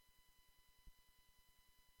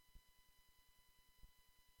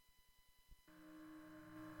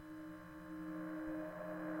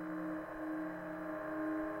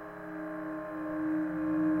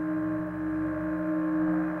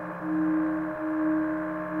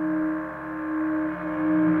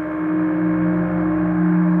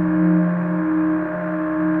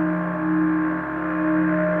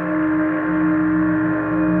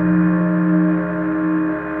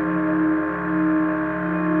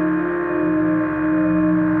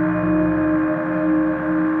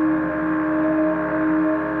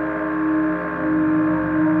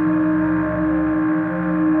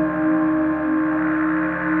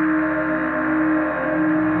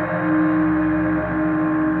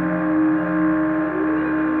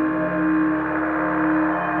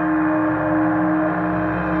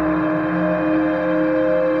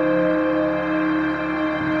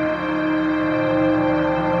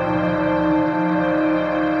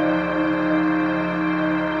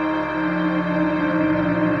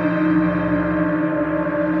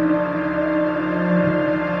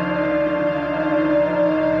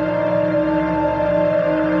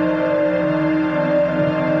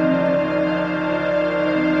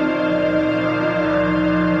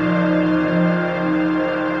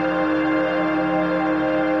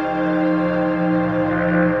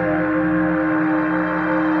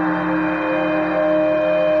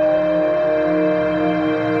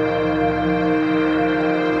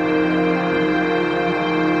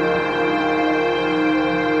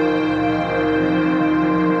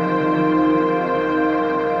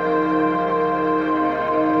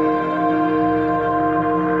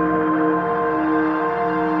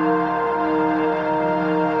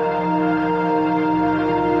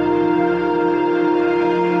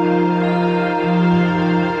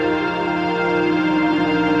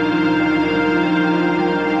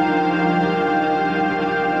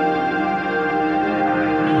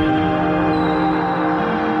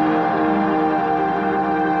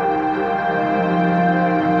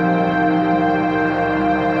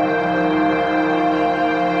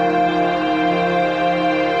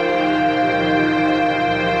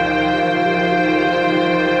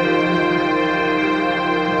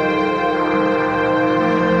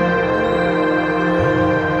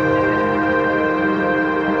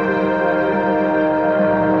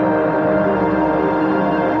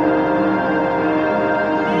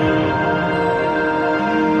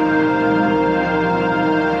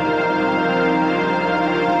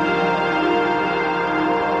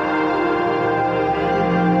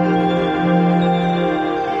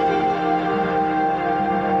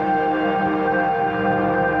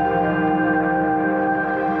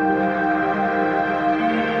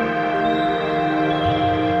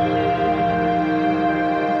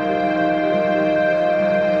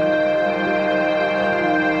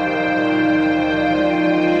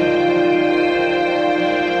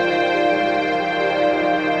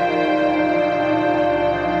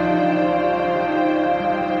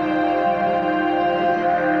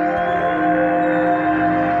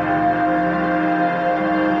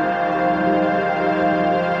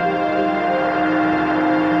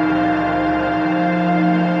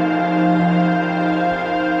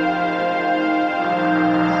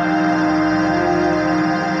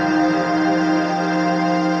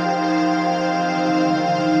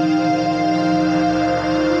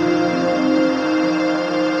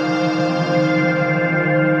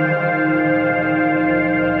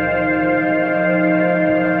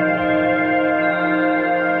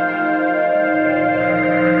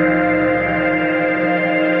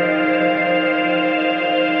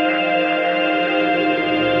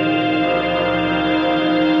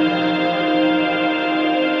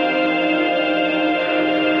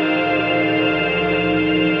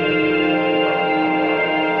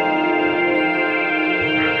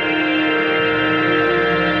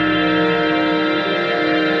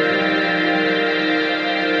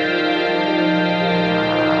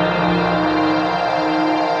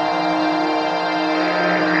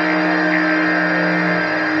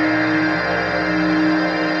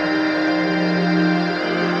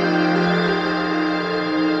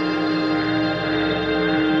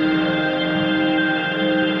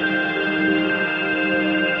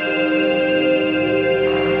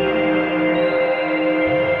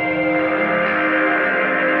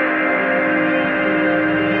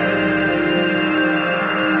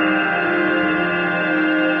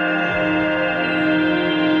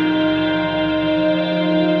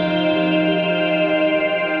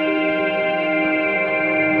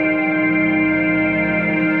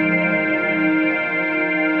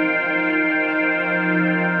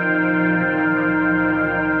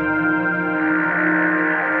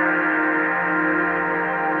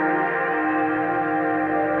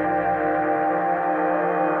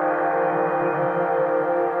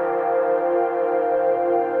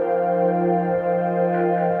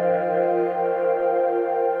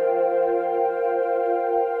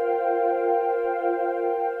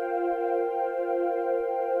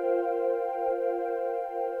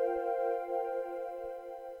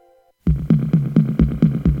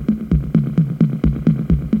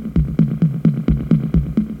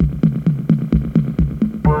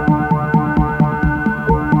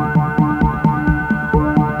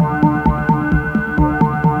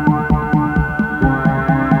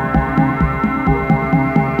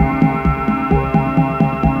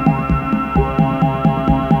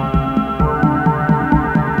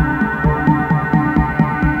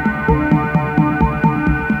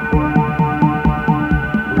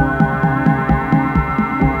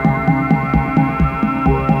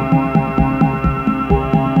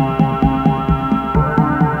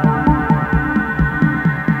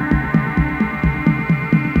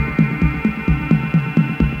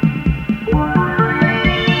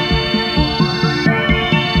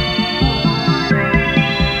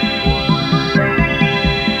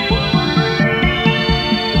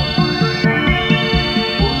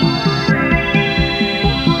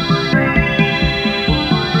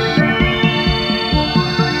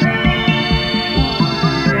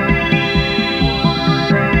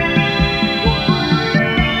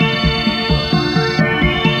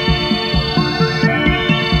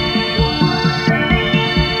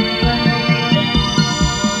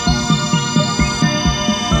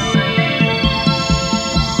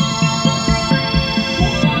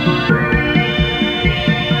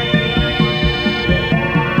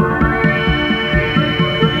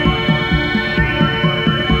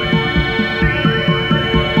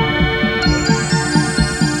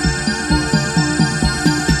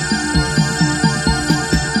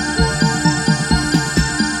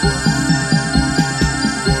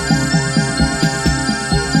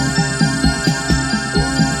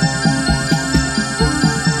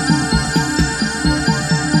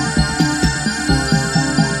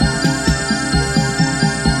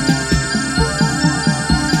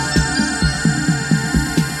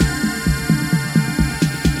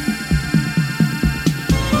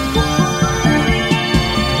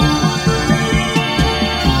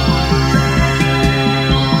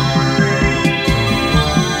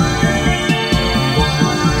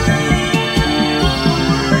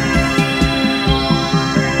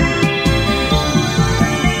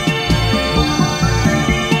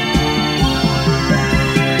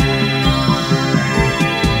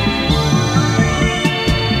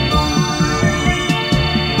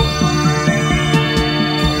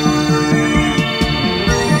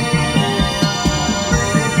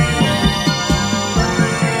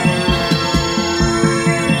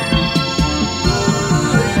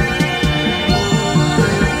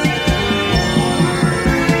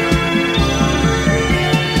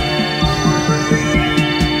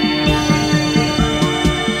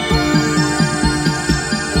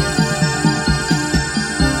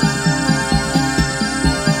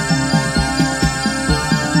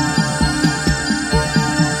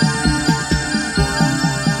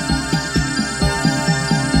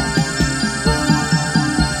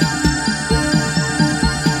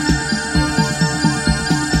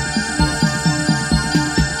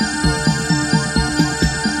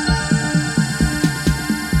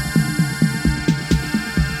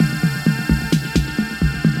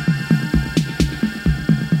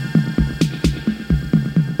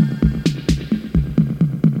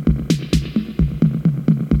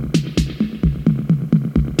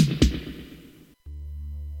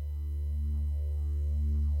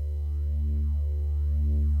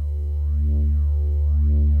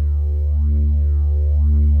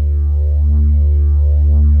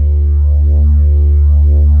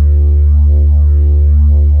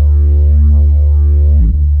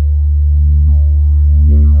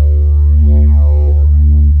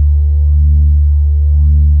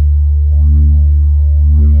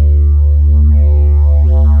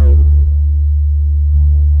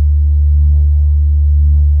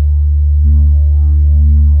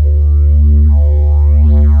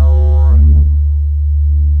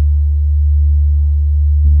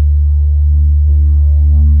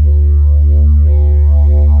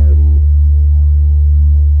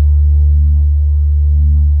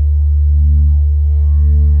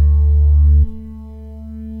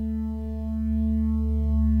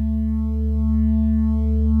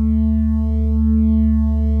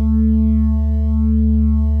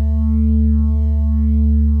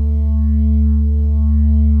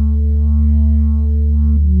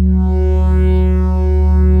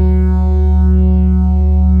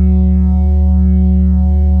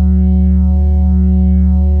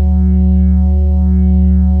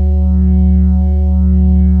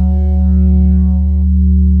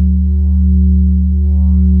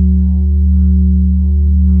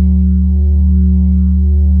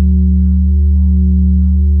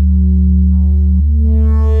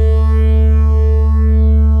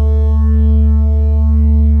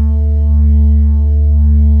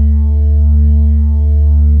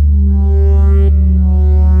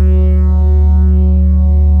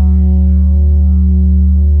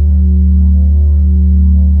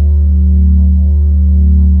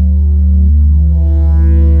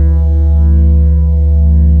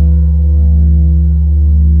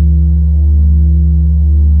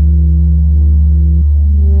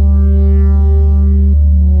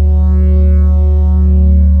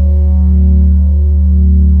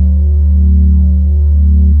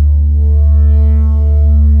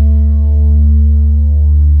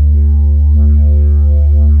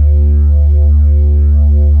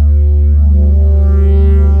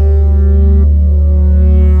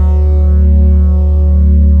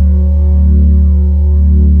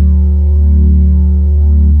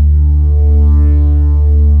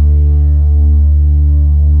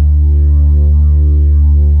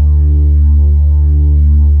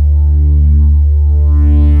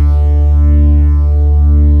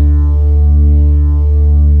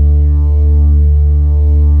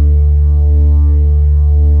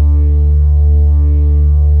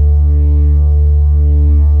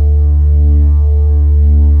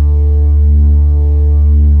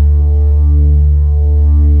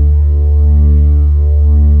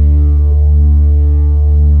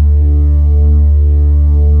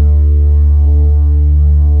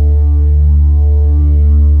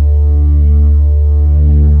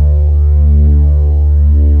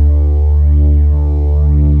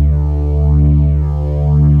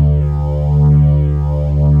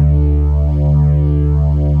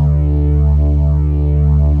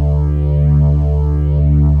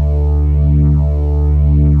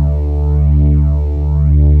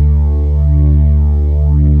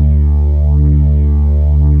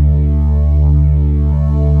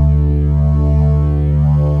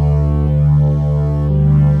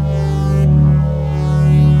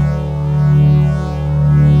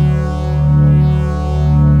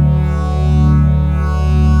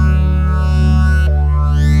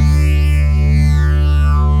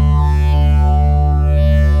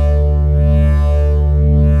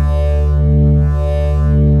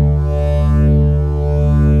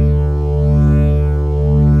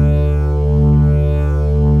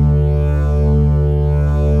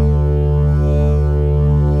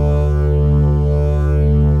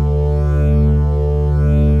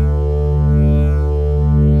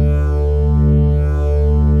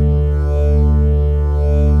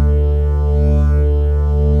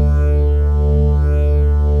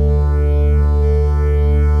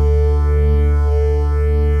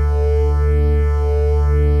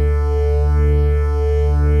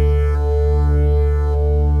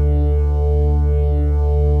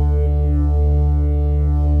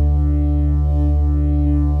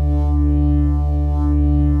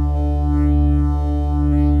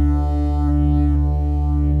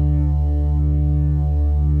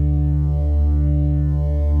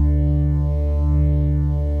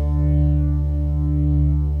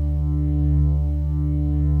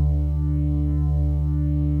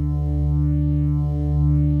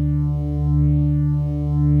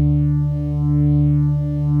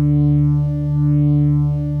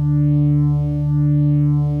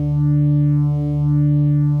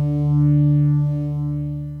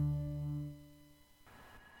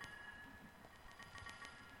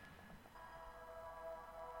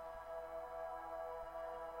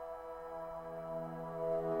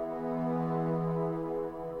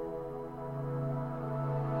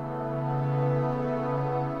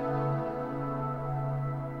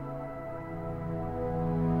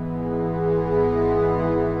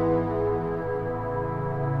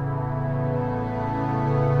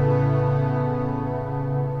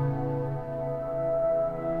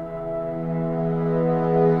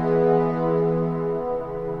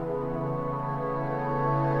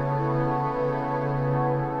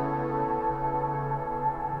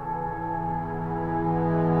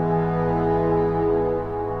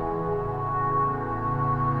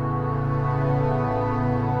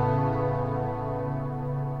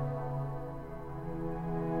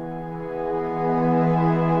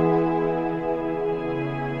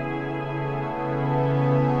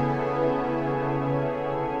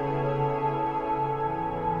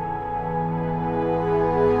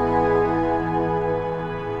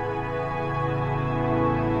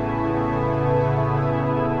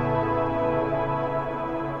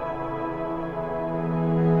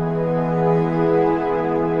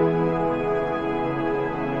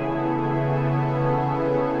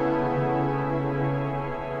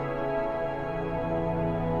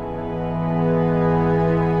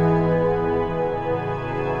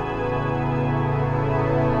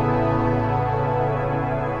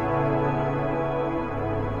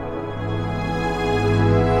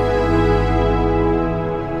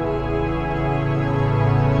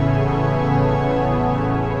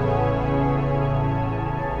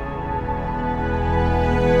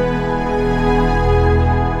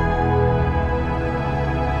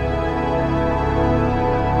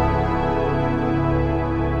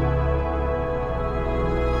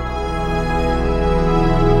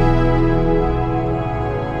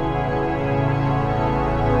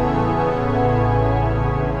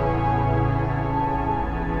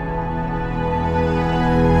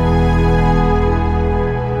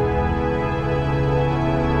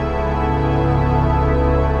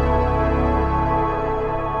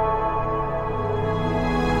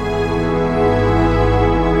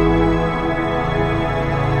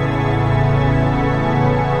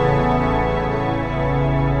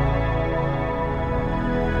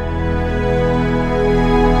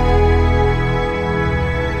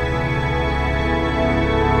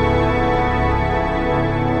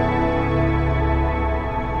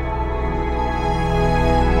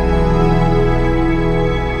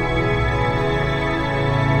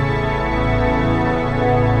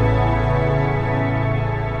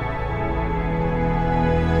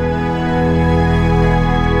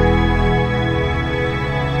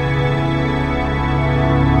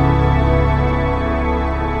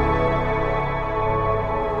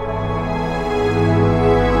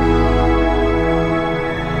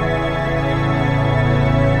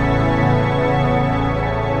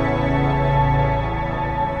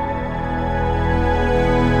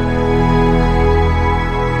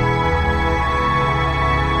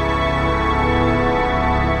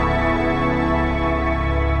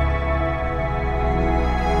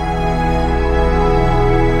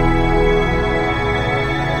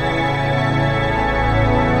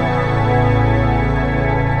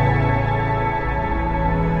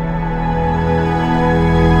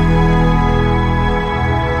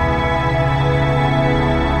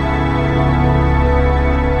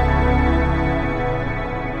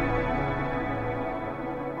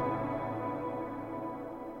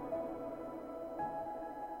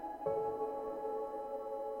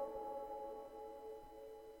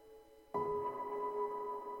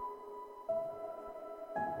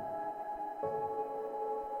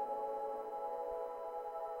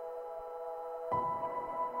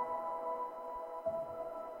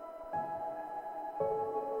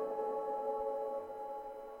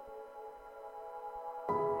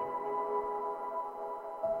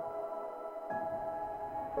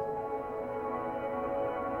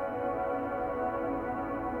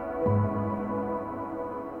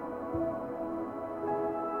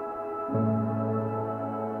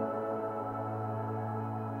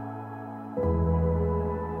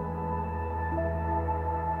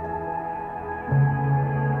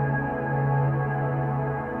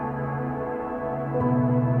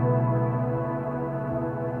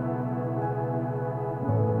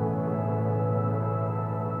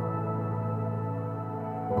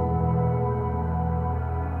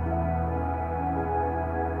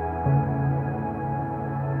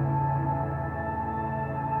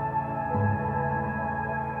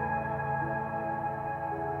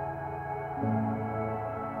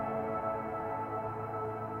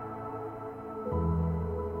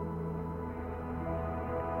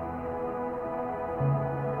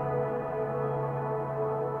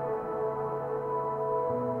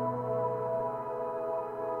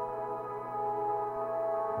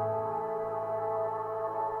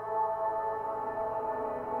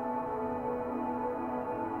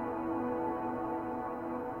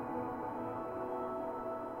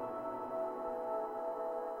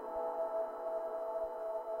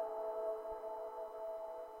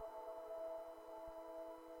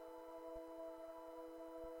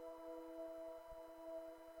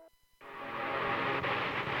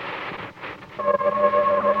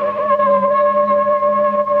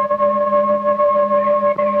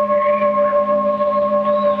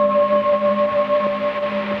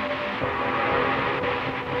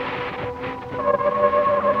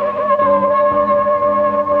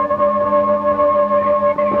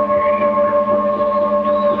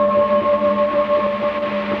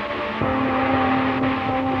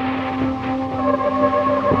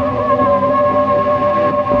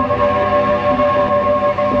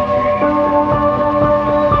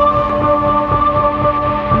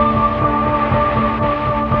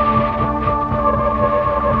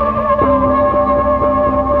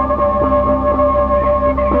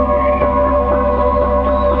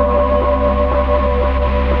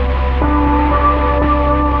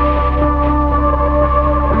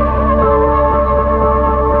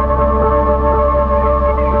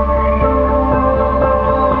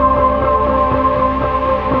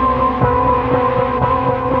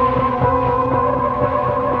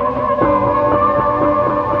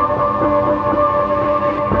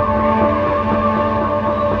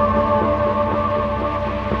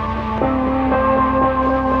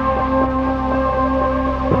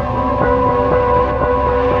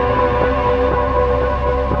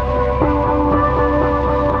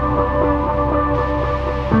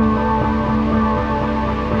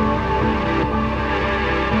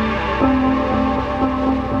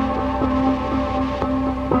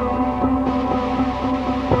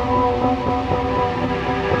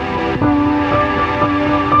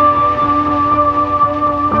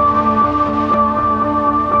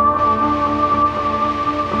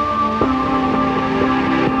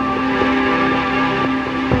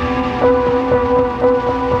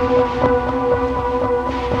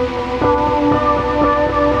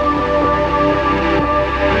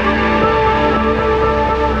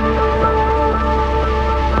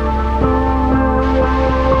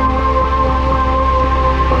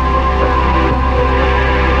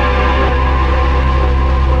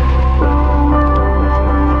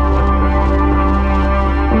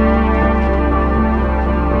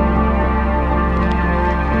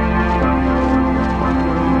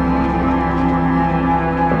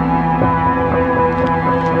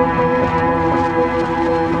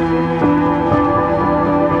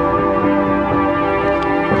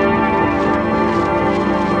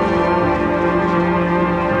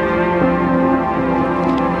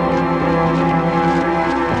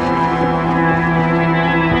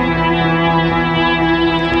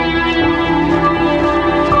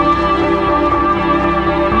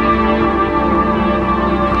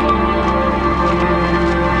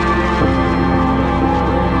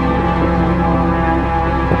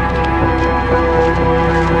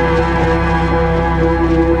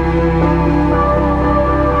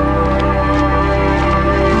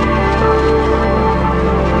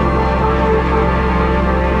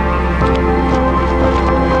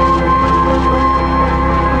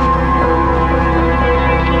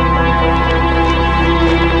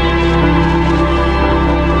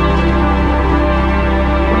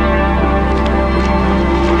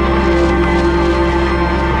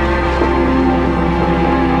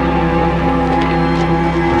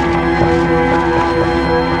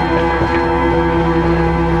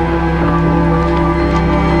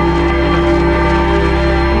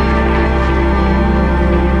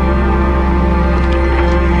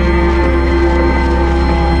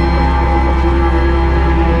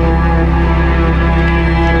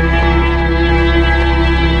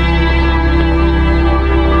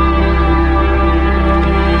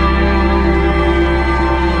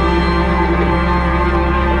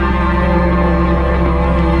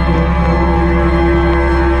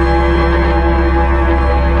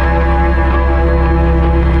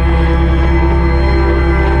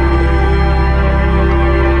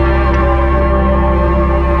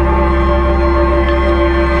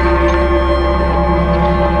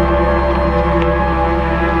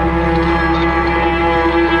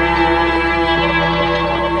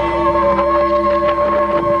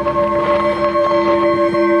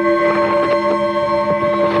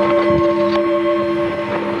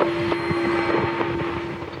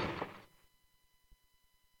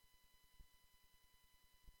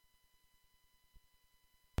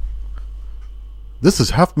 This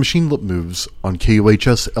is Half Machine Lip Moves on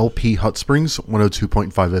KUHS LP Hot Springs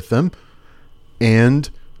 102.5 FM. And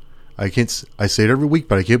I say it every week,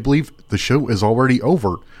 but I can't believe the show is already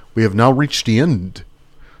over. We have now reached the end.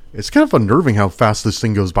 It's kind of unnerving how fast this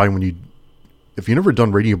thing goes by if you've never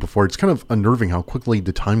done radio before, it's kind of unnerving how quickly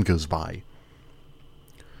the time goes by.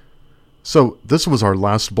 So, this was our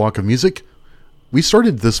last block of music. We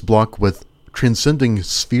started this block with Transcending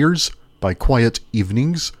Spheres by Quiet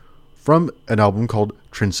Evenings from an album called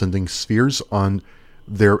Transcending Spheres on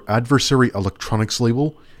their Adversary Electronics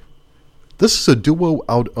label. This is a duo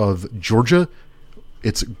out of Georgia.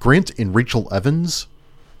 It's Grant and Rachel Evans.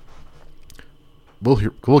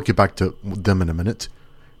 We'll get back to them in a minute.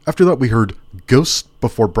 After that, we heard Ghost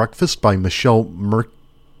Before Breakfast by Michelle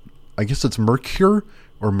I guess it's Mercure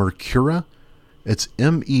or Mercura. It's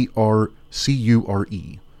Mercure.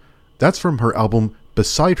 That's from her album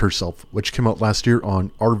Beside Herself, which came out last year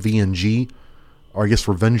on RVNG, or I guess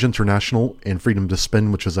Revenge International, and Freedom to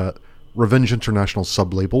Spin, which is a Revenge International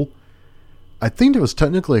sub-label. I think it was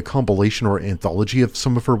technically a compilation or anthology of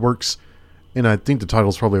some of her works, and I think the title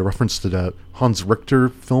is probably a reference to the Hans Richter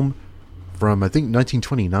film from, I think,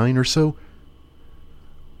 1929 or so.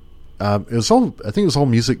 I think it was all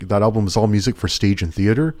music. That album was all music for stage and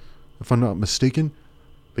theater, if I'm not mistaken.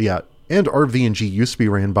 But yeah, and RVNG used to be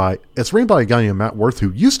ran by a guy named Matt Worth,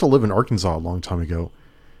 who used to live in Arkansas a long time ago.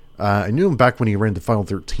 I knew him back when he ran the Final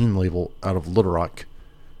 13 label out of Little Rock.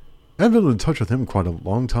 I haven't been in touch with him quite a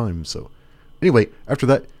long time, so. Anyway, after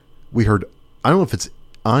that, we heard, I don't know if it's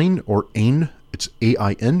Ein or Ain, it's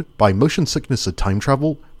AIN, by Motion Sickness of Time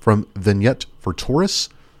Travel from Vignette for Taurus,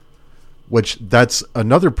 which that's a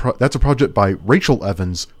project by Rachel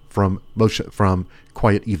Evans from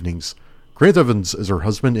Quiet Evenings. Grant Evans is her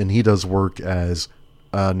husband, and he does work as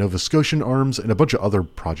Nova Scotian Arms and a bunch of other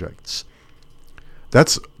projects.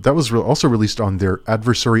 That was also released on their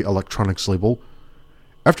Adversary Electronics label.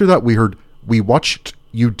 After that, we heard We Watched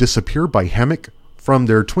You Disappear by Hammock from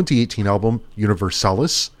their 2018 album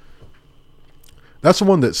Universalis. That's the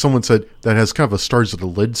one that someone said that has kind of a Stars at the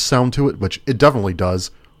Lid sound to it, which it definitely does.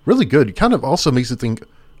 Really good. It kind of also makes it think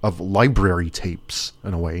of library tapes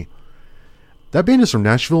in a way. That band is from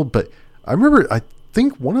Nashville, but I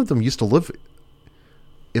think one of them used to live,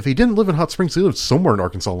 if he didn't live in Hot Springs, he lived somewhere in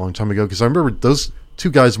Arkansas a long time ago, because I remember those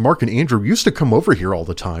two guys, Mark and Andrew, used to come over here all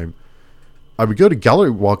the time. I would go to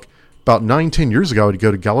Gallery Walk, about 9-10 years ago, I would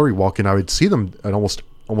go to Gallery Walk, and I would see them at almost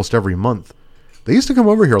every month. They used to come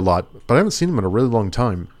over here a lot, but I haven't seen them in a really long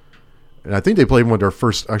time. And I think they played one of their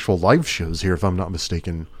first actual live shows here, if I'm not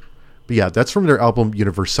mistaken. But yeah, that's from their album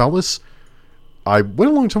Universalis. I went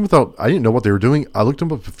a long time I didn't know what they were doing. I looked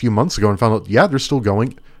them up a few months ago and found out, yeah, they're still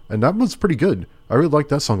going. And that was pretty good. I really liked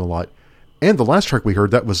that song a lot. And the last track we heard,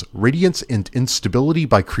 that was Radiance and Instability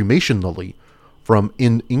by Cremation Lily from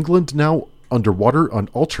In England Now, Underwater on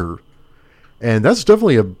Altar. And that's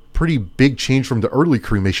definitely a pretty big change from the early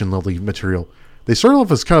Cremation Lily material. They started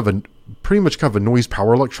off as pretty much a noise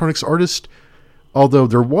power electronics artist, although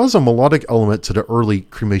there was a melodic element to the early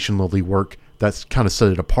Cremation Lily work that's kind of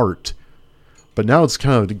set it apart. But now it's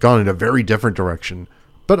kind of gone in a very different direction.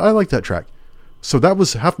 But I like that track. So that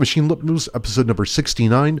was Half Machine Lip Moves, episode number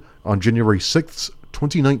 69 on January 6th,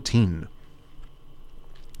 2019.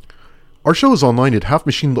 Our show is online at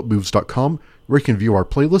halfmachinelipmoves.com, where you can view our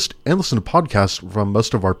playlist and listen to podcasts from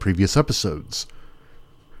most of our previous episodes.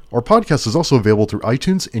 Our podcast is also available through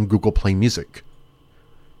iTunes and Google Play Music.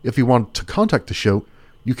 If you want to contact the show,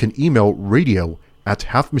 you can email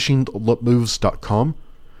radio@halfmachinelipmoves.com,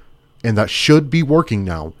 and that should be working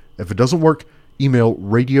now. If it doesn't work, email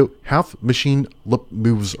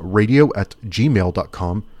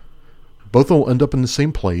halfmachinelipmovesradio@gmail.com. Both will end up in the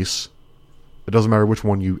same place. It doesn't matter which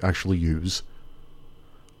one you actually use.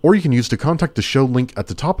 Or you can use the contact the show link at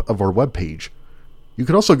the top of our webpage. You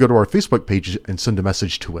can also go to our Facebook page and send a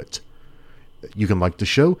message to it. You can like the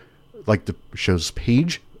show's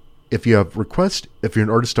page. If you have requests, if you're an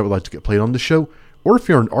artist that would like to get played on the show, or if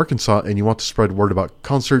you're in Arkansas and you want to spread word about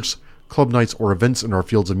concerts, club nights, or events in our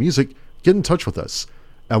fields of music, get in touch with us.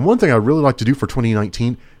 And one thing I'd really like to do for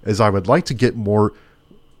 2019 is I would like to get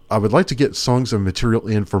songs and material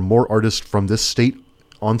in for more artists from this state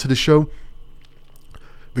onto the show,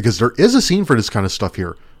 because there is a scene for this kind of stuff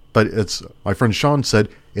here, but it's, my friend Sean said,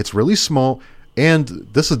 it's really small, and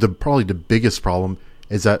this is probably the biggest problem,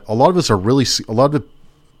 is that a lot of the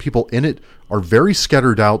people in it are very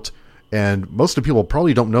scattered out, and most of the people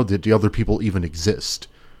probably don't know that the other people even exist.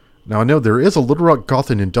 Now, I know there is a Little Rock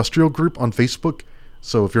Goth and Industrial group on Facebook,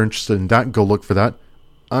 so if you're interested in that, go look for that.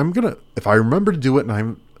 If I remember to do it,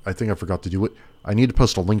 and I think I forgot to do it, I need to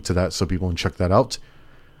post a link to that so people can check that out.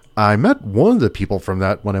 I met one of the people from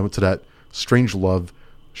that when I went to that Strange Love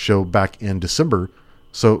show back in December.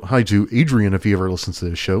 So hi to Adrian if he ever listens to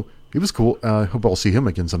this show. He was cool. I hope I'll see him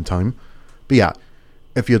again sometime. But yeah,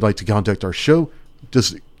 if you'd like to contact our show,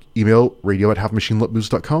 just email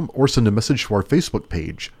radio@halfmachineletmoves.com or send a message to our Facebook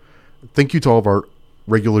page. Thank you to all of our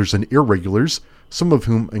regulars and irregulars, some of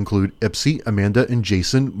whom include Ipsy, Amanda, and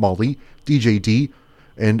Jason, Molly, DJ D,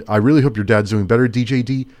 and I really hope your dad's doing better, DJ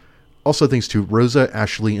D. Also thanks to Rosa,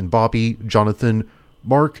 Ashley, and Bobby, Jonathan,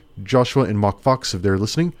 Mark, Joshua, and Mock Fox if they're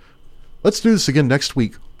listening. Let's do this again next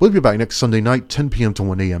week. We'll be back next Sunday night, 10 p.m. to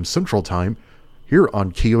 1 a.m. Central Time, here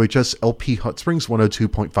on KOHS LP Hot Springs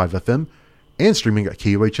 102.5 FM, and streaming at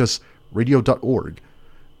KOHSradio.org. In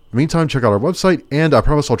the meantime, check out our website, and I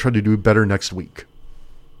promise I'll try to do better next week.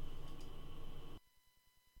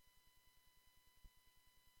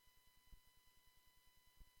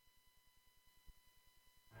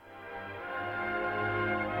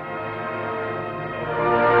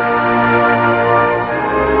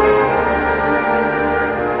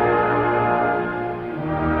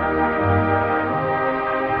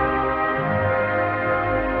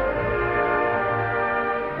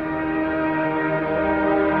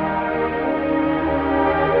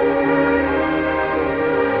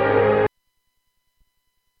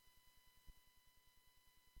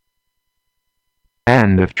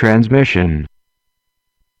 End of transmission.